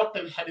mooy liy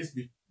mottali xadis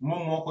bi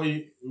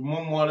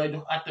moom moo lay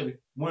jox àtte bi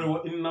mooy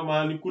wa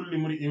innama li kulli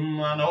imri'in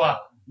ma nawaa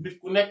nit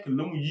ku nekk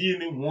la mu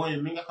yéene mooy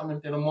li nga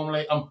xamante ne moom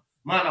lay am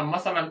maanaam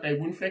masalan tey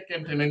buñu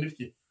fekkente ne nit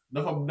ki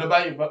dafa da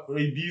bàyyi ba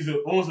ay 10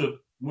 heures 11 heures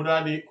mu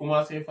daal di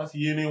commencer fas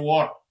yéene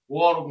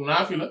wooru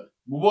naafila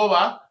bu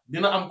boobaa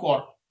dina am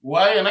koor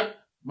waaye nag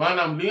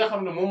maanaam li nga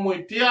xam ne moom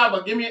mooy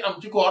tiyaaba gi muy am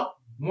ci koor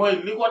mooy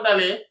li ko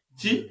dalee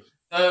ci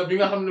bi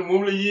nga xam ne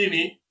moom la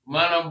yéenee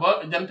maanaam ba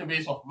jant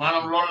bay sox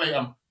maanaam loolu lay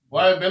am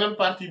waaye beneen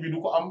partie bi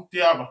du ko am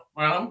tiyaaba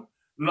maanaam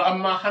lu am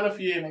maa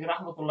Hanafiyye nag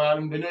rahmatullahi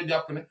alayhim dañoo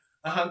jàpp ne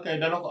ahankay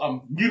dana ko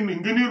am ngir ne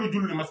ngëneelu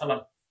julli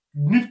masalan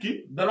nit ki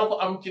dana ko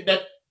am ci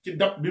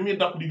dab bi muy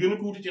dab di gën a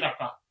tuuti ci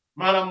rakka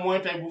maanaam mooy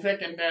tey bu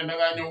fekkente ne da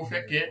ngaa ñëw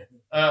fekkee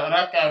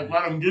rakka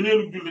maanaam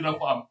ngëneelu julli da nga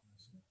ko am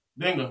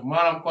dégg nga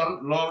maanaam kon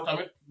loolu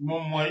tamit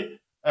moom mooy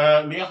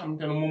li nga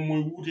xamante ne moom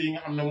mooy wuute yi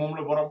nga xam ne moom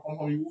la borom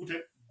xam-xam yu wuute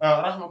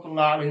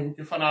rahmatullah alayhim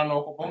ci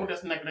fanaanoo ko ba mu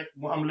des nag rek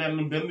mu am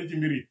lenn benn ci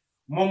mbir yi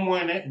moom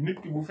mooy ne nit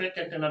ki bu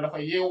fekkente ne dafa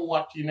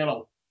yeewuwaat ci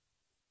nelaw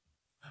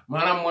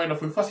maanaam mooy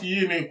dafa fas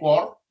yéene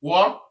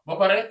woor ba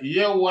pare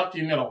yeewuwaat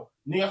ci nelaw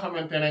ñi nga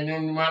xamante ne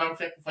ñoom maanaam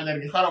fekk fajar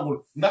gi xaragul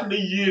ndax day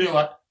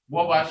yéenewaat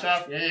boobaa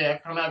Shafi'i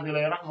ak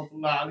Hanabila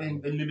rahmatullah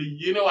alayhim dañ ne day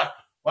yéenewaat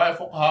waaye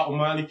fuqaha u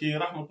Maliki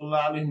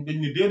rahmatullah alayhim dañ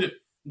ne déedéet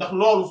ndax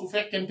loolu su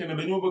fekkente ne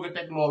dañoo bëgg a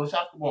teg loolu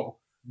charte boobu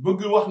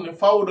bëgg wax ne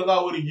faaw da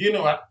ngaa war a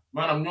yéenewaat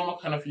maanaam ñoom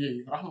ak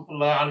Hanafiyyi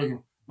rahmatullah alayhim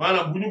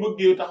maanaam bu ñu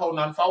bëggee taxaw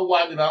naan faaw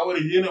waa ji daa war a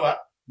yéenewaat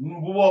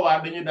bu boobaa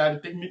dañuy daal di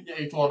teg nit ñi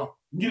ay coono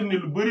ngir ne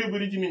lu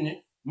bari ci nit ñi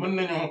mën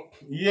nañoo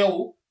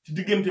yeewu ci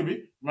diggante bi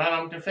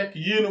maanaam te fekk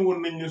yéene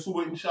woon nañ ne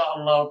suba insha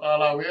allahu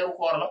taala weeru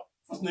koor la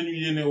fas nañu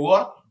yéene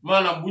woor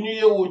maanaam bu ñu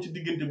yeewoo ci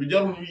diggante bi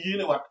jarul ñu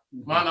yéenewaat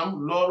maanaam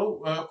loolu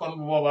kon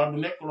bu boobaa du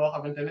nekk loo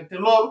xamante ne te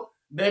loolu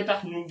day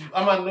tax ñu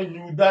amaan na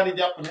ñu daal di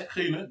jàpp ne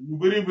xëy na ñu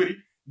bari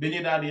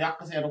dañuy daal di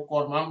yàq seenu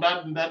koor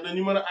maanaam daal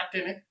dañu mën a àtte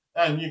ne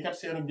ñii kat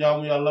seenu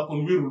jaamu yàlla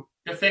kon wérul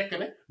te fekk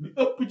ne li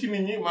ëpp ci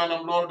nit ñi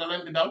maanaam loolu da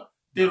leen di dal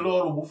te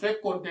loolu bu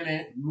fekkoonte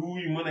ne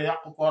luy mën a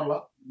yàq koor la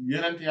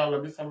yenent yàlla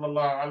bi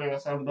sallallahu alayhi wa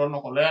sallam doon na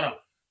ko leeral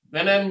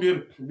beneen mbir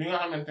bi nga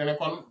xamante ne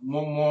kon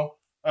moom moo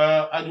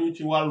aju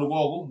ci wàllu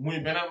googu muy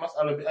beneen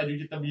masala bi aju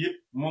ci tabiit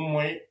moom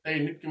mooy tey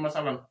nit ki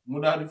masalan mu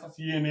daal di fas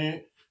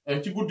yéene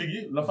ci guddi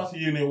gi la fas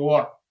yéene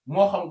woor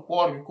moo xam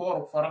koor gi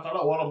kooru farata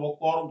la wala boo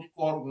kooru gi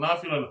kooru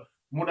naafila la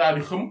mu daal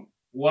di xëm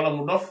wala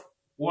mu dof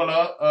wala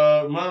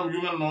maanaam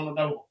yu mel noonu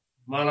dal ko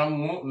maanaam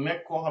mu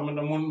nekk koo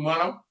xamante mu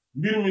maanaam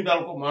mbir mi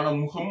dal ko maanaam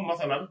mu xëm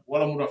masalan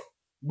wala mu dof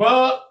ba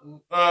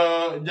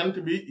jant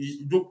bi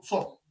jóg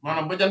so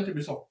maanaam ba jant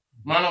bi so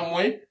maanaam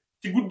mooy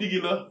ci guddi gi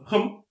la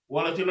xëm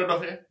wala ci la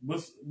dofee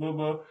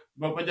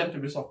ba jant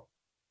bi so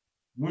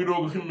muy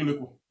doogu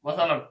ximmiliku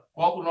masalan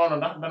kooku noonu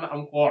ndax dana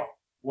am koor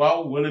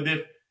waaw wala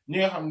déet ñi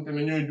nga xamante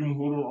ne ñooy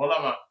jumhurul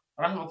ulama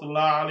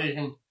rahmatullah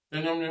alayhim te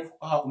ñoom ñooy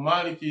fuqaha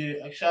maliki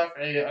ak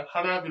shafi'i ak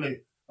hanabila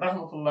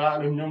rahmatullah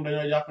alayhim ñoom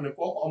dañoo jàpp ne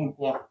kooku amul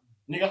koor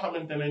ñi nga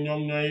xamante ne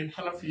ñoom ñooy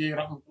hanafi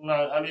rahmatullah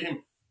alayhim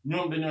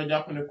ñoom dañoo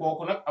jàpp ne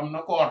kooku nag am na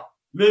koor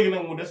léegi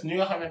nag mu des ñi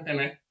nga xamante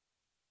ne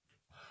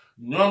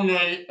ñoom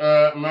ñooy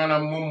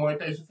maanaam moom mooy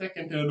tey su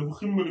fekkente ne dafa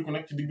ximmaliku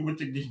nag ci digg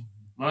bëccëg gi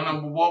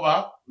maanaam bu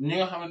boobaa ñi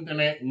nga xamante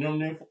ne ñoom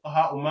ñooy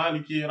fuqaha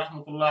maliki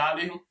rahmatullah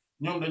alayhim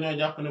ñoom dañoo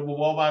jàpp ne bu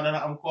boobaa dana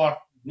am koor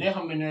ñi nga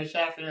xam ne ñooy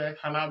shafi'i ak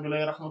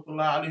hanabila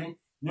rahmatullah alayhim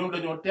ñoom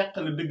dañoo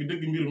teqale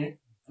dëgg-dëgg mbir mi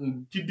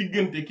ci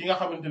diggante ki nga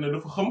xamante ne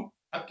dafa xëm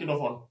ak ki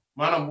dofoon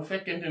maanaam bu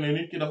fekkente ne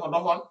nit ki dafa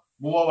dofoon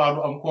bu boobaa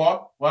du am koor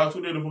waaye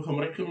su dee dafa xëm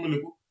rek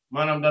ximmaliku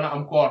maanaam dana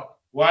am koor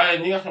waaye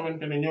ñi nga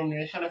xamante ne ñoom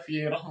ñooy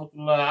hanafi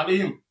rahmatullah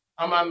alayhim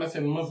amaan na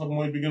seen mazhab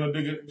mooy bi gën a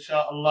dëgër insha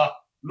allah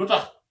lu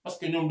tax parce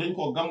que ñoom dañ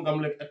koo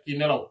gam-gam lekk ak kii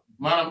nelaw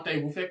maanaam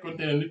tey bu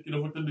fekkente ne nit ki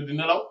dafa tëdd di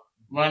nelaw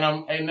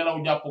maanaam ay nelaw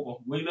jàpp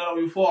ko muy nelaw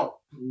yu foor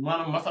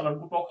maanaam masalan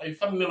ku toog ay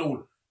fan nelawul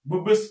ba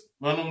bés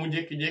maanaam mu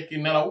jékki-jékki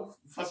nelaw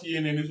fas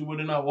yéene ni suba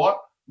dinaa woor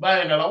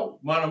bàyyi nelaw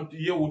maanaam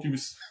yeewu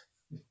timis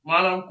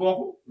maanaam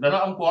kooku dana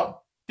am koor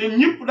te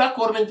ñëpp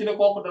d'accord nañ ci ne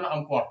kooku dana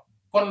am koor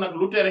kon nag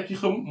lu tere ki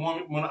xëm moom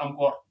it mën a am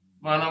koor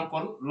maanaam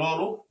kon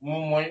loolu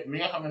moom mooy li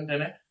nga xamante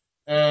ne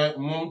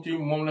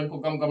moom lañ ko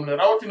gam-gam le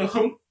rawatina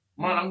xëm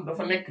maanaam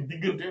dafa nekk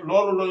diggante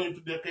loolu la ñuy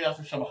tuddee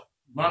qiyaasu shabah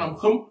maanaam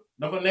xëm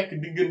dafa nekk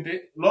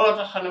diggante loolu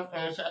tax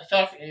xanaa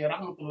Shafi'i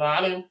rahmatullah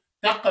alayhim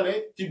tàqale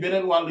ci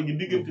beneen wàll gi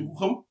diggante ku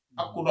xëm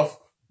ak ku dof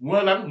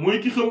mooy lan mooy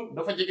ki xëm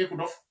dafa jege ku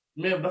dof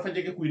mais dafa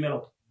jege kuy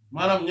nelaw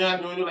maanaam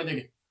ñaar ñooñu la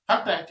jege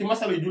hatta ci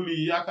masala julli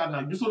yi yaakaar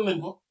naa gisoon nañ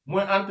ko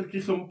mooy entre ki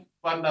xëm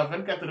pendant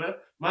 24 heures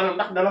maanaam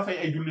ndax dala fay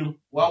ay jullim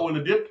waaw wala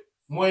déet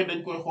mooy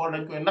dañ koy xool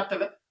dañ koy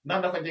nattale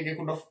ndax dafa jege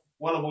ku dof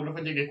wala boog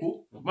dafa jege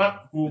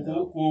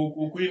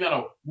kuy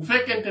nelaw bu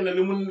fekkente ne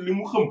li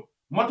mu xëm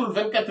matul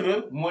 24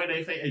 heures mooy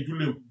day fay ay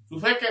julleem su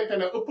fekkente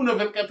ne ëpp na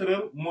 24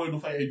 heures mooy du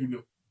fay ay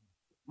julleem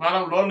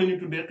maanaam loolu la ñuy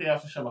tuddee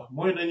qiyaasu shabah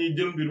mooy dañuy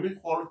jël mbir mi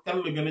xool kan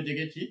la gën a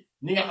jege ci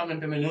ñi nga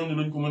xamante ne ñooñu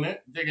lañ ko mën a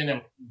jege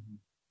ñam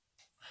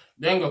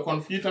dégg nga kon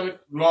fii tamit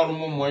loolu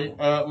moom mooy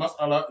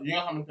masala yi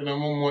nga xamante ne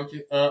moom moo ci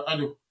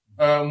aju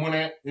mu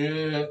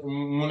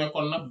ne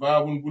kon nag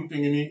baabun bunte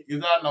ngi nii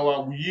iza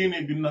nawaa bu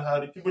yéenee bin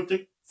nahaari ci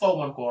bëccëg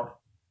sawman koor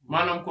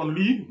maanaam kon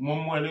lii moom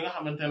mooy li nga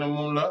xamante ne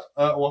moom la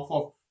wax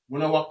foofu mu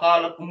ne wa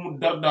qaalat ummu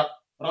darda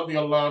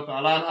radiyallahu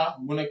ta'ala anha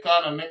mu ne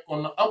kaana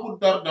nekkoon na abu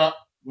darda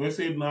mooy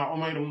sayyidna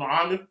umayr ibn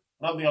amir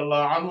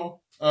radiyallahu anhu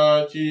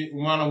ci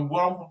maanaam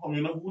borom xam-xam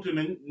yi nag wuute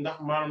nañ ndax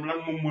maanaam lan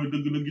moom mooy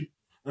dëgg-dëgg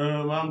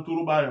maanaam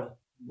turu baayam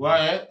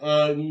waaye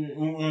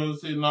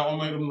sayyidna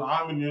umayr ibn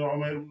amir ñu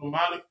umayr ibn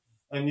malik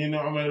ñi ne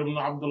umayr ibn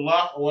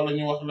abdullah wala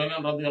ñu wax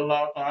leneen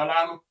radiyallahu ta'ala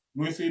anhu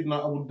muy sayyidna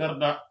abu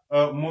darda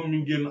moom mi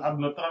ngi génn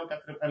àdduna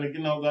 34 année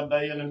ginnaaw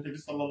gàddaay Yonent bi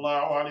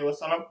sallallahu alayhi wa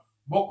sallam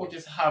bokk ci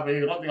saxaaba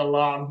yi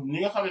radiyallahu anhum ñi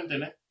nga xamante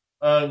ne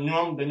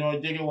ñoom dañoo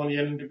jege woon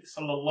Yonent bi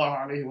sallallahu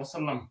alayhi wa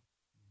sallam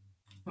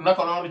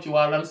naka noonu ci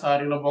waa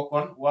Ansaar la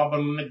bokkoon waa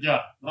Banu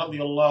Najjaar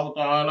radiyallahu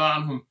ta'ala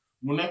anhum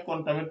mu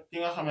nekkoon tamit ki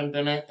nga xamante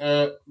ne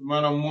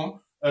maanaam moom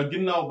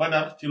ginnaaw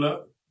Badar ci la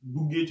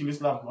duggee ci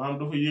l'islam maanaam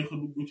dafa yéex a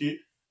dugg ci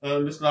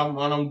l'islam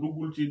maanaam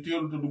duggul ci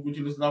teelut a dugg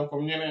ci l'islam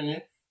comme ñeneen ñi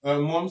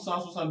moom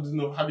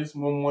 179 xadis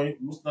moom mooy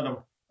musnadam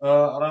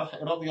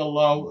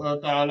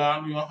radiyallahu ta'ala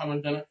anhu yoo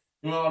xamante ne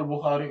imam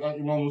al-Bukhari ak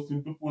imam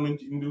Muslim dëppoo nañ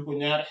ci indil ko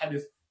ñaari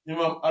xadis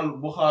imam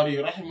al-Bukhari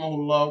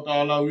rahimahullahu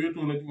ta'ala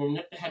wéetoo na ci moom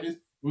ñetti xadis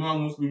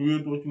imam Muslim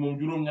wéetoo ci moom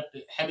juróom-ñetti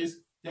xadis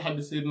ci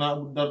xadis sayyidina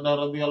Abu Darda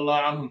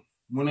radiyallahu anhu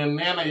mu ne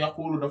nee na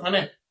yaqulu dafa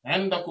ne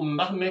indakum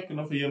ndax nekk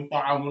na fa yéen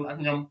ta'amun ak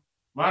ñam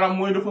maanaam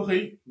mooy dafa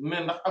xëy ne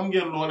ndax am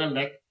ngeen loo leen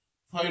rek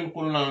fa in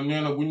qulna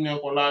nee na buñ ne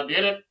ko laa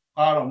déedéet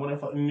xaala mu ne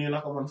fa inni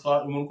naka man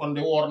saa'imun kon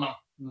de woor naa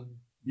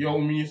yow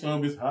mii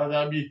sama bis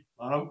hada bi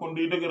maanaam kon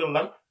day dëgëral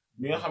lan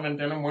li nga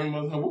xamante ne mooy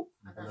mazhabu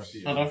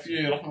Hanafi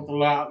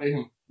rahmatullah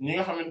alayhim ñi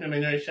nga xamante ne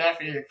ñooy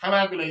Shafi'i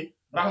Hanabila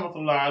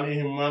rahmatullah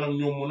alayhim maanaam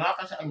ñoom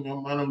munaqasha ak ñoom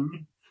maanaam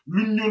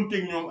luñ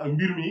ñoonteeg ñoom ak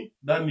mbir mi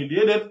daal ni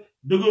déedéet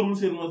dëgërul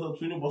seen mazhab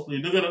suñu bos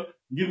lay dëgëral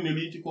ngir ne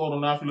lii ci kooru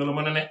naafila la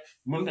mën a nekk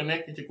mënta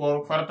nekk ci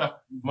kooru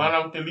farata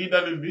maanaam te lii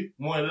dalil bi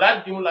mooy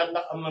laaj gi mu laaj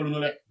ndax am na lu ñu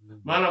lekk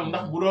maanaam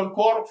ndax bu doon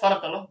kooru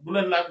farata la du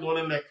leen laaj loo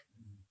leen lekk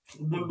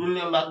duñ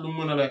leen laaj lu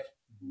mu mën a lekk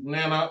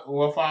nee na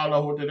wa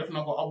fa'alahu te def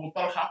na ko Abu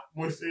Talha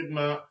mooy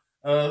Seydina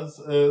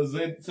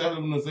Sahl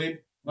ibn Zayd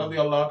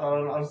radiyallahu ta'ala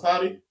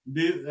al-Ansari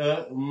di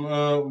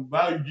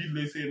baayu jiit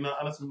lay Seydina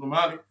Anas ibn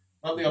Malik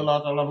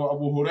radiyallahu ta'ala wa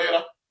Abu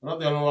Hurayra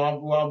radiyallahu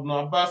anhu wa Ibn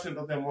Abbas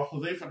radiyallahu wa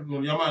Hudhayfa ibn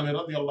al-Yamani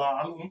radiyallahu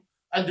anhum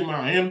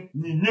ajma'in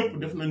ñi ñëpp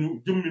def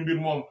nañu jëmmi mbir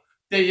moom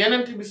te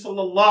Yonent bi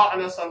sallallahu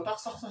alayhi wa sallam tax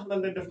sax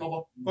lan def na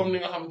ko comme ni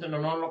nga xamante ne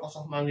noonu la ko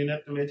soxnaa ngi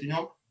nettalee ci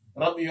ñoom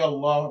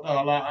radiyallahu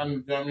ta'ala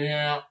an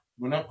jami'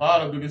 mu ne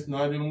qaala bil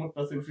isnaad al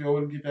muttasil fi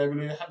awwal kitaab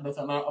li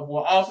haddathanaa Abu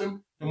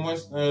Aasim te mooy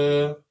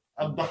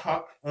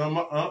ad-Dahhaak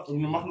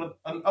ibn Makhlad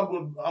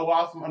Abu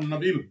Aasim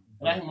an-Nabil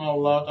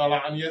rahimahullahu ta'ala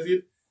an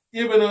Yazid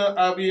ibn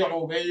Abi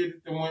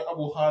Ubayd te mooy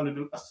Abu Khalid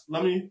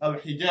al-Aslami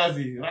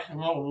al-Hijazi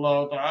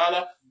rahimahullahu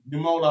ta'ala di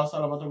mawla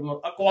Salamata ibn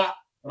al-Akwa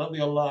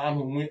radiyallahu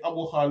anhu muy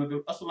Abu Khalid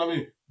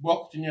al-Aslami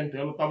bokk ci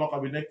ñeenteelu tabaqa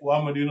bi nekk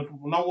waa Madinatu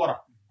Munawwara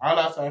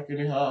ala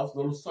saakiniha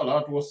afdalu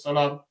salaatu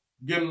wassalaam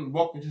génn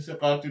bokk ci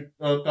siqaati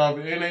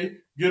taabi'iin yi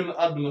génn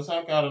àdduna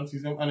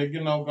 146e année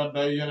ginnaaw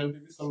gàddaay Yonent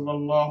bi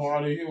sallallahu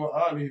alayhi wa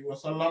alihi wa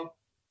sallam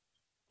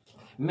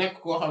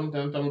nekk koo xamante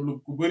ne tamit lu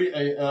ku bëri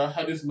ay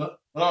hadis la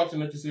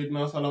rawatina ci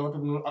sayyidina Salamata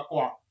ibn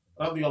al-Akwa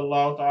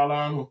radiyallahu ta'ala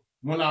anhu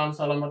mu ne an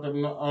Salamata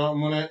ibn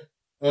mu ne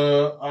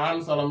an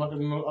Salamata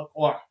ibn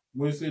al-Akwa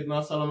muy sayyidina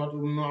Salamata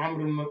ibn Amr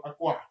ibn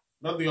al-Akwa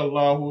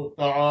radiyallahu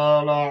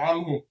ta'ala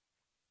anhu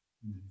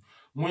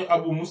muy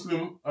Abu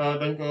Muslim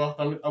dañ koy wax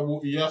tamit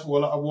Abu Iyas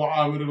wala Abu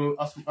Amir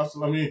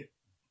al-Aslami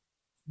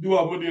di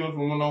waa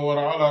Madinatul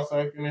Munawwara ala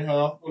sakiniha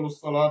afdalu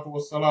salaatu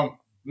wassalaam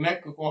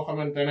nekk koo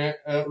xamante ne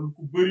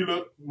ku bëri la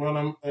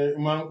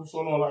maanaam ku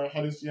solo la ay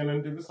xadis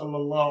Yonent bi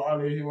sallallahu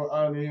alayhi wa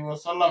alihi wa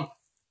sallam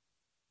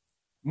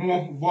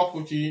mu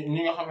bokk ci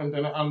ñi nga xamante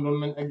ne àndoon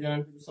nañ ak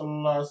Yonent bi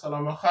sallallahu alayhi wa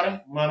sallam xare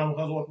maanaam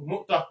ghazwatu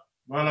Mu'ta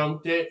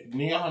maanaam te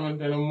li nga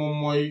xamante ne moom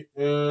mooy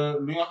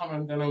li nga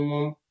xamante ne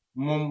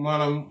moom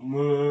maanaam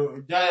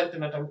jaayante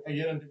na tamit ak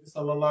Yonent bi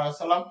sallallahu alayhi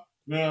wa sallam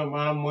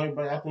maanaam mooy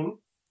bayatul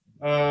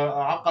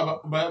aqaba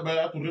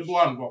bayatul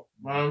ridwaan bo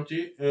maanaam ci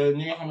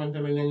ñi nga xamante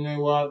ne ñoom ñooy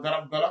waa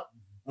garab gala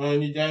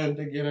ñi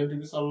jaayante ak Yonent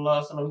bi sallallahu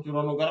alayhi wa sallam ci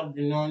ronu garab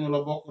gi ñooñu la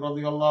bokk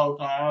radiyallahu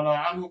ta'ala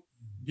anhu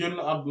génn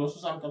àdduna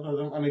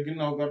 74e année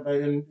ginnaaw gàddaay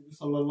Yonent bi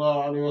sallallahu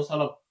alayhi wa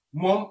sallam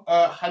moom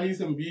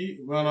xadisam bi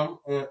maanaam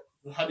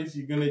xadis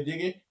yi gën a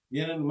jege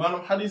yeneen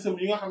maanaam xadisam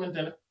yi nga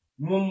xamante ne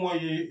moom mooy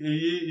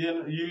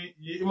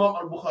yi imam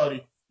al-Bukhari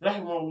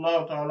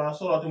rahimahullahu ta'ala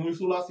solote muy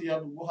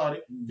sulaasiyaat al-Bukhari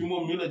ci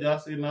moom mi la jaar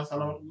sayyidina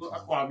Salamata ibn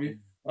al-Akwa bi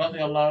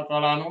radiyallahu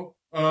ta'ala anhu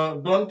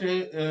donte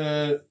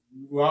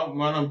waaw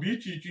maanaam bii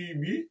ci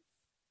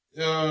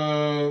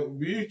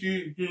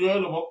yooyu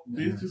la bokk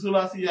ci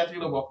sulaasiyaat yi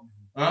la bokk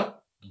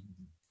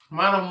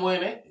maanaam mooy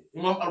ne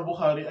imam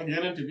al-Bukhari ak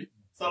Yonent bi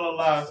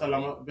sallallahu alayhi wa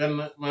sallam benn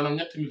maanaam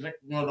ñetti nit rek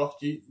ñoo dox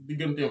ci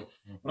digganteem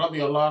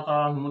radiyallahu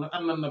ta'ala anhu mu ne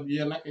anna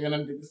nabiyya nak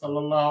Yonent bi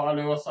sallallahu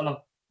alayhi wa sallam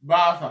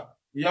baafa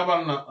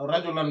yabal na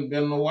rajulan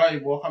benn waay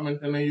boo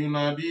xamante ne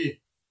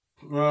yunaadi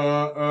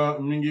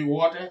mi ngi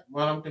woote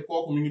maanaam te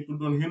kooku mi ngi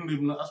tuddoon Hind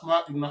ibn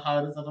Asma ibn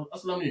Haarisa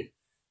al-Aslami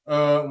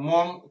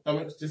moom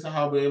tamit ci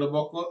saxaaba yi la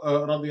bokk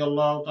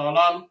radiyallahu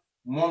ta'ala anhu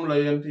moom la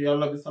yent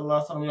yàlla bi sallallahu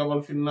alayhi wa sallam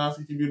yabal fi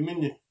naasi ci biir nit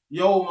ñi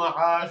yawma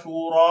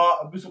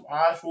ashura bisub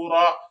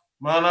ashura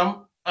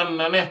maanaam an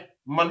na ne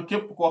man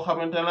képp koo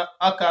xamante ne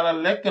akala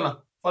lekk na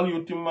fal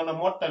yu timma na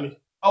mottali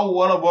aw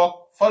wala boog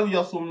fal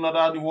yasum na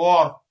daal di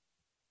woor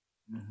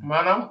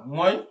maanaam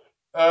mooy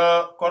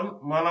kon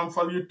maanaam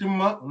fal yu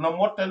timma na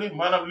mottali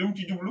maanaam li mu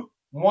ci jublu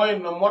mooy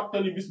na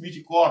mottali bis bi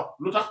ci koor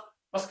lu tax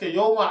parce que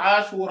yawma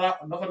ashura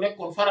dafa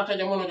nekkoon farata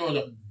jamono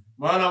jooja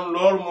maanaam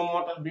loolu moom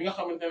moo tax bi nga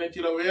xamante ne ci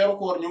la weeru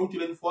koor ñëw ci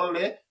lañ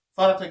follee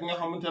farata gi nga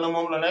xamante ne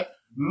moom la nekk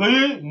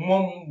lii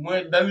moom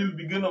mooy dalil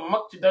bi gën a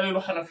mag ci dalilu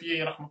xanafiye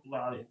yi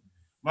rahmatullah alayhi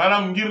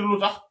maanaam ngir lu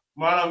tax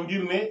maanaam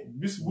ngir ne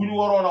bis bu ñu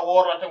waroon a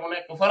woorate mu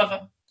nekk farata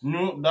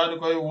ñu daal di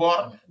koy woor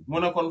mu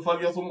ne kon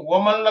fal yasum wa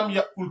man lam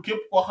yàqul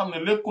képp koo xam ne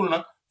lekkul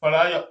nag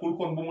falaa yàqul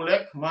kon bu mu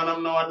lekk maanaam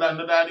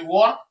na daal di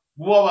woor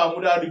bu boobaa mu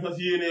daal di fas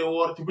yéenee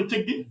woor ci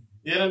bëccëg gi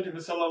Yonent bi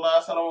sallallahu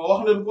alayhi wa sallam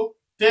wax leen ko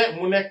te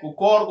mu nekk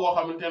koor goo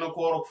xamante ne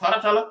kooru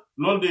farata la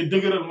loolu day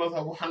dëgëral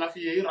mazhabu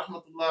xanafiye yi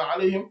rahmatullah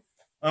alayhim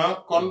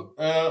kon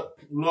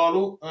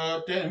loolu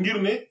te ngir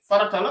ne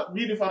farata la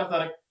bii di farata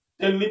rek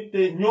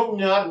te ñoom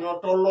ñaar ñoo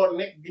tolloo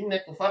nekk biñu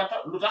nekk farata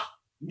lu tax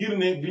ngir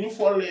ne bi ñu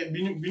follee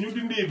bi ñu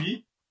dindee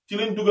bii ci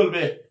lañ dugal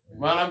bee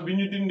maanaam bi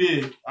ñu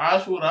dindee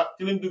ashura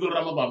ci lañ dugal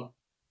ramadan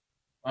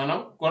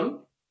maanaam kon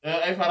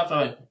ay farata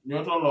lañ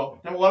ñoo tolloo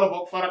te wala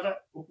boog farata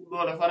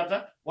doole farata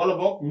wala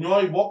boog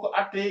ñooy bokk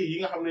atte yi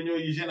nga xam ne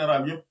ñooy yi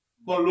général yëpp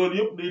kon loolu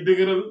yëpp day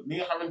dëgëral li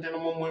nga xamante ne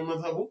moom mooy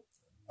mazhabu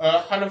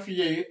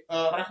xanafiye yi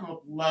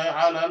rahmatullahi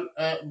ala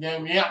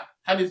jamii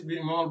xadis bi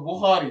imam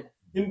al-Bukhari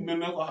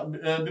dina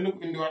ko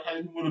indi waat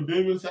xadis numéro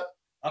 2007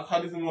 ak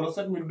xadis numéro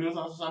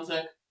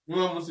 7265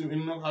 imam Muslim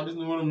indi na ko xadis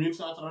numéro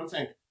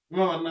 1135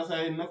 imam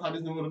an-Nasa'i indi na ko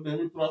xadis numéro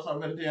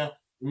 2321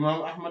 imam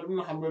Ahmad ibn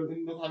Hanbal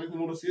indi na ko xadis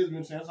numéro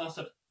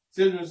 16507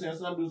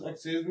 16512 ak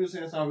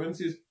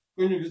 16526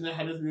 ko ñu gis ne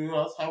xadis bi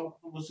waa ashaabu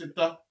kutubu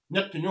sitta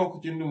ñett ñoo ko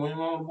ci indi mooy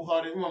imam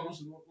al-Bukhari imam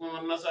Muslim imam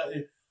an-Nasa'i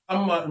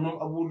amma imam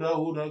Abu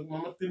Dawud ak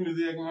imam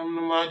at-Tirmidhi ak imam Ibn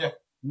Maaja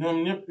ñoom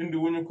ñëpp indi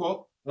wuñu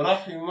ko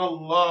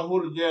rahimallahu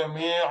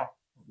al-jami'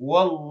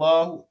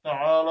 wallahu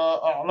ta'ala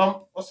a'lam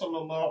wa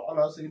sallallahu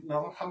ala sayyidina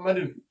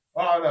Muhammadin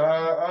wa ala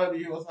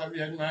alihi wa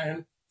sahbihi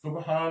ajma'in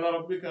subhana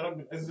rabbika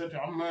rabbil izzati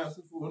amma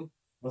yasifun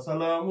wa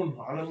salamun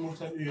ala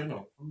al-mursalin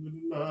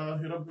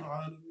walhamdulillahi rabbil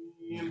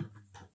alamin